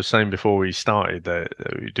 I was saying before we started that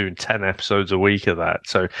we're doing 10 episodes a week of that.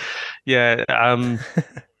 So, yeah,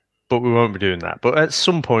 but we won't be doing that. But at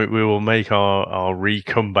some point, we will make our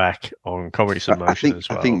comeback on Comics in Motion as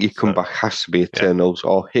well. I think your comeback has to be Eternals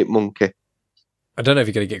or Hitmonkey. I don't know if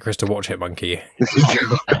you're going to get Chris to watch Hitmonkey.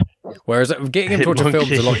 Whereas getting him to watch a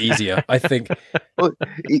film is a lot easier, I think.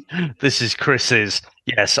 This is Chris's.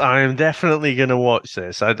 Yes, I am definitely going to watch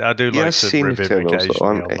this. I do like to rib him occasionally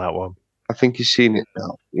on that one. I think he's seen it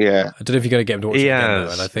now. Yeah. I don't know if you're going to get him to watch it again,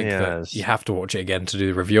 though, and I think that you have to watch it again to do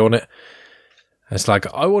the review on it. It's like,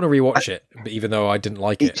 I want to rewatch it, but even though I didn't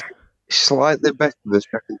like it. Slightly better the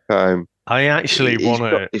second time. I actually want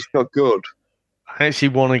to... It's not good. I actually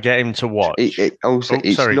want to get him to watch. It's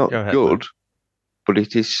not good, but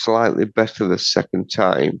it is slightly better the second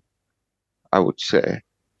time, I would say.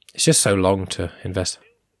 It's just so long to invest.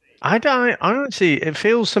 I don't see. It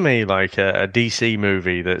feels to me like a DC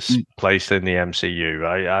movie that's placed in the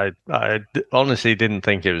MCU. I honestly didn't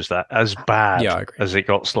think it was that as bad as it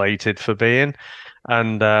got slated for being.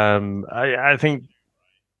 And I think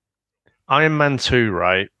Iron Man 2,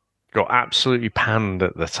 right, got absolutely panned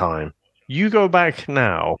at the time. You go back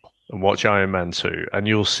now and watch Iron Man 2, and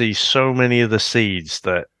you'll see so many of the seeds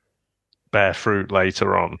that bear fruit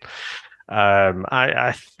later on.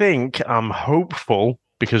 I think, I'm hopeful,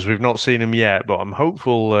 because we've not seen them yet, but I'm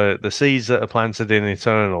hopeful the seeds that are planted in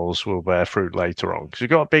Eternals will bear fruit later on. Because we've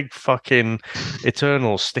got a big fucking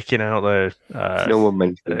Eternals sticking out there no one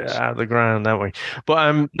mentions out of the ground, don't we?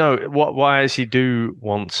 But no, what I actually do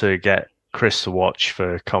want to get Chris to watch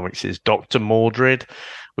for comics is Dr. Mordred,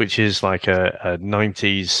 which is like a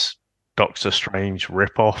 90s Doctor Strange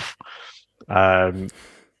ripoff,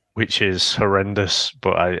 which is horrendous.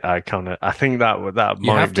 But I think that might be the comeback.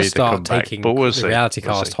 You have to start taking the reality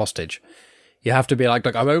cast hostage. You have to be like,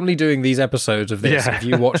 look, I'm only doing these episodes of this. Yeah. If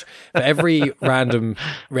you watch for every random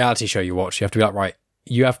reality show you watch, you have to be like, right,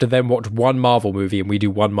 you have to then watch one Marvel movie and we do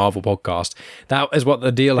one Marvel podcast. That is what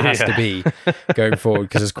the deal has to be going forward,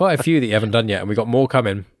 because there's quite a few that you haven't done yet, and we got more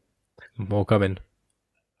coming.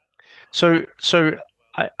 So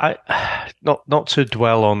I not to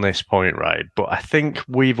dwell on this point, right? But I think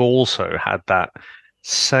we've also had that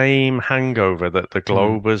same hangover that the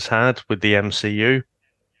Globe has had with the MCU,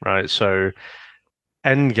 right? So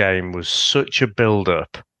Endgame was such a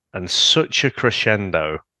build-up and such a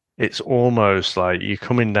crescendo. It's almost like you're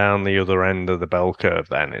coming down the other end of the bell curve.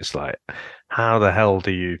 Then it's like, how the hell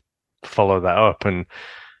do you follow that up?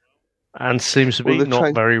 And seems to be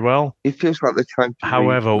not very well. It feels like they're trying to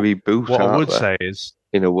However, reboot. What I would say is,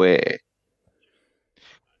 in a way,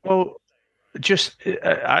 well, just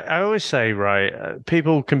I always say, right,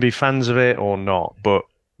 people can be fans of it or not, but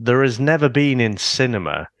there has never been in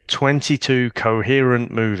cinema 22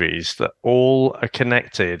 coherent movies that all are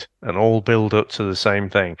connected and all build up to the same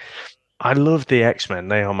thing. I love the X-Men.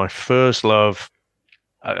 They are my first love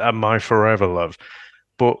and my forever love.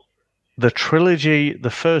 But the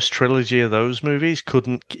first trilogy of those movies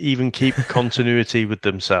couldn't even keep continuity with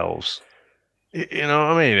themselves. You know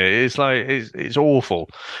what I mean? It's like, it's awful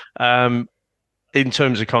in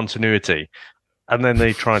terms of continuity. And then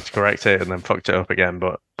they tried to correct it and then fucked it up again.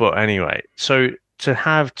 But anyway, so to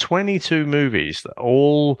have 22 movies that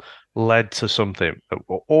all led to something, that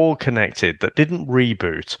were all connected, that didn't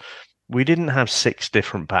reboot. We didn't have 6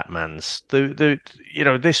 different Batmans.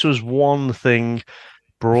 This was one thing,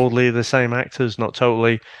 broadly the same actors, not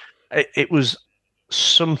totally. It was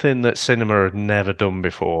something that cinema had never done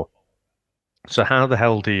before. So how the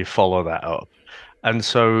hell do you follow that up? And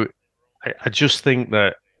so I just think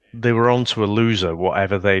that they were onto a loser,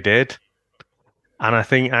 whatever they did. And I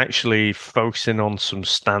think actually focusing on some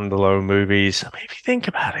standalone movies, I mean, if you think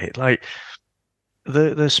about it, like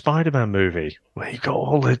the Spider-Man movie, where you got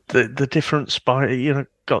all the different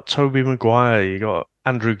got Tobey Maguire, you got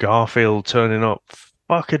Andrew Garfield turning up,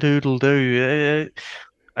 fuck-a-doodle-doo.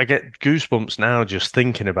 I get goosebumps now just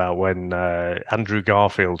thinking about when Andrew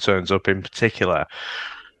Garfield turns up in particular.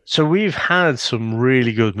 So we've had some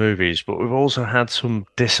really good movies, but we've also had some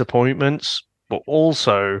disappointments, but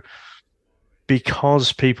also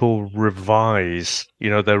because people revise,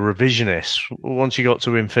 they're revisionists. Once you got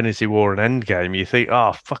to Infinity War and Endgame, you think,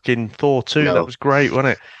 fucking Thor 2, that was great,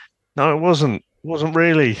 wasn't it? No, it wasn't. It wasn't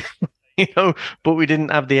really, but we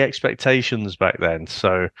didn't have the expectations back then.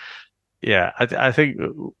 So, yeah, I think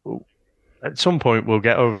at some point we'll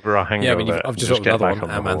get over our hangover. Yeah, I've just got another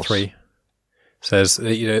one, Ant-Man 3. Says,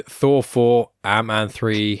 Thor 4, Ant-Man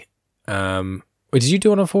 3. Wait, did you do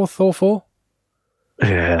one on Thor 4?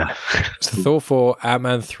 Yeah. So Thor 4,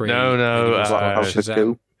 Ant-Man 3. No.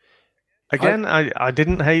 Again, I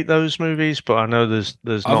didn't hate those movies, but I know there's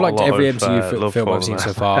not I've liked a lot every of MCU film I've seen them.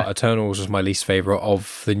 so far. Eternals was my least favourite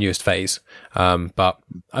of the newest phase, but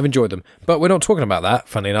I've enjoyed them. But we're not talking about that,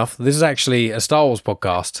 funny enough. This is actually a Star Wars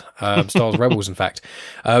podcast, Star Wars Rebels, in fact.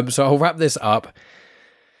 So I'll wrap this up.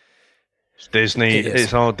 Disney,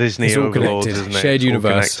 it's all Disney. It's all overlords, connected, isn't it? shared It's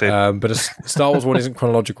universe. But a Star Wars one isn't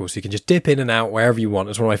chronological, so you can just dip in and out wherever you want.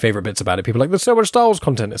 It's one of my favourite bits about it. People are like, there's so much Star Wars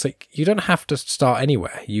content. It's like, you don't have to start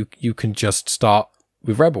anywhere. You can just start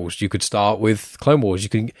with Rebels. You could start with Clone Wars. You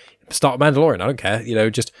can start with Mandalorian. I don't care.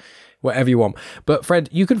 Just whatever you want. But friend,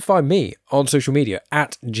 you can find me on social media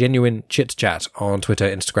at Genuine Chit Chat on Twitter,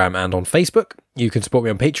 Instagram, and on Facebook. You can support me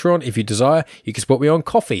on Patreon if you desire. You can support me on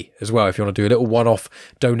Coffee as well if you want to do a little one-off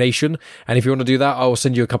donation. And if you want to do that, I will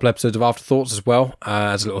send you a couple episodes of Afterthoughts as well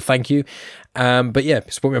as a little thank you. But yeah,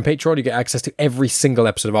 support me on Patreon. You get access to every single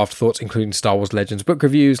episode of Afterthoughts, including Star Wars Legends book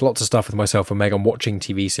reviews, lots of stuff with myself and Meg on watching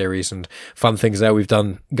TV series and fun things there. We've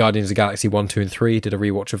done Guardians of the Galaxy 1, 2, and 3. Did a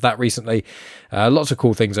rewatch of that recently. Lots of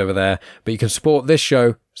cool things over there. But you can support this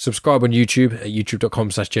show. Subscribe on YouTube at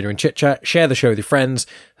youtube.com/genuinechitchat. Share the show with your friends.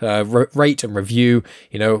 Rate and review.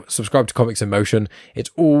 Subscribe to Comics in Motion. It's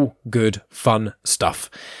all good, fun stuff.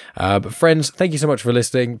 But friends, thank you so much for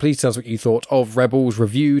listening. Please tell us what you thought of Rebels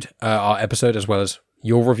reviewed, our episode, as well as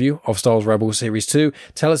your review of Star Wars Rebels Series 2.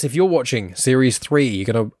 Tell us if you're watching Series 3. You're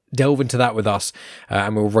going to delve into that with us,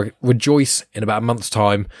 and we'll rejoice in about a month's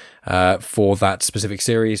time for that specific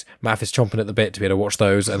series. Math is chomping at the bit to be able to watch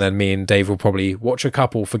those, and then me and Dave will probably watch a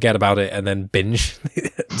couple, forget about it, and then binge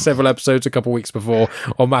several episodes a couple weeks before.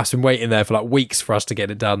 Or Math's been waiting there for like weeks for us to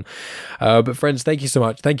get it done. But friends, thank you so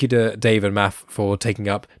much. Thank you to Dave and Math for taking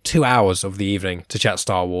up 2 hours of the evening to chat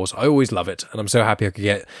Star Wars. I always love it, and I'm so happy I could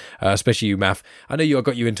get, especially you, Math. I know I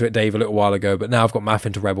got you into it, Dave, a little while ago, but now I've got Math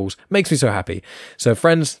into Rebels. Makes me so happy. So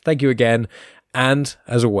friends, thank you again, and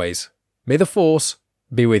as always, may the Force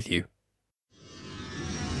be with you.